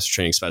the master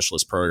training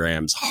specialist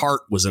program's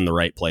heart was in the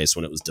right place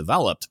when it was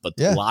developed, but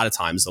a lot of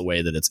times the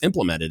way that it's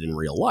implemented in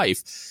real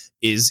life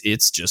is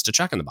it's just a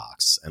check in the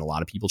box, and a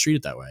lot of people treat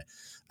it that way.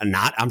 And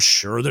I'm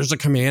sure there's a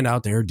command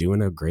out there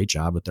doing a great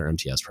job with their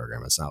MTS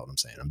program. That's not what I'm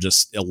saying. I'm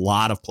just a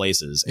lot of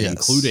places,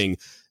 including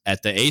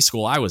at the A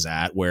school I was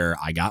at where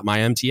I got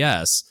my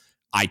MTS.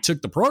 I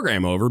took the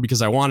program over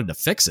because I wanted to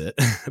fix it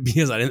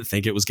because I didn't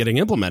think it was getting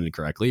implemented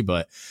correctly,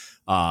 but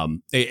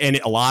and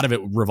a lot of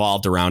it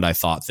revolved around, I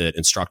thought that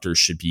instructors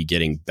should be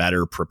getting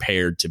better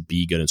prepared to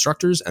be good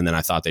instructors. And then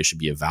I thought they should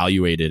be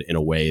evaluated in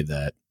a way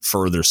that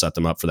further set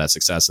them up for that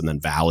success and then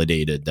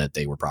validated that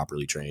they were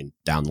properly trained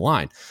down the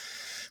line.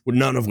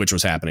 None of which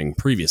was happening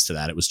previous to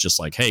that. It was just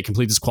like, hey,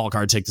 complete this qual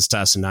card, take this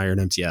test, and now you're an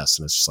MTS.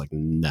 And it's just like,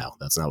 no,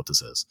 that's not what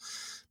this is.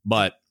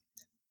 But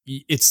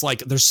it's like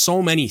there's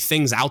so many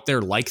things out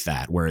there like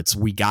that where it's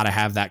we got to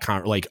have that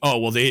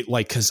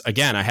because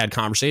again I had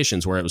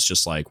conversations where it was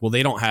just like, well,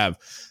 they don't have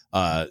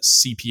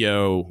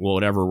CPO,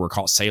 whatever we're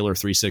called, Sailor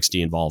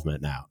 360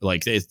 involvement now.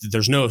 Like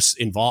there's no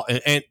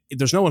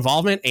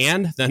involvement,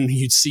 and then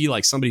you'd see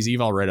like somebody's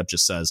eval write up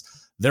just says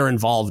they're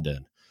involved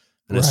in,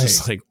 and it's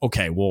just like,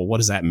 okay, well, what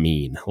does that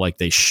mean? Like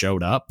they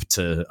showed up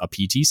to a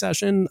PT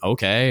session?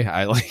 Okay,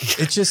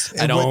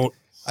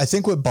 I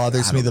think what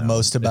bothers me the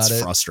most about it's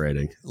it,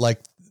 frustrating.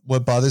 like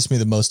what bothers me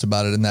the most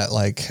about it, in that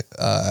like,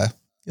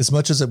 as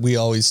much as we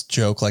always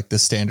joke, like the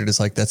standard is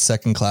like that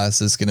second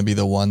class is going to be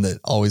the one that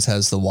always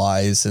has the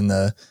whys and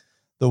the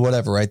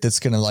whatever, right? That's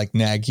going to like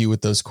nag you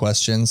with those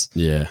questions.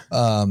 Yeah.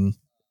 And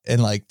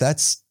like,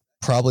 that's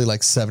probably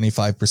like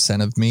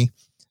 75% of me.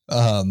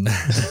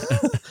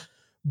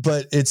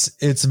 But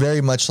it's very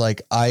much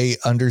like, I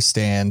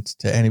understand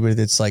to anybody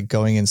that's like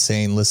going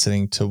insane,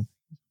 listening to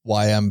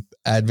why I'm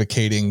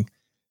advocating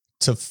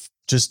to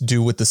just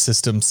do what the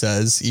system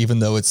says, even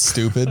though it's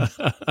stupid.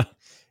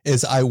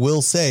 Is I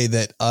will say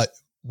that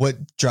what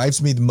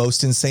drives me the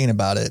most insane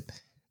about it,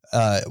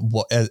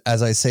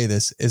 as I say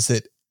this, is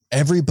that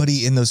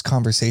everybody in those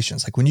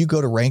conversations, like when you go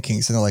to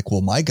rankings and they're like,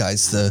 well, my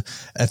guy's the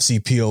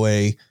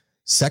FCPOA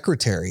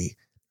secretary.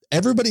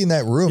 Everybody in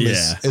that room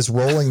is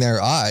rolling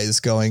their eyes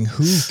going,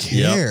 who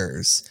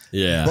cares?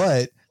 Yep. Yeah.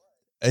 But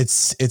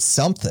it's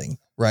something,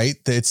 right?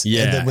 And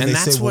then when they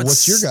say, well,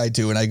 what's your guy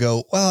do? And I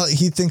go, well,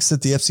 he thinks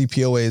that the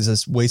FCPOA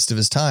is a waste of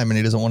his time and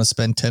he doesn't want to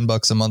spend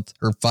 $10 a month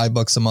or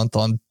 $5 a month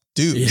on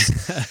dudes.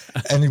 Yeah.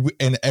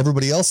 and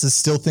everybody else is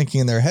still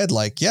thinking in their head,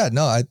 like, yeah,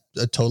 no, I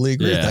totally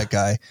agree with that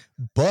guy,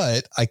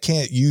 but I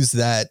can't use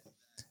that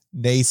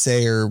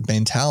naysayer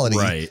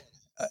mentality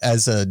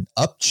as an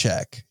up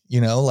check,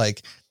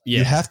 like,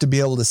 you have to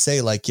be able to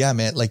say like, yeah,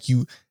 man, like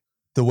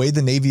the way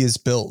the Navy is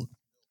built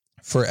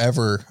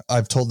forever.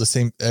 I've told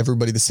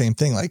everybody the same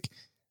thing. Like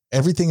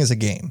everything is a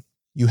game.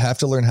 You have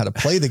to learn how to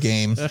play the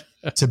game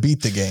to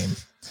beat the game.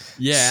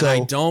 Yeah. So I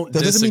don't,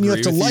 that doesn't mean you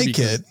have to like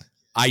it.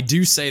 I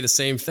do say the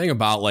same thing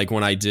about like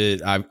when I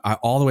did, I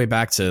all the way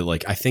back to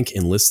like, I think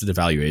Enlisted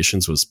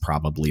Evaluations was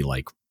probably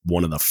like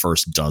one of the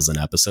first dozen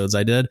episodes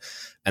I did.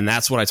 And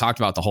that's what I talked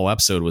about. The whole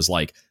episode was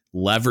like,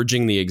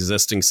 leveraging the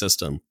existing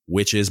system,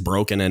 which is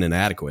broken and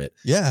inadequate,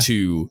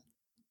 to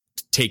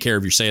take care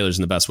of your sailors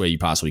in the best way you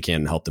possibly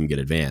can and help them get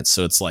advanced.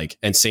 So it's like,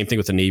 and same thing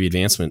with the Navy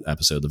advancement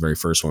episode, the very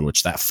first one,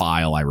 which that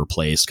file I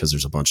replaced because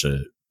there's a bunch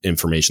of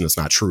information that's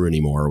not true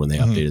anymore when they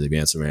updated the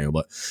advancement manual.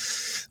 But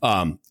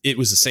it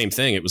was the same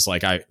thing. It was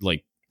like, I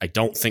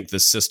don't think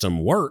this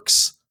system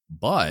works,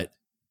 but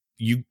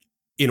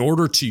in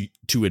order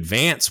to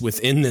advance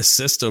within this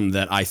system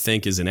that I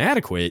think is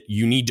inadequate,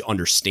 you need to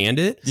understand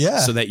it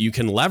so that you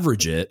can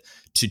leverage it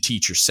to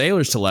teach your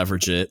sailors to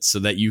leverage it so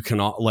that you can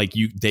all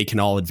they can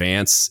all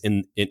advance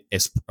in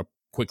as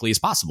quickly as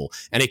possible.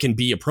 And it can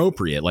be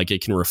appropriate. Like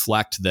it can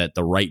reflect that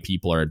the right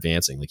people are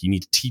advancing. Like you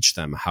need to teach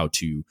them how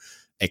to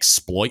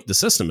exploit the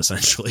system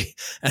essentially.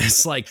 And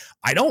it's like,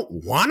 I don't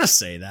want to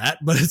say that,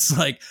 but it's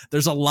like,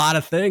 there's a lot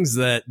of things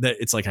that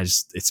it's like,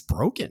 it's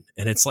broken.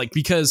 And it's like,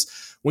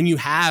 because when you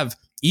have,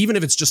 even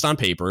if it's just on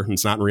paper and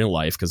it's not in real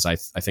life, because I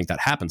think that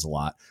happens a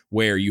lot,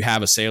 where you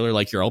have a sailor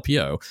like your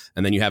LPO,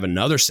 and then you have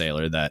another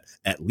sailor that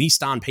at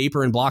least on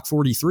paper in Block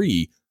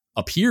 43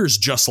 appears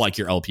just like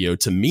your LPO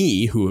to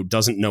me, who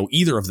doesn't know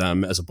either of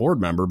them as a board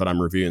member, but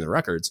I'm reviewing the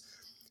records,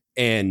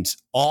 and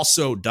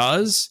also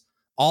does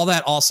all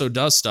that also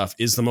does stuff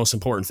is the most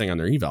important thing on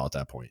their eval at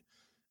that point.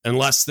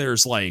 Unless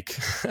there's like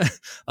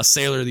a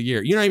Sailor of the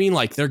Year, you know what I mean?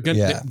 Like there's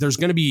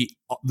going to be,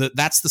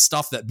 that's the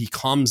stuff that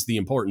becomes the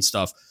important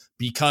stuff.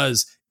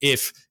 Because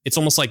if it's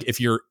almost like if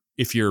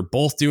you're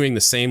both doing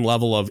the same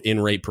level of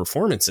in-rate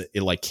performance,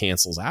 it like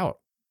cancels out.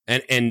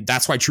 And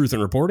that's why truth in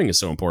reporting is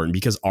so important,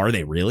 because are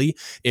they really?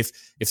 If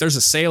there's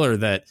a sailor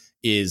that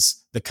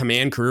is the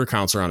command career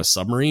counselor on a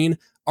submarine,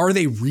 are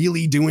they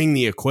really doing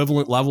the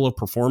equivalent level of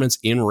performance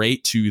in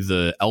rate to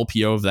the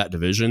LPO of that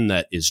division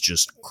that is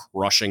just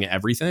crushing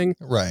everything?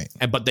 Right.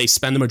 But they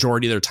spend the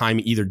majority of their time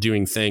either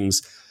doing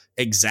things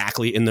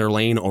exactly in their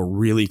lane or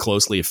really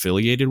closely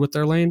affiliated with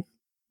their lane?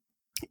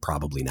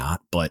 Probably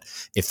not. But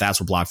if that's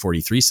what Block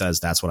 43 says,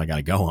 that's what I got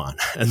to go on.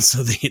 And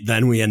so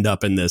then we end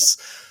up in this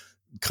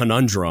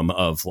conundrum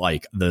of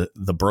like the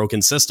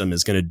broken system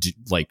is going to do,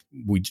 like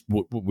we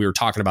were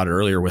talking about it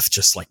earlier with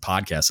just like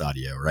podcast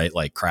audio, right?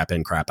 Like crap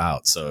in, crap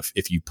out. So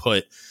if you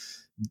put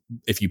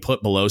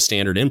below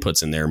standard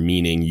inputs in there,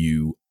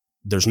 meaning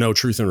there's no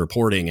truth in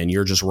reporting and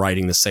you're just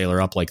writing the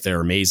sailor up like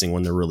they're amazing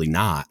when they're really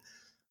not,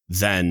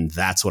 then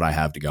that's what I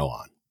have to go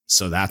on.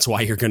 So that's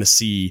why you're going to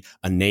see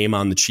a name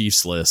on the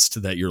Chiefs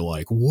list that you're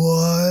like,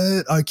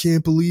 what? I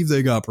can't believe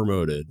they got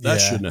promoted. That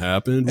shouldn't have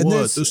happened. And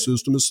what? This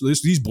system is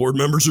these board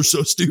members are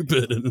so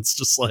stupid. And it's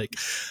just like,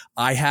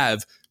 I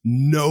have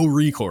no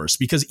recourse,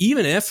 because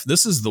even if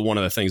this is one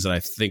of the things that I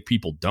think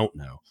people don't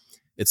know,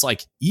 it's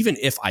like, even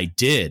if I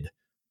did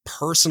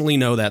personally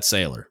know that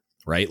sailor,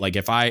 right? Like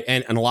if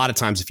and a lot of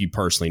times if you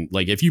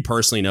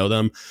personally know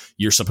them,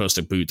 you're supposed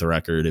to boot the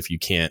record if you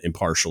can't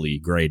impartially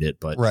grade it.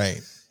 But right.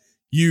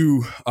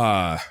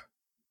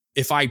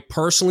 If I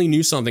personally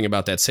knew something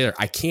about that sailor,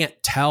 I can't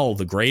tell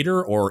the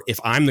grader, or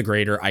if I'm the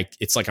grader,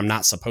 it's like I'm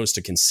not supposed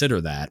to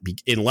consider that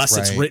unless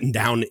it's written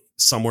down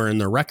somewhere in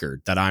the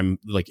record that I'm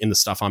like in the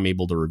stuff I'm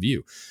able to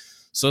review.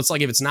 So it's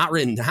like if it's not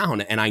written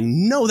down and I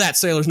know that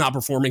sailor's not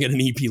performing at an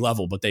EP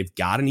level, but they've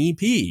got an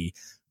EP,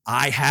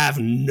 I have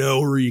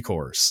no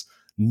recourse.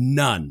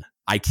 None.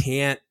 I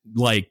can't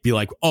like be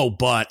like, oh,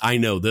 but I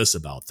know this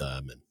about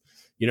them. And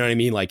You know what I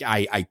mean? Like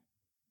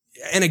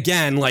and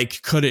again,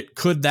 like,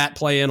 could that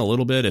play in a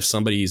little bit if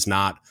somebody's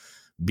not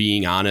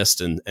being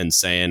honest and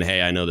saying,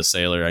 hey, I know the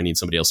sailor, I need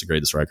somebody else to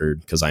grade this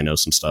record because I know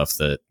some stuff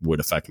that would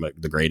affect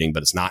the grading,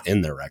 but it's not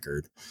in their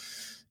record.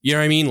 You know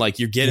what I mean? Like,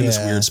 you get in this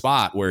weird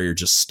spot where you're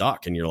just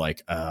stuck and you're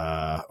like,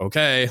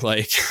 okay,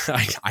 like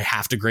I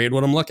have to grade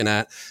what I'm looking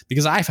at,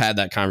 because I've had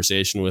that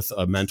conversation with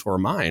a mentor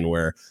of mine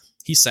where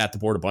he sat the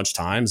board a bunch of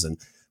times, and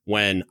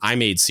when I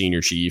made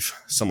senior chief,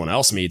 someone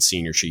else made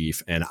senior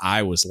chief, and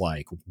I was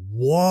like,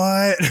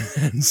 what?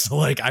 And so,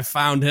 like, I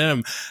found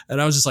him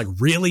and I was just like,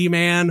 really,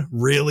 man?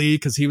 Really?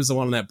 Because he was the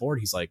one on that board.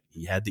 He's like,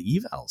 he had the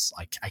evals.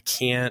 Like, I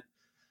can't,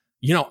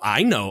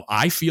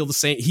 I feel the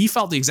same. He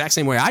felt the exact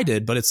same way I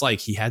did, but it's like,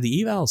 he had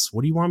the evals.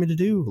 What do you want me to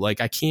do?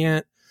 Like, I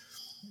can't,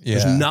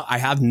 I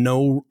have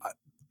no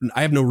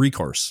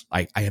recourse.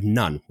 I have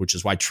none, which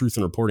is why truth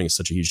in reporting is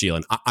such a huge deal.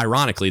 And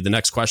ironically, the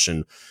next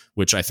question,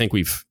 which I think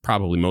we've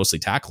probably mostly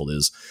tackled,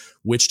 is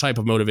which type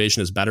of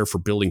motivation is better for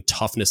building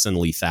toughness and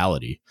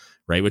lethality,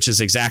 right? Which is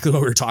exactly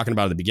what we were talking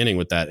about at the beginning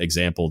with that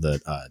example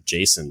that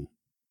Jason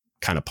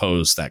kind of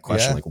posed that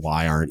question, like,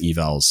 why aren't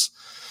evals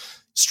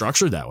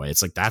structured that way?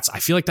 It's like, I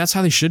feel like that's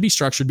how they should be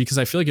structured, because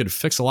I feel like it would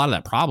fix a lot of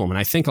that problem. And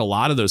I think a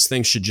lot of those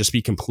things should just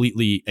be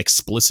completely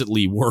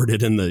explicitly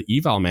worded in the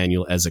eval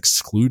manual as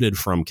excluded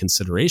from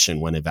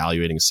consideration when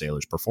evaluating a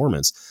sailor's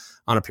performance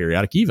on a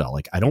periodic eval.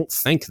 Like, I don't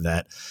think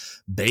that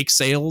bake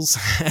sales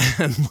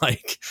and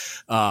like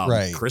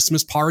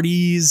Christmas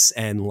parties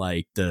and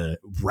like the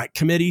rec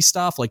committee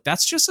stuff, like,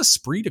 that's just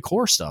esprit de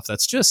corps stuff.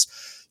 That's just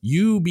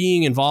you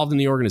being involved in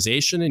the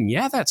organization. And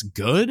yeah, that's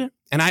good.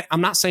 And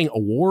I'm not saying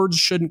awards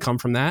shouldn't come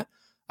from that.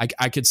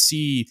 I could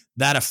see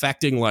that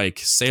affecting like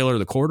Sailor of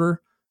the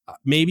Quarter.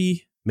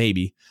 Maybe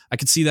I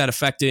could see that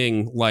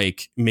affecting,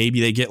 like, maybe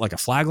they get like a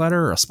flag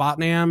letter or a spot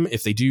NAM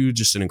if they do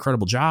just an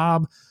incredible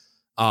job.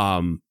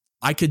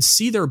 I could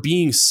see there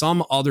being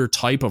some other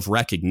type of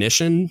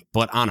recognition,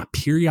 but on a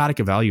periodic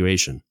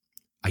evaluation,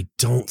 I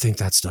don't think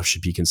that stuff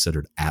should be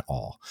considered at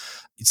all.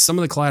 Some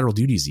of the collateral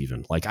duties,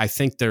 even, like, I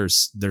think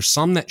there's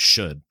some that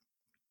should,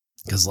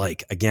 because,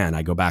 like, again,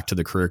 I go back to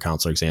the career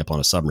counselor example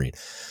on a submarine,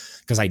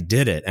 because I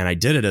did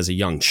it as a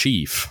young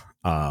chief.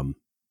 And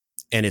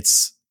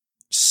it's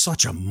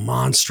such a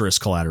monstrous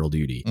collateral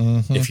duty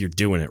if you're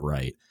doing it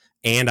right.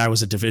 And I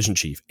was a division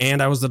chief,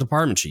 and I was the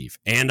department chief,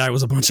 and I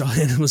was a bunch of,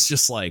 and it was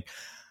just like,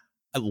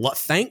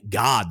 thank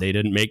God they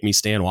didn't make me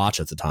stand watch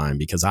at the time,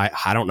 because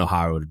I don't know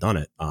how I would have done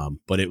it.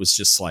 But it was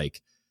just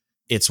like,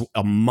 it's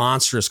a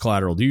monstrous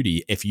collateral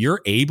duty. If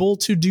you're able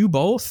to do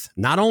both,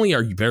 not only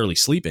are you barely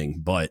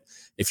sleeping, but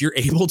if you're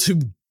able to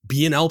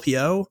be an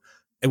LPO,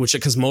 which,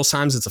 because most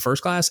times it's a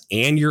first class,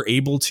 and you're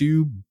able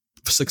to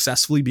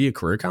successfully be a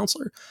career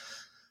counselor,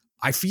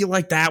 I feel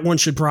like that one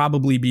should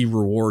probably be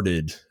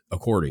rewarded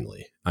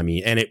accordingly. I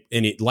mean, and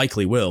it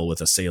likely will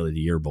with a Sailor of the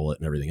Year bullet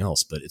and everything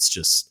else, but it's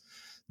just,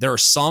 there are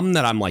some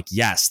that I'm like,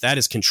 yes, that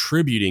is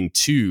contributing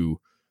to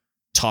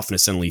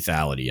toughness and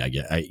lethality.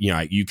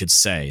 You could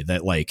say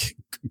that, like,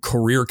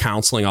 career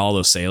counseling all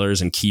those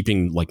sailors and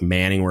keeping, like,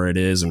 manning where it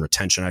is and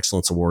retention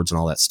excellence awards and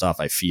all that stuff,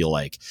 I feel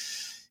like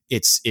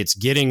it's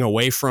getting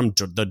away from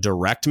the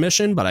direct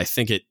mission, but I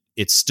think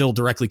it still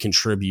directly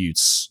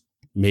contributes,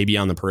 maybe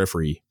on the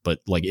periphery,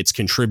 but, like, it's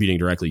contributing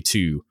directly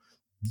to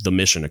the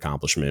mission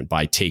accomplishment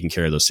by taking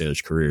care of those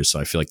sailors' careers. So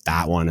I feel like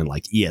that one, and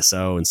like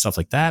ESO and stuff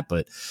like that,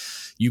 but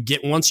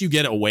once you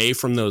get away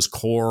from those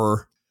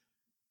core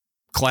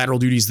collateral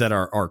duties that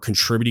are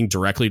contributing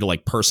directly to,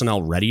 like,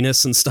 personnel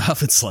readiness and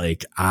stuff, it's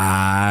like,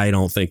 I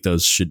don't think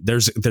those should,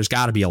 there's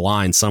got to be a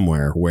line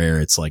somewhere where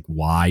it's like,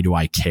 why do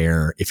I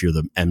care if you're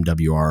the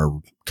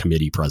MWR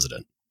committee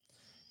president?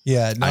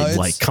 Yeah, no,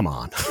 like, come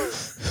on.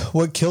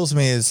 What kills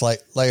me is,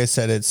 like I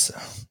said,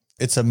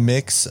 it's a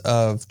mix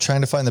of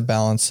trying to find the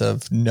balance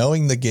of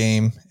knowing the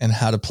game and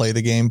how to play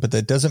the game, but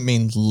that doesn't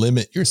mean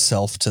limit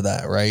yourself to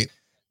that, right?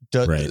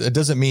 Right. It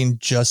doesn't mean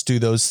just do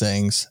those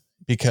things,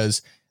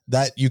 because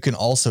that you can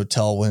also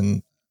tell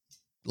when,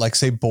 like,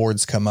 say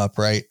boards come up,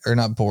 right? Or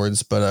not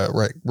boards, but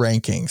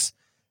rankings,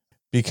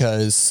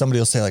 because somebody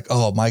will say, like,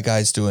 oh, my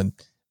guy's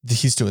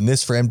he's doing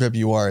this for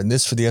MWR and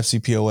this for the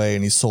FCPOA,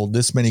 and he's sold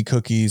this many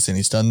cookies and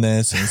he's done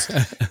this.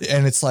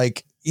 And it's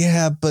like,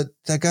 yeah, but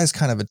that guy's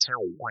kind of a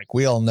terrible, like,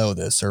 we all know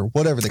this, or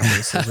whatever the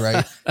case is,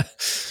 right?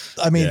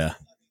 I mean,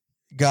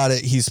 got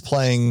it. He's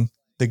playing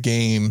the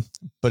game,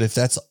 but if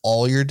that's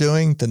all you're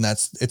doing, then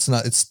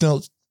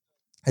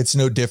it's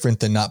no different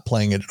than not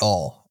playing it at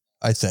all,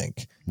 I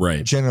think.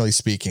 Right. Generally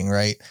speaking,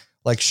 right?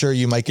 Like, sure,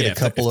 you might get a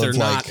couple of,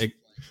 like,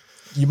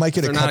 you might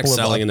get a couple of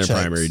excelling in their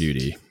primary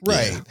duty.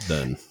 Right. Yeah,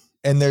 then.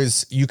 And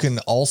you can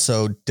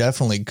also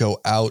definitely go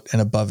out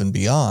and above and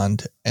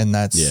beyond. And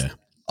that's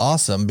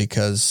awesome,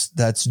 because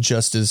that's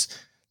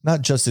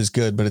not just as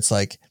good, but it's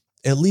like,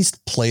 at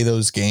least play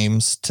those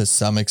games to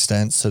some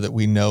extent so that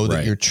we know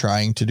that you're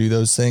trying to do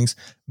those things.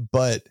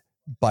 But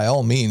by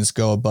all means,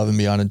 go above and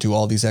beyond and do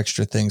all these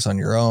extra things on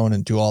your own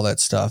and do all that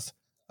stuff.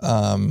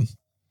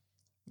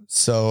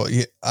 So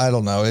I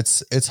don't know.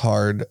 It's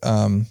hard.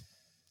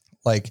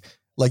 Like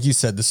you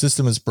said, the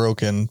system is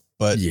broken,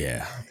 but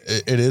yeah,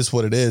 it is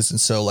what it is.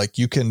 And so like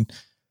you can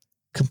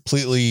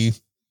completely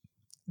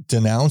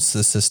denounce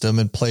the system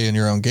and play in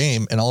your own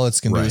game, and all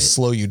it's going to do is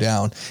slow you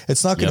down.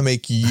 It's not going to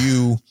make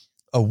you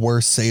a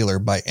worse sailor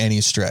by any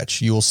stretch.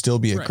 You will still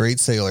be a great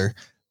sailor,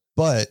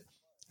 but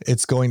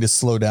it's going to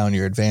slow down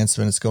your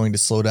advancement. It's going to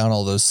slow down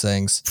all those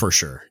things for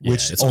sure.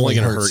 Which it's only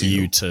going to hurt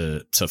you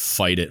to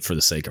fight it for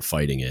the sake of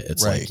fighting it.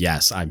 It's like,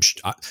 yes,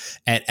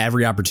 at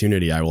every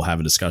opportunity I will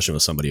have a discussion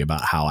with somebody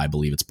about how I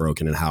believe it's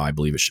broken and how I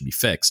believe it should be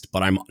fixed,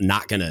 but I'm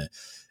not going to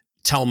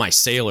tell my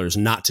sailors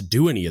not to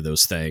do any of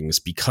those things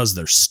because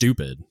they're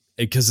stupid.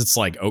 Because it's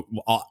like,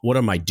 what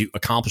am I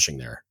accomplishing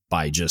there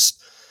by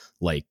just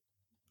like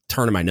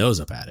turning my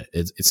nose up at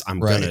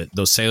it?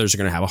 Those sailors are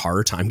going to have a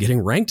harder time getting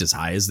ranked as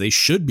high as they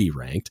should be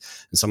ranked.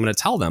 And so I'm going to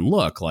tell them,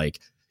 look, like,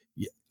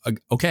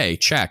 okay,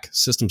 check,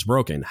 system's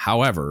broken.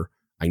 However,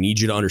 I need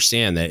you to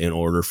understand that in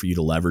order for you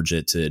to leverage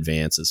it to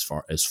advance as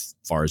far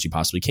as you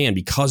possibly can,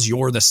 because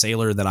you're the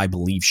sailor that I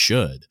believe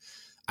should,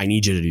 I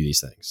need you to do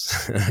these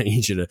things. I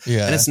need you to,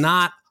 and it's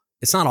not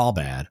all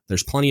bad.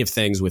 There's plenty of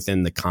things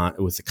within the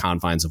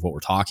confines of what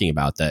we're talking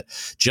about that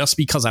just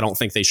because I don't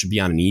think they should be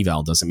on an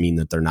eval doesn't mean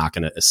that they're not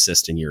going to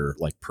assist in your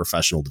like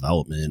professional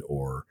development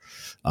or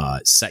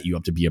set you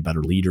up to be a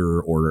better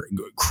leader or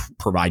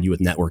provide you with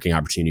networking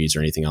opportunities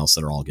or anything else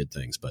that are all good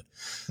things. But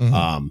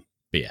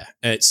yeah.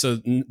 So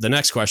the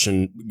next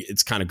question,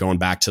 it's kind of going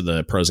back to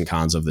the pros and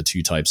cons of the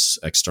two types,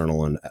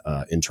 external and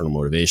internal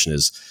motivation,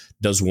 is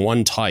does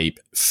one type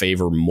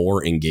favor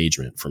more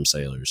engagement from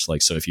sailors?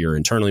 Like, so if you're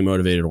internally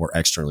motivated or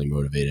externally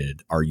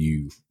motivated,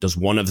 does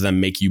one of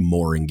them make you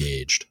more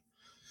engaged?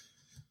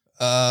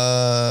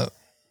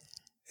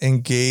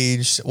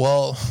 Engaged.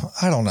 Well,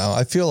 I don't know.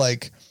 I feel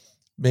like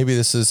maybe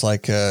this is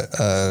like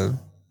a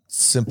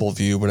simple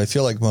view, but I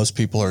feel like most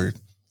people are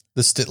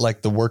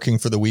like the working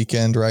for the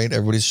weekend, right?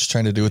 Everybody's just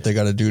trying to do what they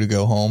got to do to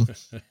go home.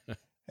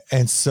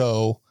 And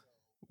so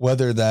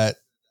whether that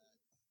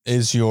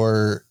is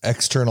your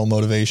external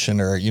motivation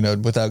or,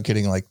 without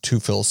getting like too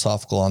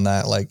philosophical on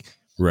that, like,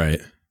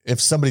 if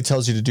somebody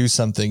tells you to do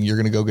something, you're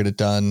going to go get it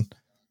done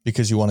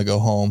because you want to go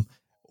home,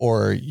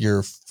 or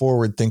you're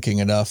forward thinking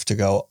enough to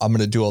go, I'm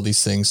going to do all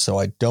these things so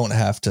I don't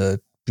have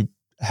to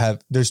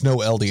there's no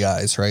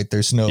LDIs, right?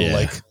 There's no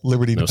like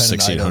liberty dependent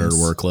 1600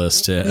 items. work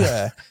list.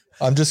 Yeah.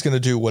 I'm just going to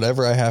do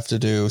whatever I have to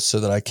do so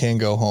that I can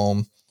go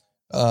home.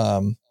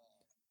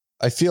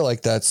 I feel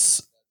like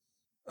that's,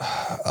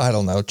 I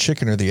don't know,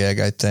 chicken or the egg,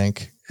 I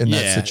think, in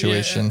that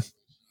situation. Yeah.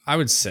 I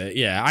would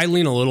say, I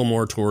lean a little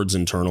more towards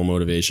internal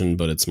motivation,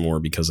 but it's more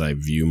because I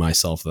view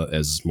myself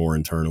as more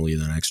internally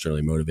than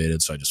externally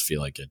motivated. So I just feel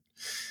like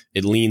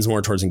it leans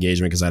more towards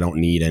engagement because I don't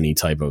need any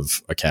type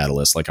of a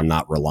catalyst. Like I'm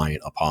not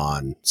reliant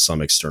upon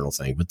some external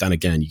thing. But then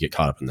again, you get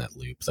caught up in that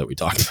loop that we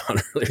talked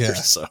about earlier. Yeah.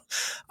 So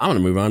I'm going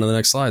to move on to the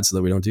next slide so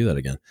that we don't do that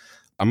again.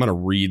 I'm going to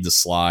read the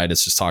slide.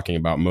 It's just talking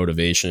about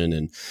motivation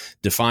and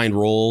defined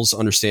roles,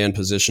 understand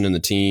position in the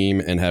team,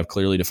 and have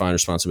clearly defined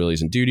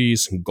responsibilities and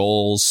duties.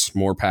 Goals,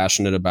 more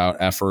passionate about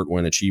effort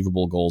when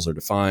achievable goals are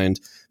defined.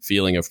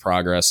 Feeling of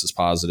progress is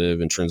positive,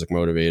 intrinsic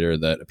motivator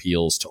that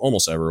appeals to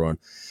almost everyone.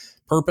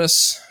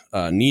 Purpose,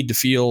 need to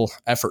feel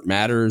effort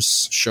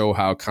matters, show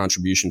how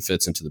contribution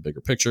fits into the bigger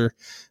picture.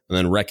 And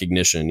then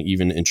recognition,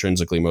 even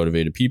intrinsically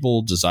motivated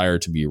people desire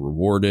to be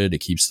rewarded. It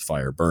keeps the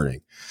fire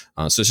burning.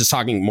 So it's just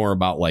talking more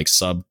about like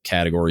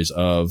subcategories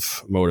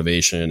of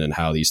motivation and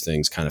how these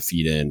things kind of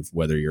feed in,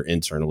 whether you're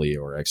internally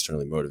or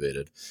externally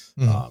motivated.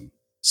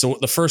 So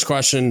the first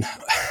question,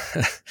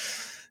 God,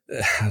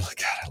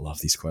 I love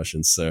these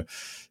questions. So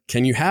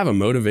can you have a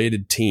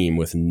motivated team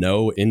with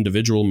no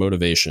individual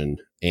motivation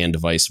and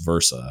vice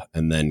versa?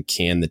 And then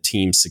can the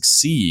team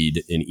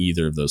succeed in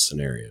either of those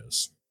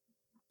scenarios?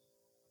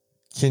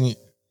 Can you?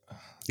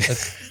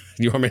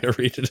 You want me to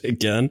read it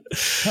again?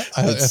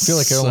 I feel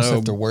like I almost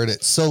have to word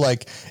it. So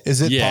like,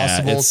 is it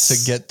possible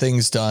to get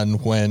things done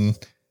when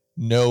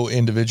no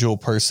individual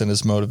person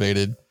is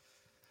motivated?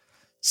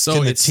 So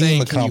can the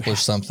team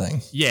accomplish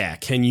something? Yeah.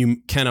 Can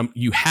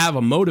you have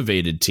a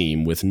motivated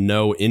team with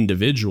no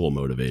individual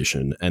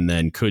motivation? And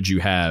then could you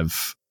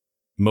have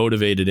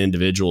motivated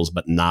individuals,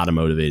 but not a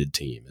motivated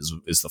team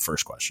is the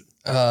first question.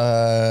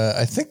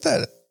 I think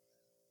that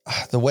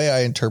the way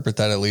I interpret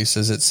that, at least,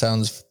 is it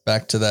sounds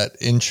back to that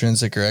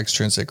intrinsic or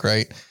extrinsic,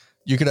 right?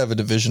 You could have a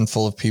division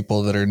full of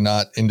people that are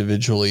not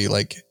individually,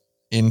 like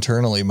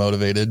internally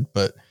motivated,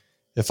 but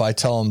if I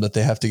tell them that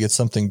they have to get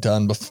something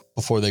done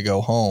before they go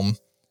home,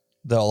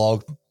 they'll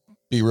all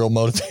be real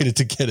motivated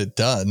to get it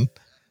done.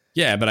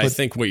 Yeah, but I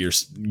think what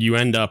you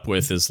end up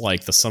with is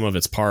like the sum of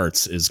its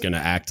parts is going to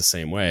act the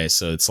same way.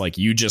 So it's like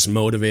you just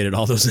motivated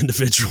all those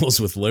individuals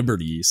with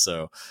liberty.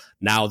 So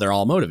now they're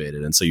all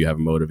motivated. And so you have a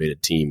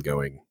motivated team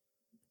going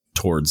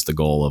towards the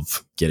goal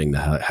of getting the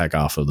heck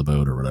off of the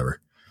boat or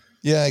whatever.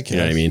 Yeah, I can. You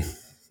know what I mean?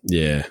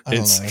 Yeah,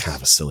 it's kind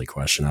of a silly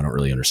question. I don't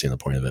really understand the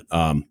point of it.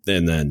 And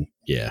then,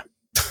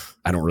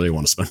 I don't really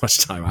want to spend much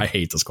time. I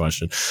hate this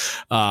question.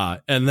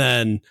 And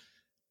then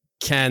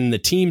can the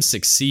team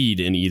succeed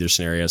in either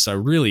scenario? So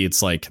really,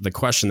 it's like the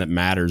question that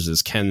matters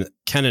is can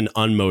an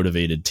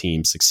unmotivated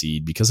team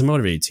succeed? Because a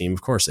motivated team,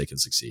 of course, they can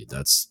succeed.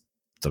 That's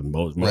the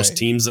most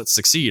teams that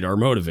succeed are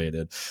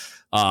motivated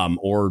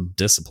or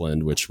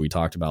disciplined, which we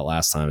talked about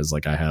last time. Is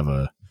like I have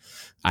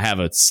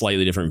a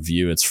slightly different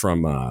view. It's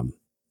from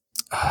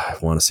I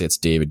want to say it's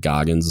David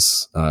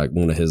Goggins.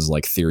 One of his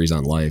like theories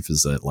on life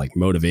is that like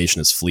motivation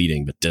is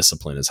fleeting, but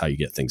discipline is how you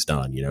get things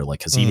done. You know, like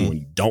because even when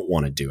you don't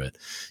want to do it,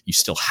 you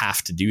still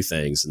have to do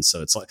things. And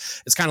so it's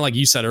kind of like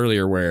you said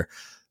earlier, where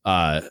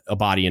a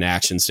body in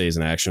action stays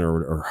in action,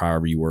 or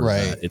however you word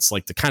that. It's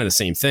like the kind of the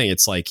same thing.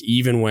 It's like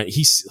even when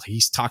he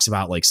talks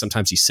about like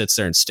sometimes he sits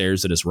there and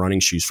stares at his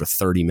running shoes for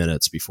 30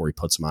 minutes before he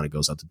puts them on and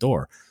goes out the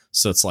door.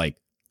 So it's like,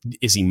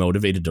 is he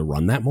motivated to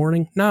run that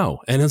morning?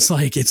 No. And it's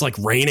like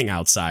raining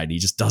outside. He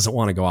just doesn't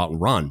want to go out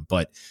and run,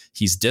 but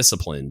he's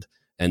disciplined.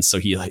 And so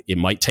it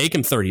might take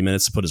him 30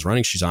 minutes to put his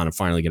running shoes on and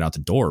finally get out the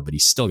door, but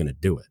he's still going to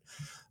do it.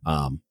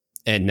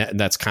 And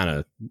that's kind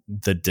of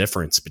the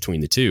difference between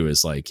the two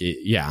is like,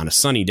 on a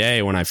sunny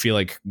day when I feel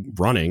like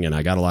running and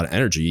I got a lot of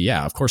energy,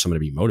 yeah, of course I'm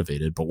going to be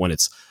motivated. But when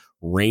it's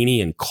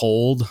rainy and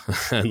cold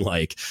and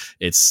like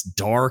it's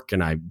dark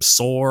and I'm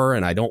sore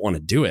and I don't want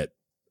to do it,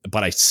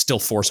 but I still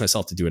force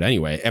myself to do it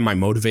anyway. Am I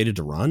motivated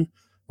to run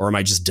or am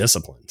I just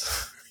disciplined?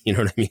 You know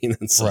what I mean?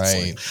 And so it's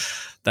like,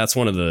 that's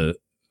one of the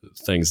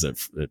things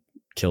that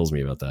kills me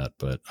about that.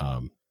 But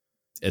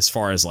as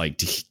far as like,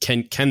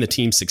 can the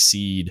team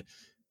succeed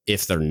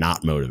if they're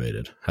not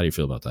motivated? How do you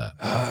feel about that?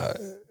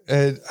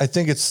 I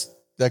think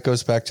that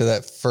goes back to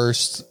that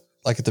first,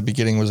 like at the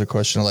beginning was a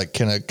question of like,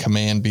 can a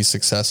command be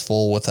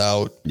successful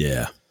without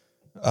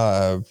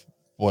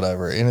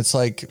whatever? And it's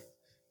like,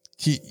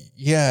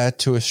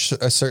 to a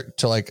certain,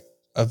 to like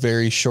a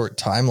very short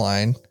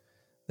timeline,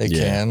 they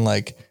can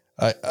like,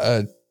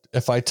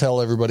 if I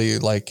tell everybody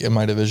like in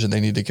my division, they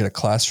need to get a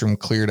classroom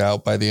cleared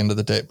out by the end of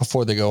the day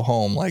before they go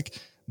home, like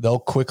they'll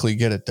quickly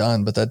get it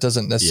done, but that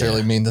doesn't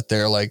necessarily mean that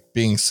they're like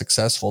being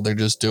successful. They're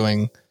just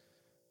doing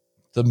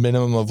the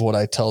minimum of what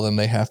I tell them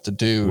they have to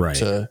do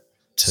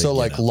so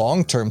like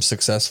long-term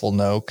successful.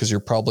 No, cause you're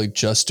probably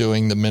just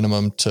doing the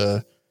minimum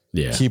to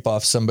keep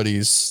off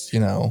somebody's,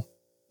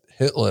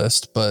 hit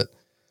list, but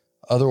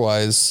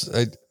otherwise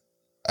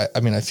I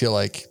mean, I feel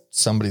like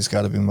somebody's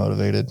got to be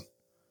motivated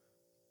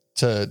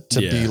to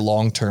be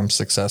long-term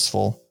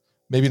successable.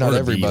 Maybe not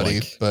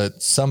everybody,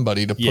 but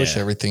somebody to push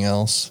everything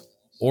else.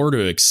 Or to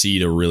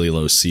exceed a really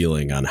low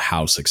ceiling on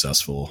how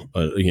successful,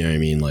 you know what I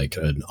mean? Like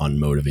an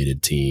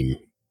unmotivated team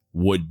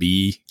would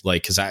be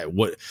like, cause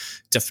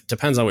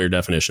depends on what your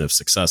definition of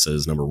success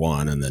is, number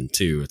one. And then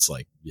two, it's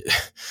like,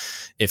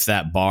 if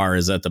that bar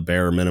is at the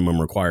bare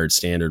minimum required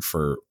standard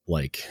for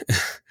like,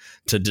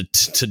 to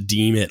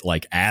deem it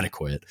like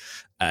adequate,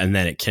 and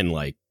then it can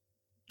like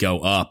go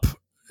up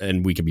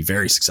and we can be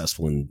very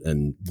successful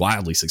and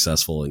wildly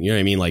successful. And you know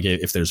what I mean? Like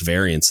if there's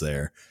variance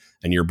there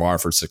and your bar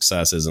for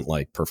success isn't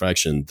like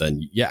perfection,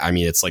 then I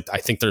mean, it's like, I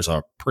think there's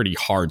a pretty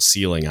hard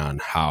ceiling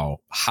on how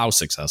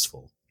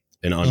successful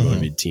an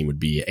unmotivated team would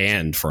be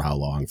and for how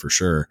long, for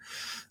sure.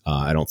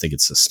 I don't think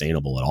it's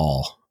sustainable at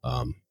all.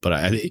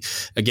 But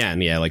again,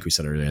 like we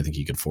said earlier, I think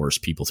you could force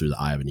people through the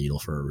eye of a needle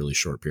for a really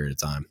short period of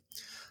time.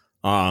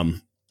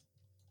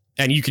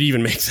 And you could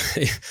even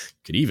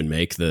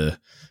make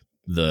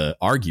the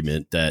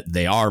argument that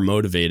they are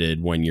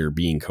motivated when you're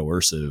being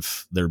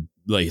coercive. They're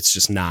like, it's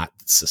just not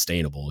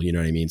sustainable. You know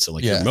what I mean? So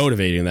like you're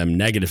motivating them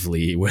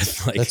negatively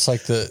with like, that's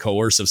like the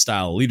coercive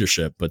style of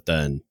leadership, but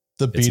then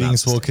the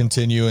beatings will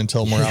continue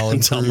until morale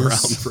improves. Until morale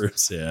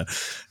improves. Yeah,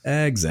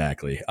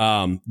 exactly.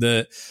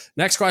 The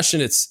next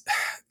question,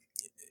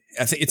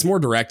 I think it's more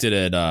directed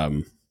at,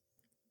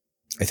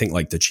 I think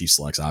like the chief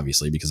selects,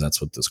 obviously, because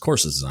that's what this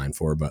course is designed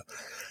for, but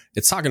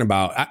it's talking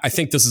about, I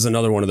think this is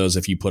another one of those,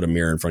 if you put a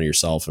mirror in front of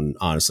yourself and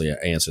honestly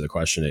answer the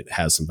question, it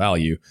has some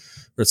value.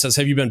 But it says,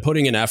 have you been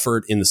putting an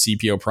effort in the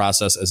CPO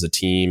process as a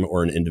team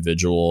or an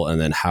individual? And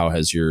then how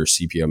has your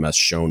CPO mess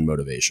shown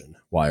motivation?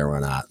 Why or why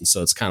not? And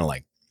so it's kind of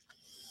like,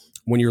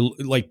 when you're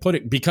like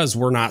because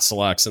we're not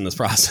selects in this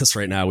process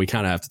right now, we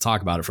kind of have to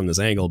talk about it from this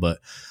angle, but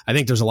I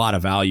think there's a lot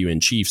of value in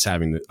chiefs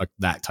having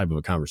that type of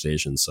a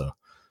conversation. So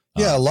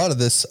a lot of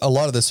this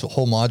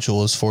whole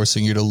module is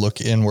forcing you to look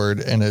inward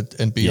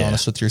and be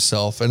honest with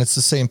yourself. And it's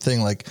the same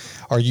thing. Like,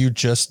 are you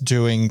just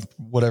doing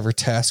whatever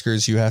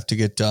taskers you have to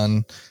get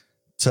done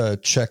to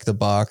check the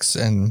box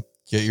and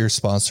get your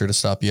sponsor to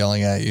stop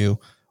yelling at you?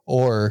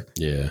 Or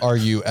are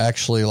you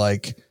actually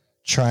like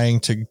trying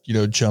to,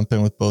 jump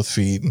in with both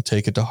feet and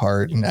take it to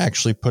heart and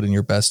actually put in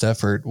your best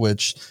effort,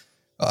 which,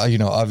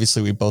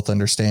 obviously we both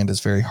understand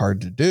is very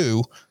hard to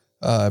do,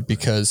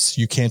 because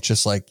you can't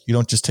just you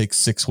don't just take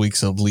 6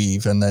 weeks of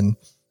leave and then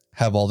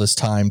have all this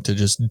time to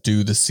just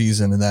do the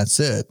season and that's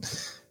it.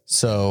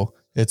 So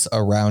it's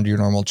around your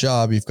normal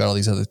job. You've got all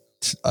these other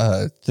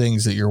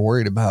things that you're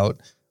worried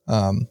about.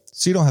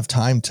 So you don't have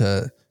time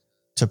to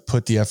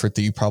put the effort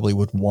that you probably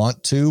would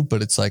want to,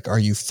 but it's like, are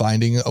you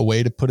finding a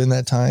way to put in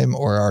that time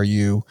or are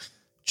you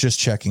just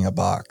checking a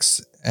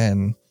box?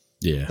 And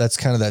that's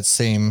kind of that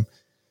same,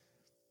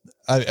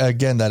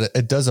 again, that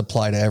it does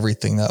apply to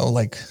everything though.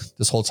 Like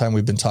this whole time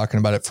we've been talking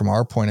about it from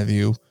our point of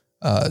view.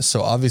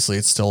 So obviously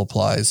it still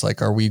applies.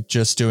 Like, are we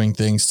just doing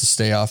things to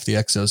stay off the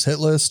Exos hit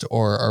list,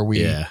 or are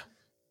we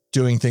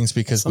doing things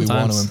because we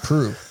want to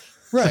improve?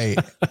 Right.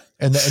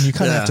 And you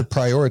kind of have to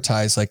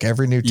prioritize like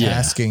every new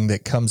tasking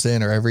that comes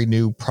in, or every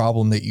new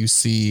problem that you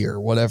see, or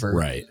whatever.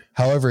 Right.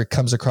 However it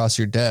comes across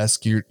your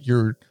desk,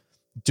 you're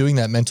doing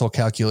that mental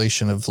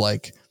calculation of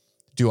like,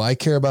 do I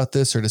care about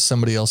this, or does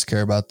somebody else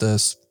care about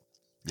this?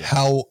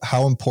 Yeah.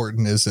 How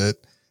important is it?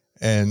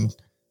 And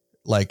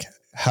like,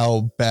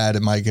 how bad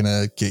am I going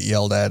to get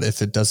yelled at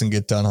if it doesn't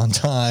get done on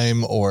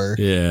time, or,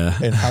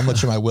 and how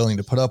much am I willing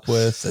to put up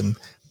with?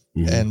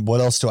 And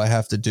what else do I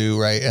have to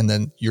do? Right. And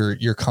then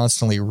you're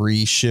constantly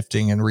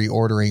reshifting and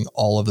reordering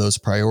all of those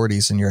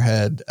priorities in your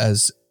head,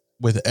 as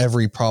with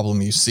every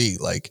problem you see.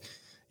 Like,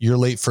 you're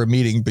late for a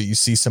meeting, but you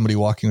see somebody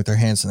walking with their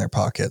hands in their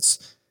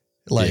pockets.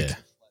 Like,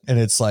 and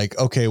it's like,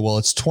 okay, well,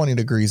 it's 20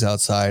 degrees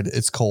outside.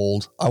 It's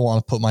cold. I want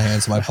to put my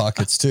hands in my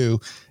pockets too.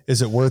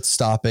 Is it worth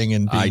stopping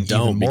and being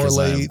even more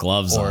late? I have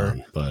gloves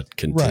on, but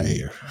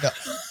continue. Right. Yeah,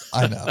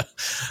 I know.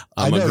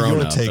 I'm a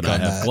grown up, and I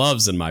have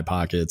gloves in my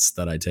pockets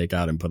that I take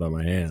out and put on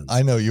my hands.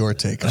 I know your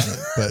take on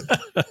it,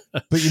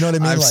 but you know what I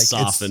mean? I've like,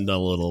 softened a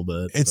little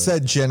bit. It's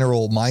that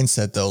general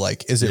mindset though.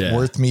 Like, is it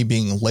worth me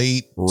being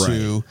late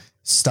to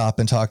stop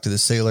and talk to the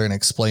sailor and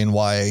explain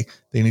why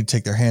they need to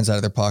take their hands out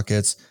of their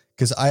pockets?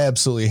 Because I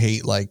absolutely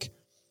hate, like,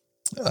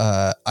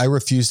 I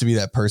refuse to be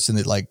that person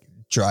that like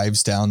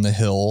drives down the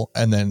hill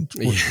and then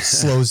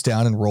slows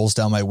down and rolls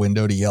down my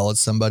window to yell at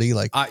somebody.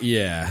 Like,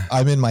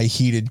 I'm in my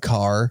heated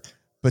car,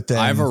 but then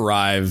I've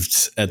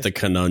arrived at the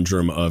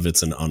conundrum of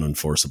it's an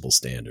unenforceable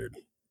standard.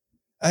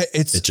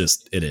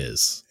 It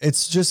is.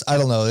 It's just, I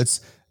don't know.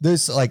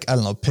 There's like, I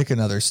don't know, pick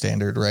another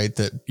standard, right?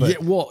 But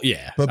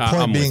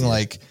point being,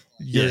 like,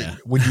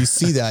 when you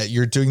see that,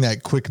 you're doing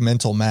that quick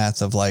mental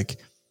math of like,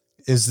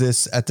 is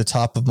this at the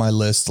top of my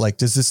list? Like,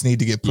 does this need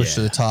to get pushed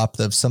to the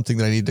top of something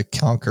that I need to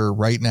conquer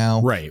right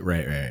now? Right.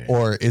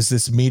 Or is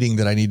this meeting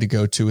that I need to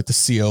go to with the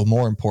CO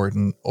more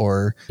important?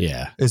 Or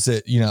is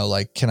it,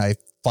 like, can I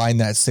find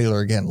that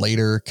sailor again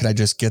later? Can I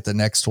just get the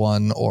next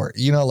one? Or,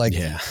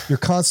 you're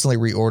constantly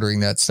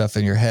reordering that stuff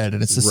in your head.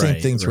 And it's the same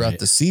thing throughout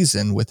the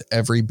season with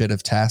every bit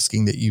of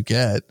tasking that you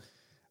get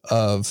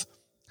of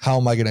how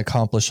am I going to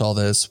accomplish all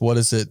this? What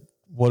is it?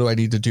 What do I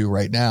need to do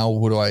right now?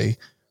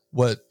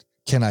 What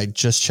can I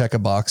just check a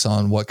box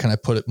on? What can I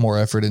put more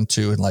effort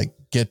into and like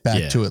get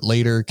back to it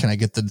later? Can I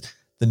get the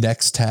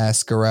next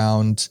task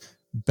around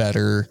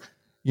better?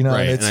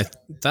 Right. And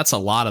that's a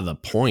lot of the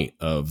point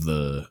of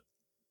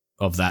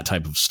that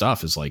type of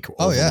stuff is like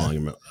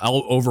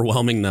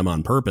overwhelming them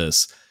on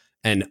purpose.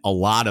 And a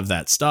lot of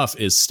that stuff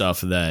is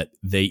stuff that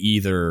they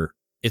either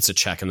it's a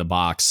check in the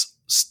box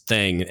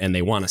thing and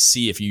they want to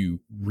see if you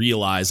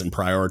realize and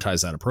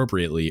prioritize that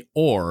appropriately,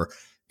 or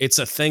it's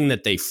a thing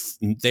that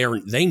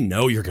they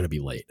know you're going to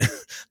be late.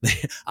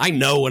 I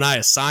know when I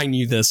assign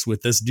you this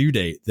with this due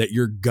date that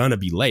you're going to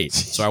be late.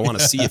 So I want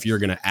to see if you're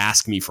going to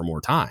ask me for more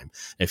time.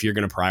 If you're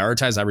going to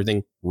prioritize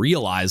everything,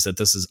 realize that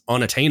this is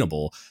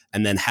unattainable,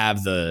 and then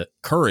have the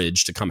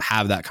courage to come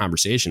have that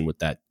conversation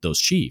with those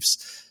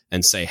chiefs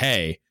and say,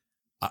 hey,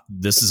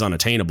 this is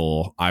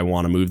unattainable. I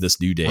want to move this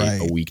due date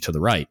a week to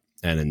the right.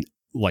 And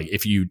like,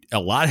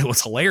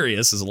 what's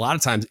hilarious is a lot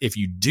of times if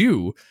you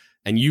do,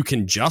 and you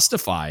can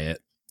justify it,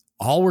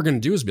 all we're going to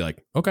do is be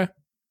like, okay.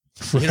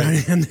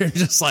 And they're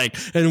just like,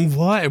 and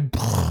what?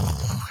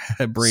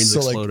 Brains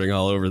exploding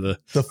all over the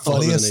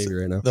Navy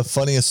right now. The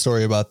funniest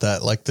story about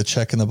that, like the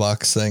check in the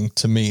box thing,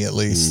 to me at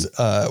least,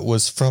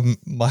 was from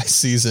my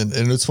season.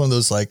 And it's one of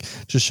those, like,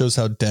 just shows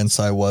how dense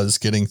I was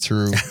getting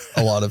through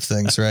a lot of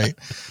things, right?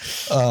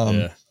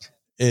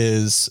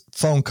 Is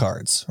phone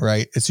cards,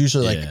 right? It's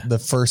usually like the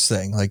first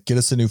thing, like, get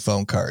us a new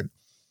phone card.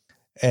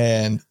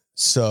 And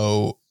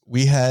so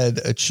we had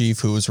a chief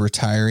who was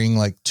retiring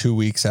like 2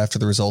 weeks after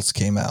the results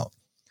came out.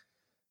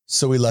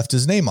 So we left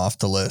his name off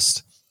the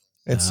list.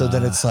 And so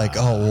then it's like,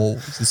 oh, well,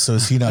 so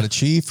is he not a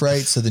chief?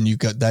 Right. So then you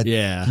got that,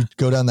 you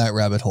go down that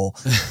rabbit hole.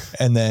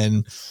 And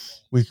then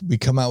we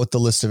come out with the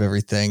list of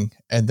everything.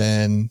 And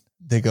then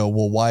they go,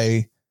 well,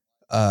 why,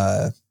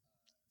 they're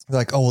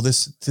like, oh, well,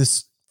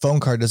 this phone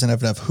card doesn't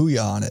have enough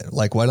Hooyah on it.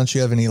 Like, why don't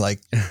you have any like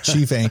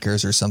chief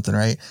anchors or something?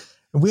 Right.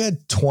 And we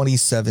had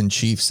 27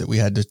 chiefs that we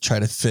had to try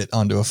to fit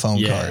onto a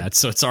phone card.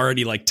 So it's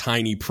already like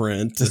tiny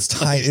print. It's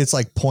tiny. It's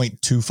like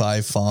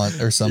 0.25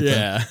 font or something.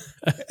 Yeah.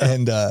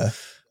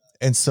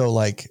 And so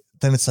like,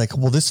 then it's like,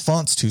 well, this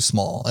font's too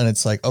small. And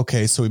it's like,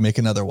 okay, so we make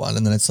another one.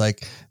 And then it's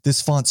like,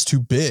 this font's too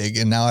big.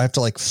 And now I have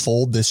to like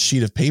fold this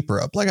sheet of paper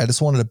up. Like, I just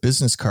wanted a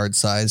business card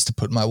size to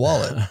put in my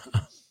wallet.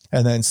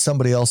 And then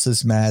somebody else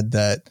is mad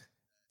that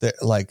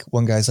like,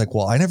 one guy's like,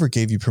 well, I never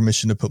gave you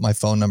permission to put my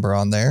phone number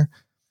on there.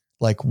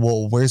 Like,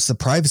 well, where's the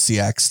Privacy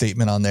Act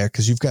statement on there?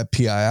 Because you've got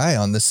PII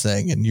on this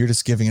thing and you're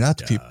just giving it out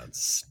to people.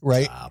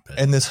 Right.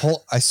 And this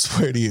whole, I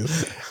swear to you,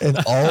 and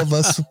all of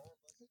us,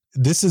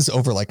 this is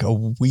over like a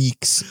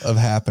weeks of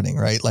happening,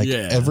 right? Like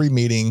every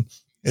meeting,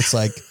 it's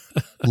like,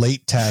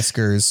 late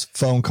taskers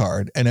phone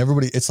card, and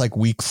everybody, it's like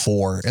week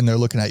 4 and they're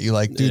looking at you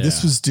like, dude,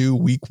 this was due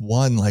week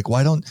 1. Like,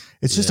 why don't,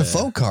 it's just a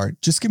phone card.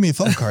 Just give me a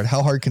phone card.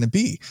 How hard can it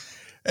be?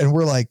 And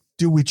we're like,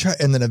 dude, we try.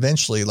 And then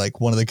eventually,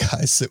 like, one of the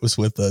guys that was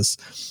with us,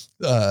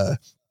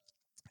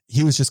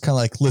 he was just kind of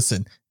like,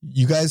 listen,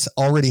 you guys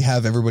already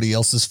have everybody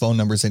else's phone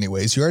numbers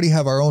anyways. You already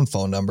have our own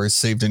phone numbers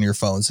saved in your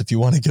phones. If you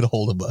want to get a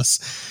hold of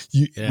us,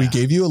 we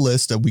gave you a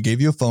list we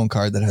gave you a phone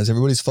card that has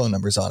everybody's phone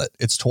numbers on it.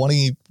 It's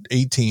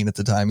 2018 at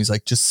the time. He's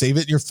like, just save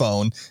it in your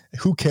phone.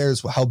 Who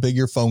cares how big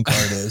your phone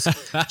card is?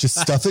 Just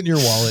stuff it in your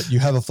wallet. You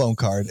have a phone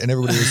card. And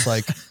everybody was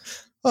like,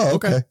 oh,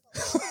 okay.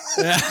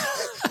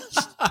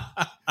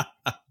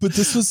 But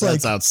this was like,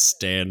 that's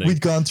outstanding. We'd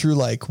gone through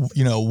like,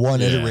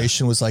 one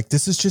iteration was like,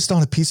 this is just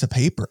on a piece of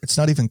paper. It's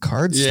not even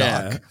card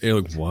stock.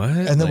 You're like, what?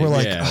 And then we're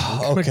like,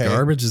 what okay. kind of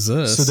garbage is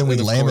this? So then we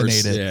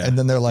laminate it. And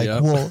then they're like,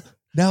 well,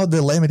 now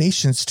the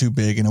lamination's too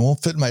big and it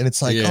won't fit in my, and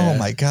it's like, oh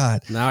my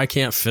God. Now I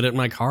can't fit it in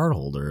my card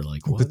holder.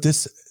 Like, what? But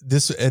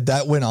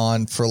that went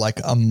on for like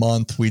a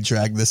month. We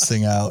dragged this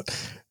thing out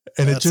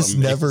and it just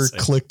never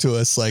clicked to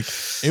us. Like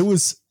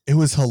it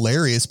was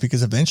hilarious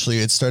because eventually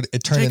it turned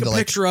into like, take a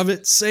picture of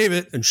it, save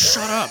it, and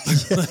shut up.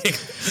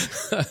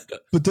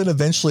 But then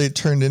eventually it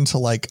turned into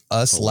like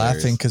us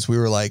laughing because we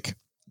were like,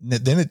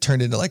 then it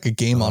turned into like a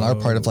game on our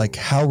part of like,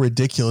 how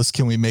ridiculous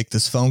can we make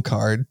this phone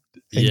card?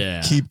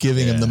 And keep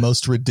giving him the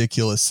most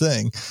ridiculous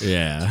thing.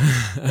 Yeah.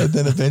 And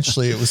then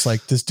eventually it was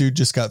like, this dude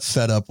just got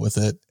fed up with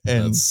it.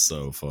 And that's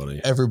so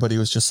funny. Everybody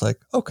was just like,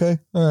 okay,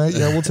 all right.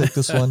 Yeah, we'll take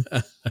this one.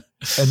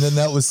 And then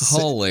that was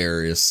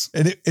hilarious.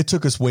 And it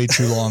took us way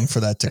too long for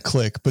that to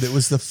click, but it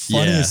was the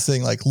funniest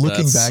thing. Like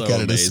looking back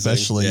at it,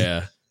 especially,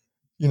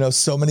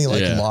 so many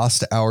like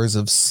lost hours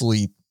of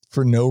sleep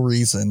for no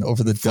reason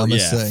over the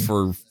dumbest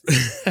thing.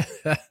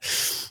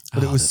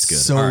 But it was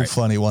so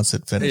funny once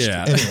it finished.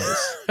 Yeah.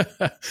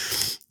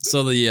 Anyways.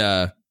 So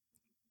the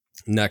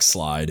next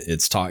slide,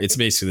 it's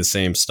basically the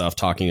same stuff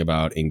talking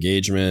about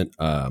engagement.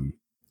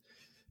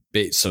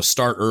 So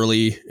start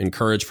early,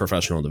 encourage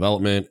professional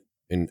development,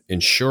 and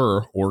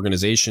ensure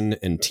organization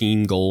and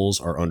team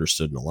goals are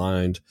understood and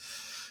aligned.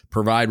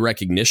 Provide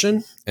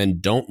recognition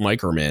and don't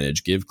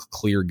micromanage. Give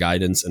clear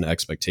guidance and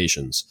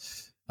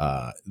expectations.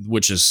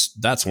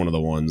 That's one of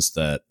the ones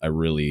that I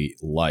really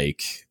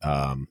like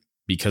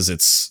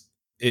because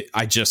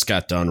I just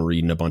got done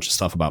reading a bunch of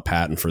stuff about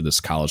Patton for this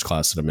college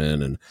class that I'm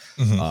in. And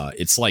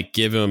it's like,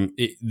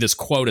 this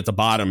quote at the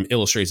bottom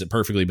illustrates it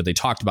perfectly, but they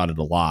talked about it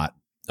a lot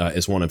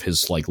as one of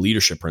his like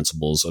leadership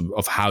principles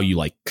of how you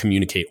like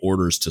communicate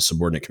orders to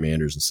subordinate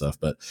commanders and stuff.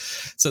 But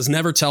it says,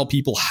 never tell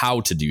people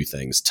how to do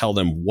things, tell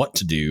them what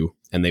to do,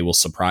 and they will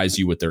surprise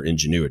you with their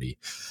ingenuity.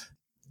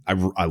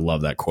 I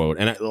love that quote.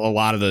 And a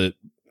lot of the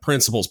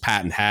principles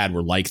Patton had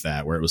were like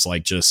that, where it was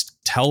like, just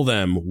tell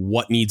them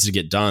what needs to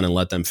get done and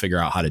let them figure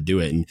out how to do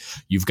it. And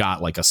you've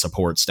got like a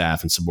support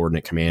staff and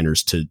subordinate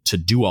commanders to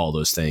do all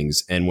those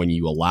things. And when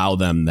you allow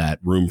them that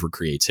room for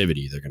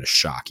creativity, they're going to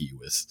shock you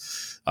with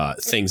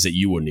things that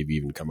you wouldn't have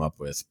even come up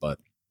with. But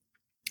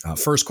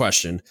first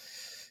question,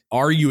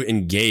 are you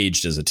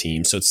engaged as a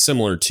team? So it's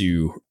similar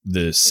to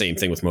the same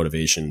thing with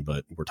motivation,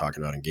 but we're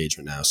talking about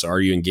engagement now. So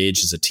are you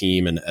engaged as a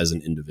team and as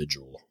an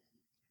individual?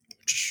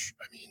 Which,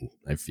 I mean,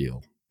 I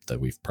feel that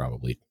we've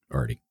probably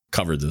already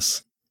covered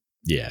this.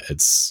 Yeah,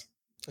 it's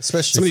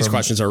especially some of these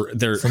questions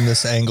they're from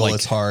this angle. Like,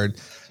 it's hard.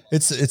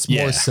 It's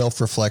more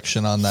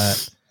self-reflection on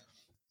that.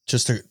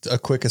 Just a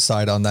quick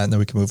aside on that, and then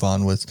we can move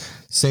on with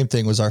same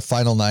thing was our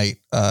final night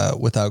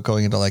without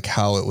going into like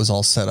how it was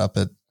all set up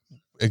at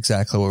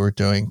exactly what we're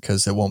doing,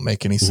 because it won't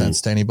make any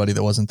sense to anybody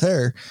that wasn't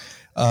there.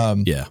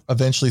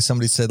 Eventually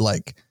somebody said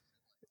like,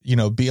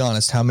 be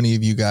honest, how many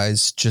of you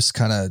guys just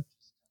kind of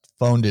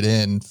phoned it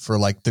in for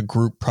like the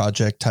group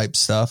project type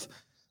stuff?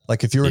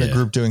 Like if you're in a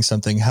group doing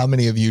something, how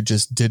many of you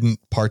just didn't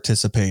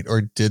participate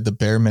or did the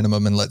bare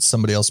minimum and let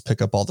somebody else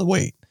pick up all the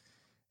weight?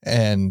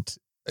 And,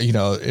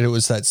 it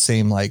was that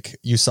same, like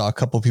you saw a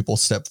couple people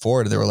step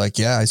forward. They were like,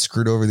 yeah, I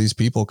screwed over these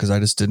people because I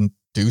just didn't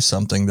do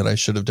something that I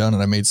should have done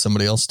and I made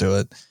somebody else do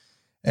it.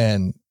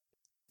 And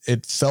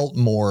it felt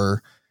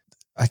more,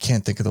 I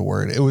can't think of the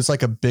word. It was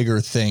like a bigger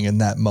thing in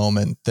that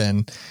moment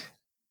than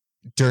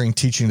during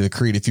teaching the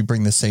creed. If you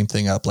bring the same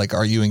thing up, like,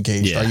 are you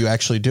engaged? Yeah. Are you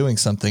actually doing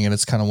something? And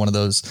it's kind of one of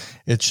those,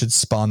 it should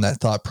spawn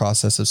that thought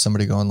process of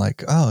somebody going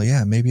like, oh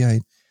yeah, maybe I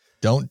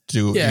don't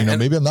do,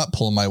 maybe I'm not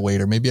pulling my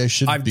weight, or maybe I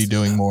should be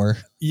doing more.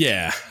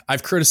 Yeah.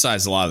 I've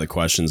criticized a lot of the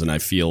questions, and I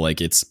feel like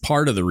it's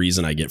part of the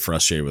reason I get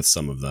frustrated with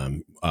some of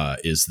them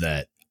is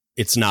that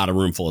it's not a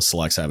room full of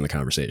selects having the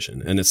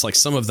conversation. And it's like,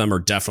 some of them are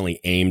definitely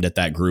aimed at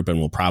that group and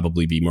will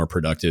probably be more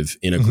productive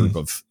in a group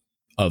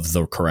of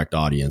the correct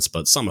audience.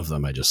 But some of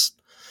them I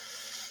just,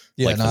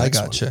 I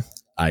gotcha.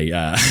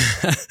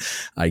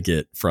 I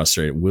get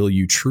frustrated. Will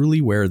you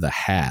truly wear the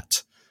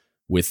hat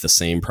with the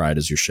same pride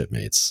as your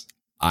shipmates?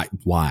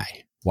 Why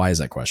is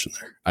that question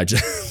there? I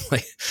just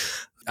like,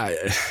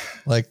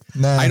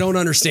 I don't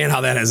understand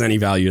how that has any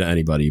value to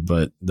anybody,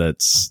 but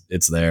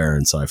it's there.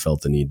 And so I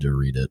felt the need to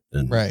read it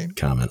and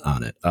comment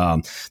on it.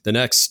 The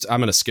next, I'm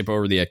going to skip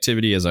over the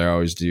activity as I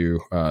always do.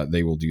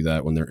 They will do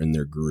that when they're in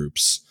their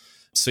groups.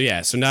 So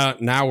yeah, so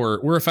now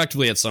we're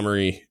effectively at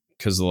summary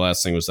because the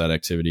last thing was that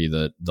activity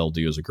that they'll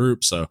do as a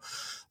group. So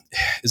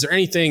is there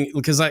anything,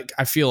 because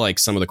I feel like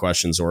some of the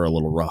questions are a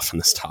little rough on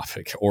this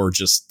topic, or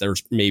just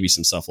there's maybe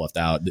some stuff left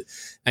out.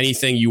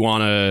 Anything you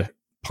want to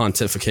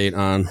pontificate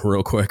on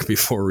real quick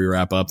before we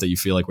wrap up that you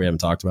feel like we haven't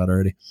talked about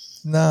already?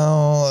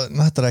 No,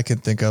 not that I can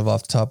think of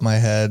off the top of my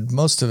head.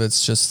 Most of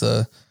it's just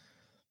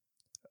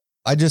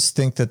I just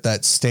think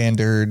that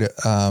standard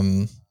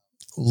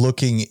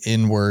looking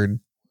inward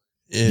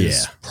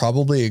is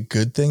probably a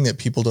good thing that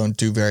people don't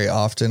do very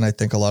often. I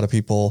think a lot of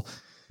people,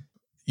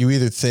 you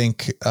either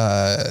think,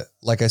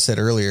 like I said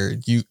earlier,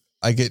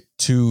 I get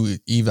an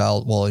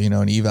eval and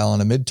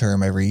a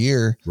midterm every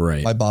year.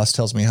 Right. My boss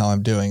tells me how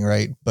I'm doing.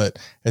 Right. But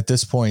at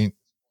this point,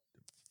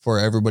 for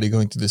everybody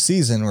going through the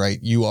season, right,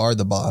 you are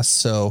the boss.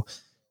 So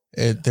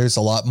there's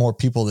a lot more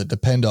people that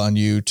depend on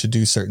you to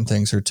do certain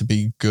things or to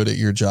be good at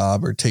your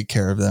job or take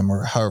care of them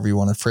or however you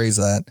want to phrase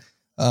that.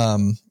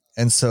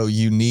 And so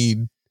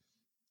you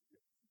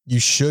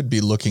should be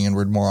looking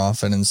inward more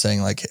often and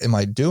saying like, am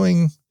I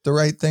doing the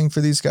right thing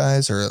for these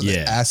guys? Or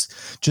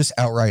just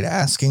outright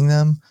asking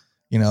them,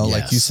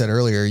 like you said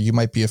earlier, you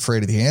might be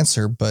afraid of the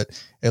answer, but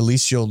at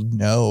least you'll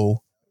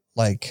know,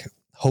 like,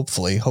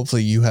 hopefully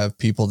you have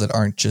people that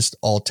aren't just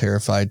all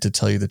terrified to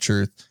tell you the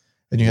truth,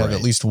 and you have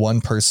at least one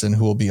person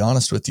who will be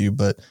honest with you.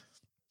 But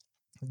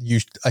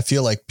I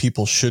feel like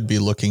people should be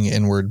looking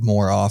inward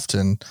more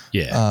often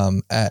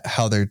at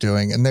how they're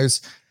doing. And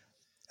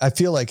I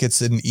feel like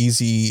it's an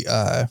easy,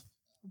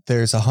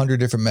 there's 100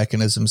 different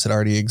mechanisms that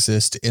already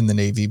exist in the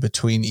Navy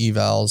between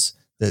evals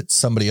that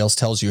somebody else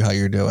tells you how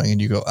you're doing. And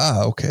you go,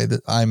 okay,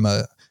 that I'm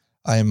a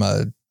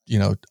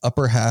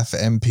upper half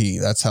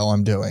MP. That's how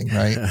I'm doing.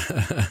 Right.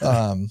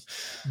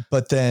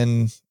 But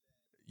then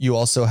you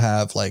also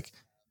have like,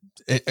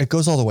 it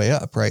goes all the way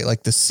up, right?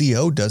 Like the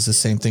CO does the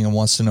same thing and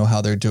wants to know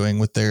how they're doing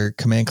with their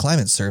command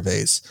climate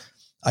surveys.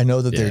 I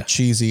know that they're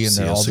cheesy and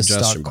they're all the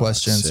stock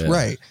questions.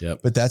 Right.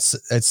 Yep. But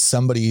it's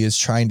somebody is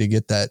trying to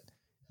get that.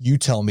 You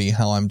tell me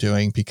how I'm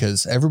doing,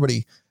 because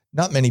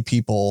not many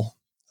people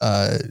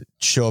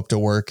show up to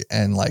work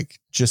and like,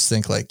 just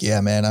think like,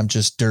 yeah, man, I'm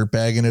just dirt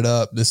bagging it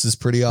up. This is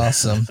pretty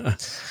awesome.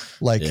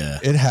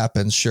 It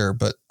happens. Sure.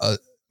 But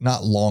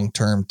not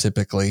long-term.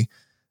 Typically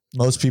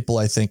most people,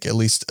 I think, at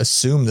least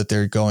assume that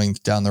they're going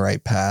down the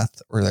right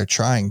path or they're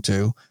trying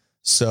to.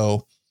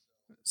 So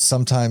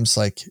sometimes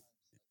like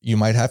you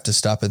might have to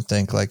stop and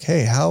think like,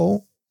 hey,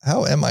 how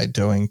am I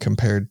doing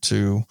compared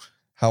to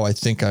how I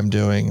think I'm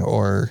doing,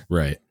 or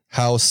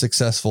how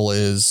successful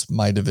is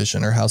my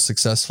division, or how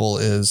successful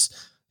is,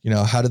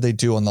 how did they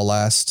do on the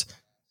last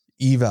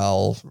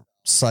eval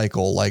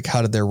cycle? Like,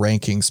 how did their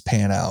rankings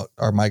pan out?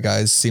 Are my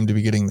guys seem to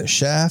be getting the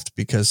shaft,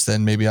 because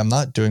then maybe I'm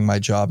not doing my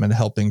job and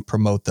helping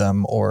promote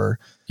them, or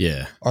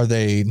are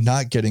they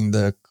not getting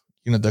the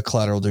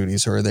collateral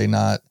duties, or are they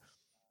not,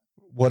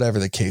 whatever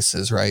the case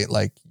is, right?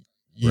 Like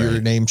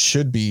your name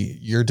should be,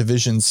 your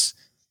division's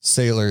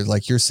sailor,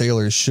 like your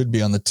sailors should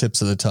be on the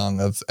tips of the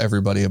tongue of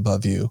everybody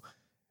above you,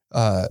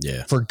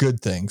 for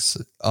good things,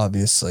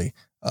 obviously.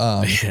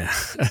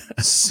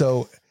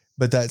 So,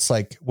 but that's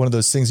like one of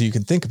those things that you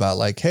can think about,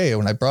 like, hey,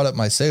 when I brought up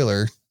my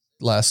sailor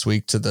last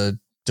week to the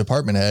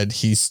department head,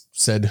 he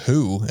said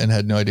who and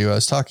had no idea what I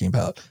was talking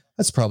about.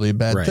 That's probably a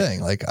bad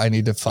thing. Like, I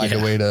need to find a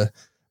way to,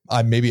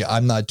 maybe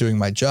I'm not doing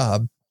my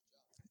job.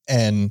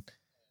 And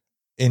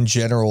in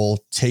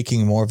general,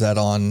 taking more of that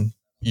on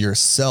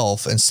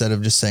yourself instead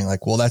of just saying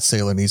like, well, that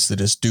sailor needs to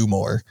just do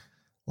more.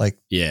 Like,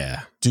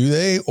 do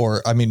they?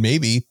 Or, I mean,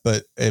 maybe,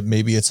 but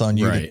maybe it's on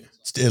you to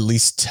at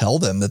least tell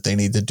them that they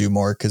need to do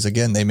more. Cause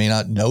again, they may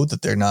not know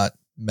that they're not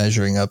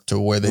measuring up to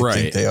where they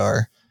think they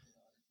are.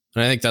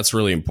 And I think that's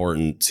really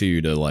important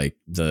too, to like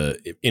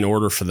in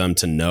order for them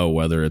to know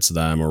whether it's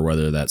them or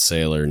whether that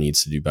sailor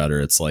needs to do better.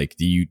 It's like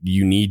you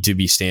need to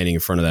be standing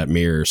in front of that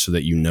mirror so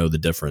that you know the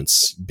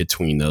difference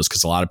between those.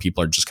 Cause a lot of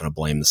people are just going to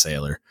blame the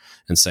sailor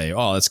and say,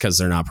 oh, that's because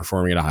they're not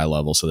performing at a high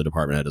level, so the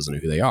department head doesn't know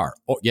who they are.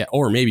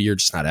 Or maybe you're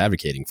just not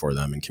advocating for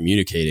them and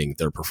communicating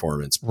their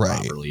performance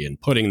properly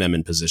and putting them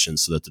in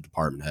positions so that the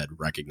department head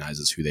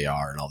recognizes who they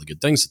are and all the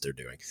good things that they're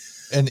doing.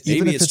 And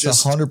even if it's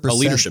just 100% a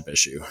leadership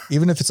issue,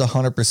 even if it's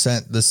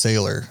 100% the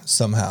sailor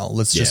somehow,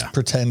 let's just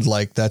pretend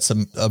like that's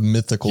a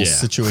mythical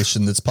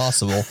situation that's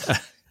possible.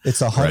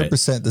 It's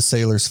 100% the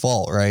sailor's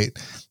fault, right?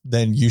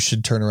 Then you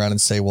should turn around and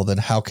say, well, then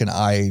how can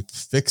I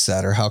fix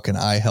that? Or how can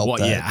I help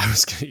that? Yeah, I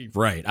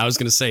was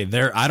going to say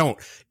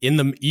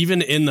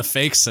even in the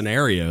fake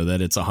scenario that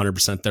it's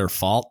 100% their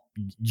fault,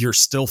 you're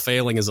still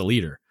failing as a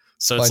leader.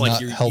 So it's like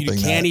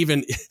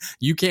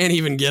you can't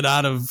even get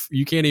out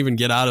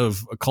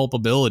of a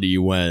culpability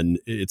when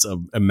it's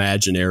a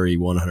imaginary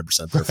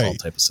 100% their fault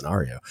type of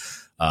scenario.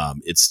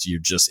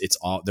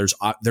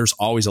 There's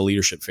always a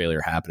leadership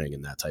failure happening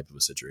in that type of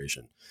a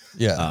situation.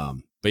 Yeah.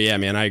 But yeah,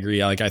 man, I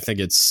agree. Like, I think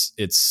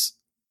it's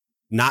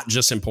not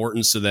just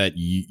important so that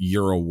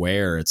you're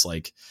aware. It's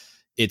like,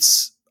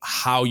 it's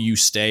how you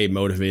stay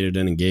motivated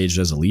and engaged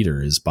as a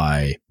leader is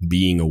by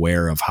being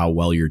aware of how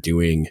well you're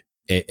doing.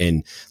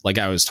 And like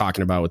I was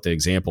talking about with the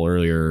example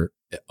earlier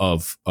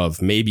of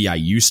maybe I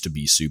used to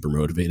be super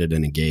motivated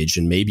and engaged,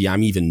 and maybe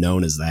I'm even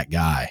known as that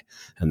guy.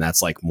 And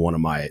that's like one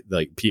of my,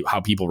 like how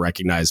people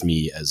recognize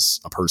me as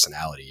a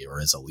personality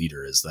or as a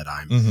leader is that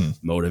I'm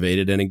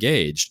motivated and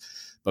engaged.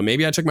 But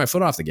maybe I took my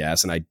foot off the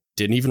gas and I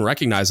didn't even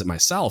recognize it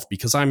myself,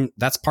 because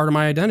that's part of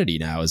my identity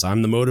now, is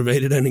I'm the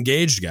motivated and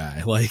engaged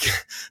guy. Like,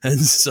 and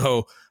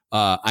so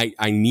I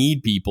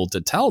need people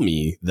to tell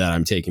me that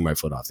I'm taking my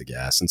foot off the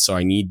gas. And so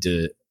I need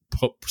to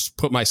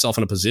put myself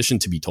in a position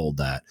to be told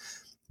that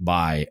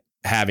by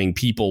having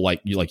people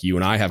like you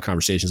and I have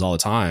conversations all the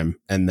time.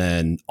 And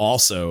then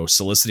also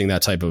soliciting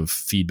that type of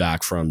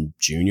feedback from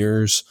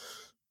juniors,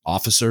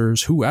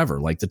 officers, whoever,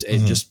 like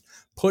just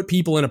put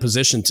people in a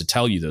position to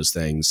tell you those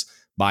things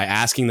by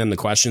asking them the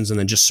questions, and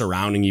then just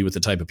surrounding you with the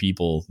type of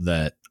people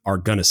that are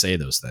going to say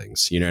those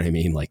things. You know what I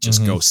mean? Like,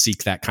 just go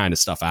seek that kind of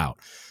stuff out,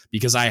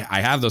 because I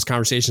have those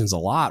conversations a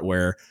lot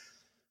where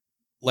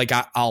like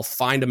I'll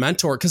find a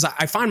mentor, because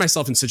I find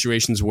myself in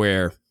situations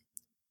where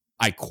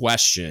I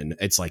question,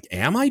 it's like,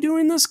 am I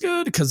doing this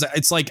good? Because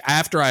it's like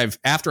after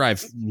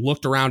I've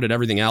looked around at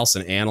everything else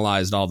and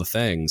analyzed all the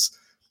things,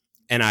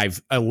 and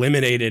I've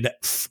eliminated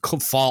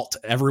fault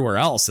everywhere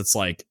else, it's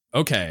like,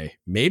 okay,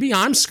 maybe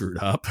I'm screwed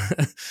up.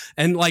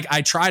 And like,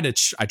 I try to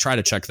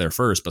check there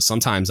first, but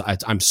sometimes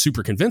I'm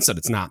super convinced that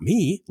it's not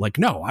me. Like,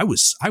 no, I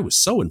was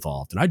so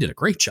involved and I did a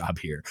great job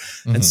here.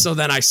 And so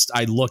then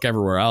I look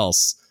everywhere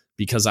else,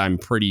 because I'm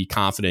pretty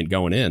confident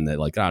going in that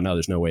like, oh no,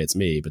 there's no way it's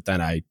me. But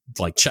then I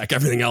like check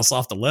everything else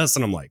off the list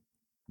and I'm like,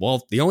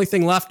 well, the only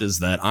thing left is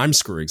that I'm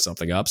screwing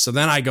something up. So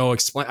then I go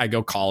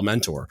call a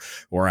mentor,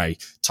 or I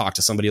talk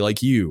to somebody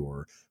like you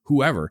or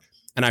whoever,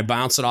 and I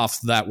bounce it off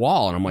that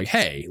wall and I'm like,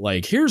 hey,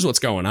 like, here's what's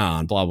going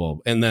on, blah, blah.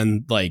 And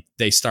then like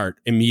they start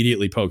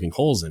immediately poking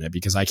holes in it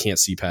because I can't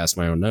see past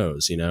my own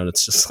nose, you know, and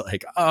it's just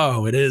like,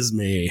 oh, it is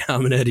me.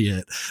 I'm an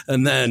idiot.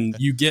 And then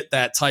you get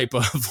that type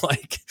of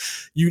like,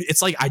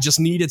 it's like, I just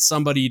needed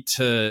somebody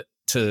to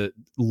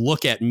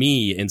look at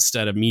me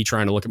instead of me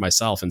trying to look at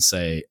myself and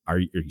say, are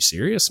you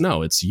serious?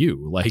 No, it's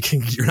you. Like,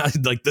 you're not,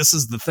 like, this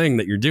is the thing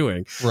that you're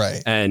doing.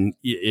 Right. And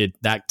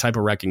that type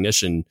of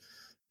recognition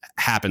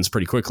happens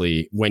pretty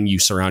quickly when you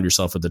surround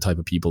yourself with the type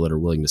of people that are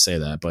willing to say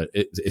that. But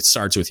it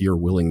starts with your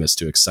willingness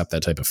to accept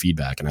that type of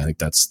feedback. And I think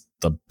that's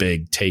the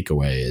big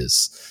takeaway,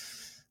 is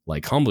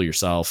like, humble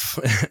yourself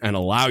and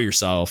allow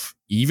yourself,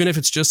 even if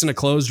it's just in a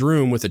closed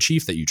room with a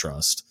chief that you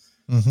trust,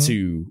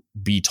 to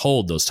be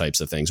told those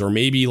types of things. Or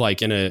maybe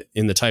like in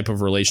the type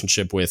of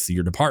relationship with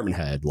your department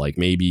head, like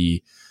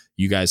maybe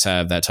you guys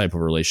have that type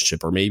of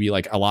relationship, or maybe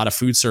like a lot of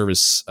food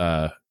service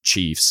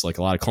chiefs, like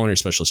a lot of culinary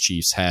specialist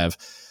chiefs have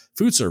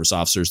food service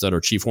officers that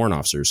are chief warrant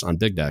officers on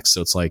big decks.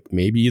 So it's like,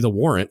 maybe the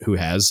warrant who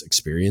has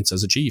experience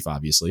as a chief,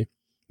 obviously,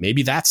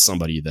 maybe that's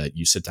somebody that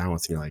you sit down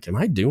with and you're like, am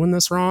I doing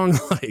this wrong?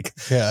 Like,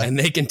 and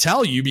they can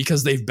tell you,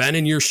 because they've been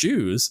in your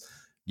shoes.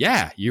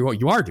 Yeah, you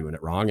are doing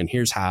it wrong. And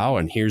here's how,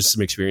 and here's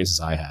some experiences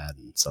I had,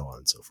 and so on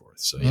and so forth.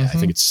 So yeah, I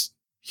think it's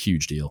a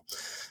huge deal.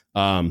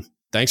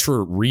 Thanks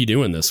for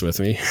redoing this with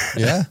me.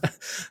 Yeah.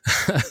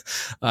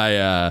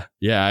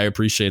 I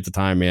appreciate the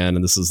time, man.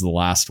 And this is the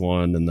last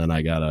one. And then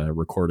I got to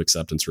record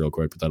acceptance real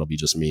quick, but that'll be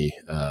just me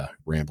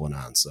rambling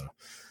on. So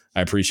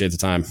I appreciate the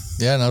time.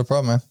 Yeah, not a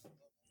problem, man.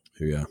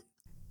 Yeah.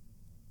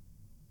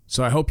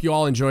 So I hope you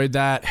all enjoyed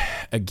that.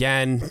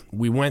 Again,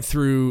 we went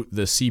through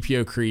the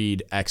CPO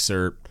Creed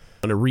excerpt.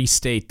 I'm going to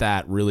restate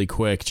that really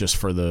quick just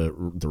for the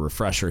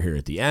refresher here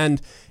at the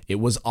end. It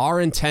was our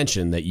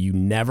intention that you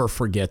never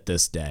forget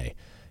this day.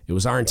 It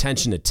was our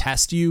intention to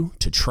test you,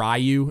 to try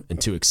you, and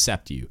to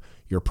accept you.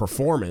 Your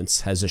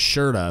performance has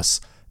assured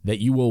us that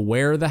you will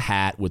wear the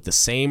hat with the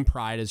same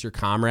pride as your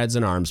comrades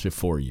in arms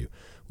before you.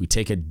 We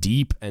take a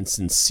deep and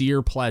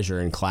sincere pleasure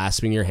in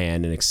clasping your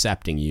hand and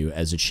accepting you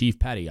as a Chief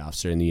Petty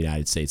Officer in the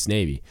United States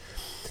Navy.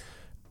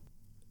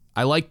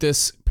 I like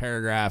this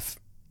paragraph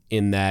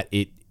in that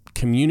it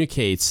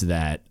communicates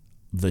that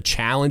the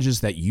challenges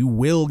that you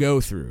will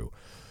go through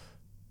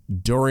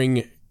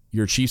during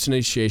your chief's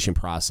initiation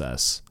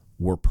process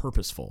were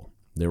purposeful.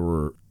 There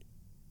were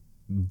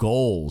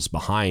goals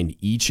behind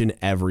each and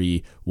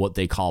every what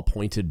they call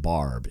pointed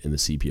barb in the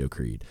CPO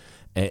Creed.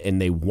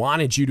 And they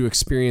wanted you to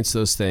experience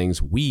those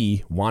things.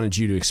 We wanted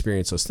you to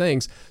experience those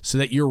things so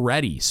that you're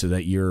ready, so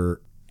that you're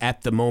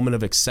at the moment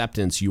of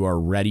acceptance, you are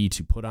ready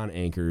to put on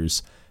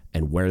anchors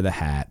and wear the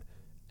hat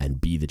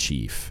and be the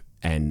chief.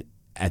 And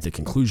at the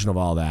conclusion of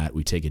all that,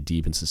 we take a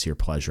deep and sincere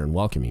pleasure in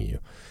welcoming you.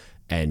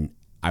 And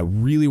I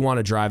really want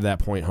to drive that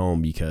point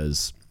home,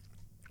 because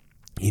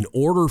in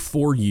order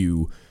for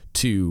you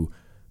to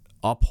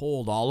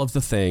uphold all of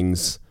the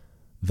things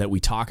that we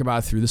talk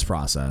about through this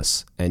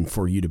process, and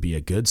for you to be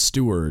a good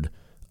steward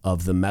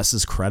of the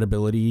mess's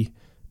credibility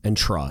and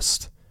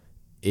trust,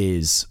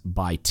 is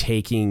by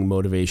taking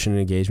motivation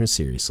and engagement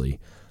seriously,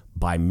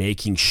 by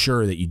making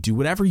sure that you do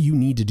whatever you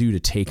need to do to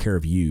take care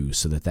of you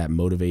so that that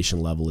motivation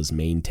level is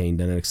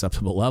maintained at an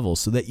acceptable level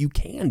so that you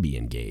can be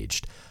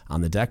engaged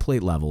on the deck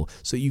plate level,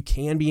 so you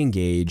can be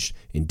engaged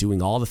in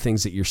doing all the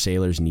things that your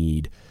sailors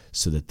need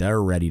so that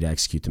they're ready to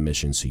execute the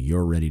mission, so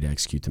you're ready to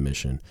execute the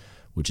mission,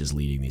 which is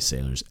leading these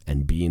sailors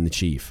and being the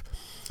chief.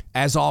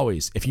 As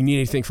always, if you need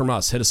anything from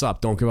us, hit us up.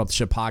 Don't Give Up the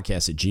Ship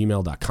Podcast at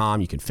gmail.com.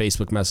 You can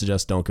Facebook message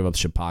us, Don't Give Up the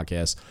Ship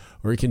Podcast,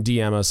 or you can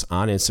DM us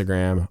on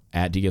Instagram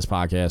at DS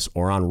Podcast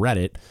or on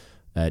Reddit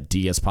at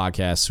DS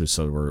Podcast.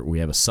 So we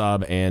have a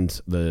sub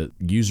and the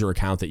user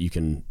account that you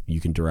can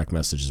direct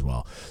message as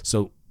well.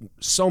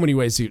 So many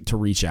ways to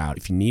reach out.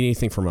 If you need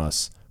anything from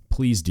us,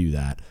 please do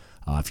that.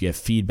 If you have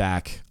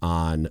feedback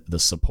on the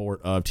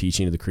support of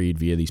Teaching to the Creed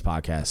via these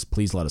podcasts,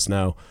 please let us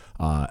know.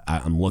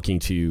 I'm looking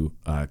to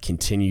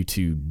continue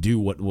to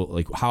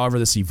do however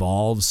this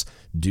evolves,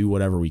 do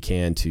whatever we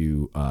can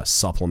to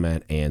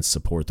supplement and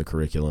support the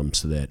curriculum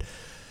so that,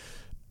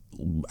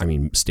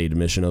 stated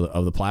mission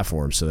of the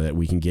platform, so that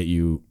we can get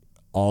you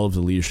all of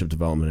the leadership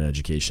development and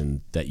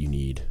education that you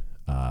need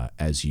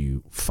as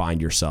you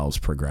find yourselves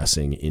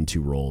progressing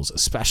into roles,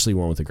 especially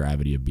one with the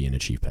gravity of being a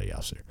Chief Petty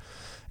Officer.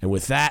 And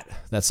with that,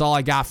 that's all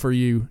I got for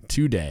you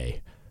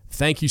today.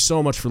 Thank you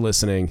so much for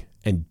listening,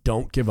 and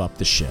don't give up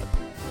the ship.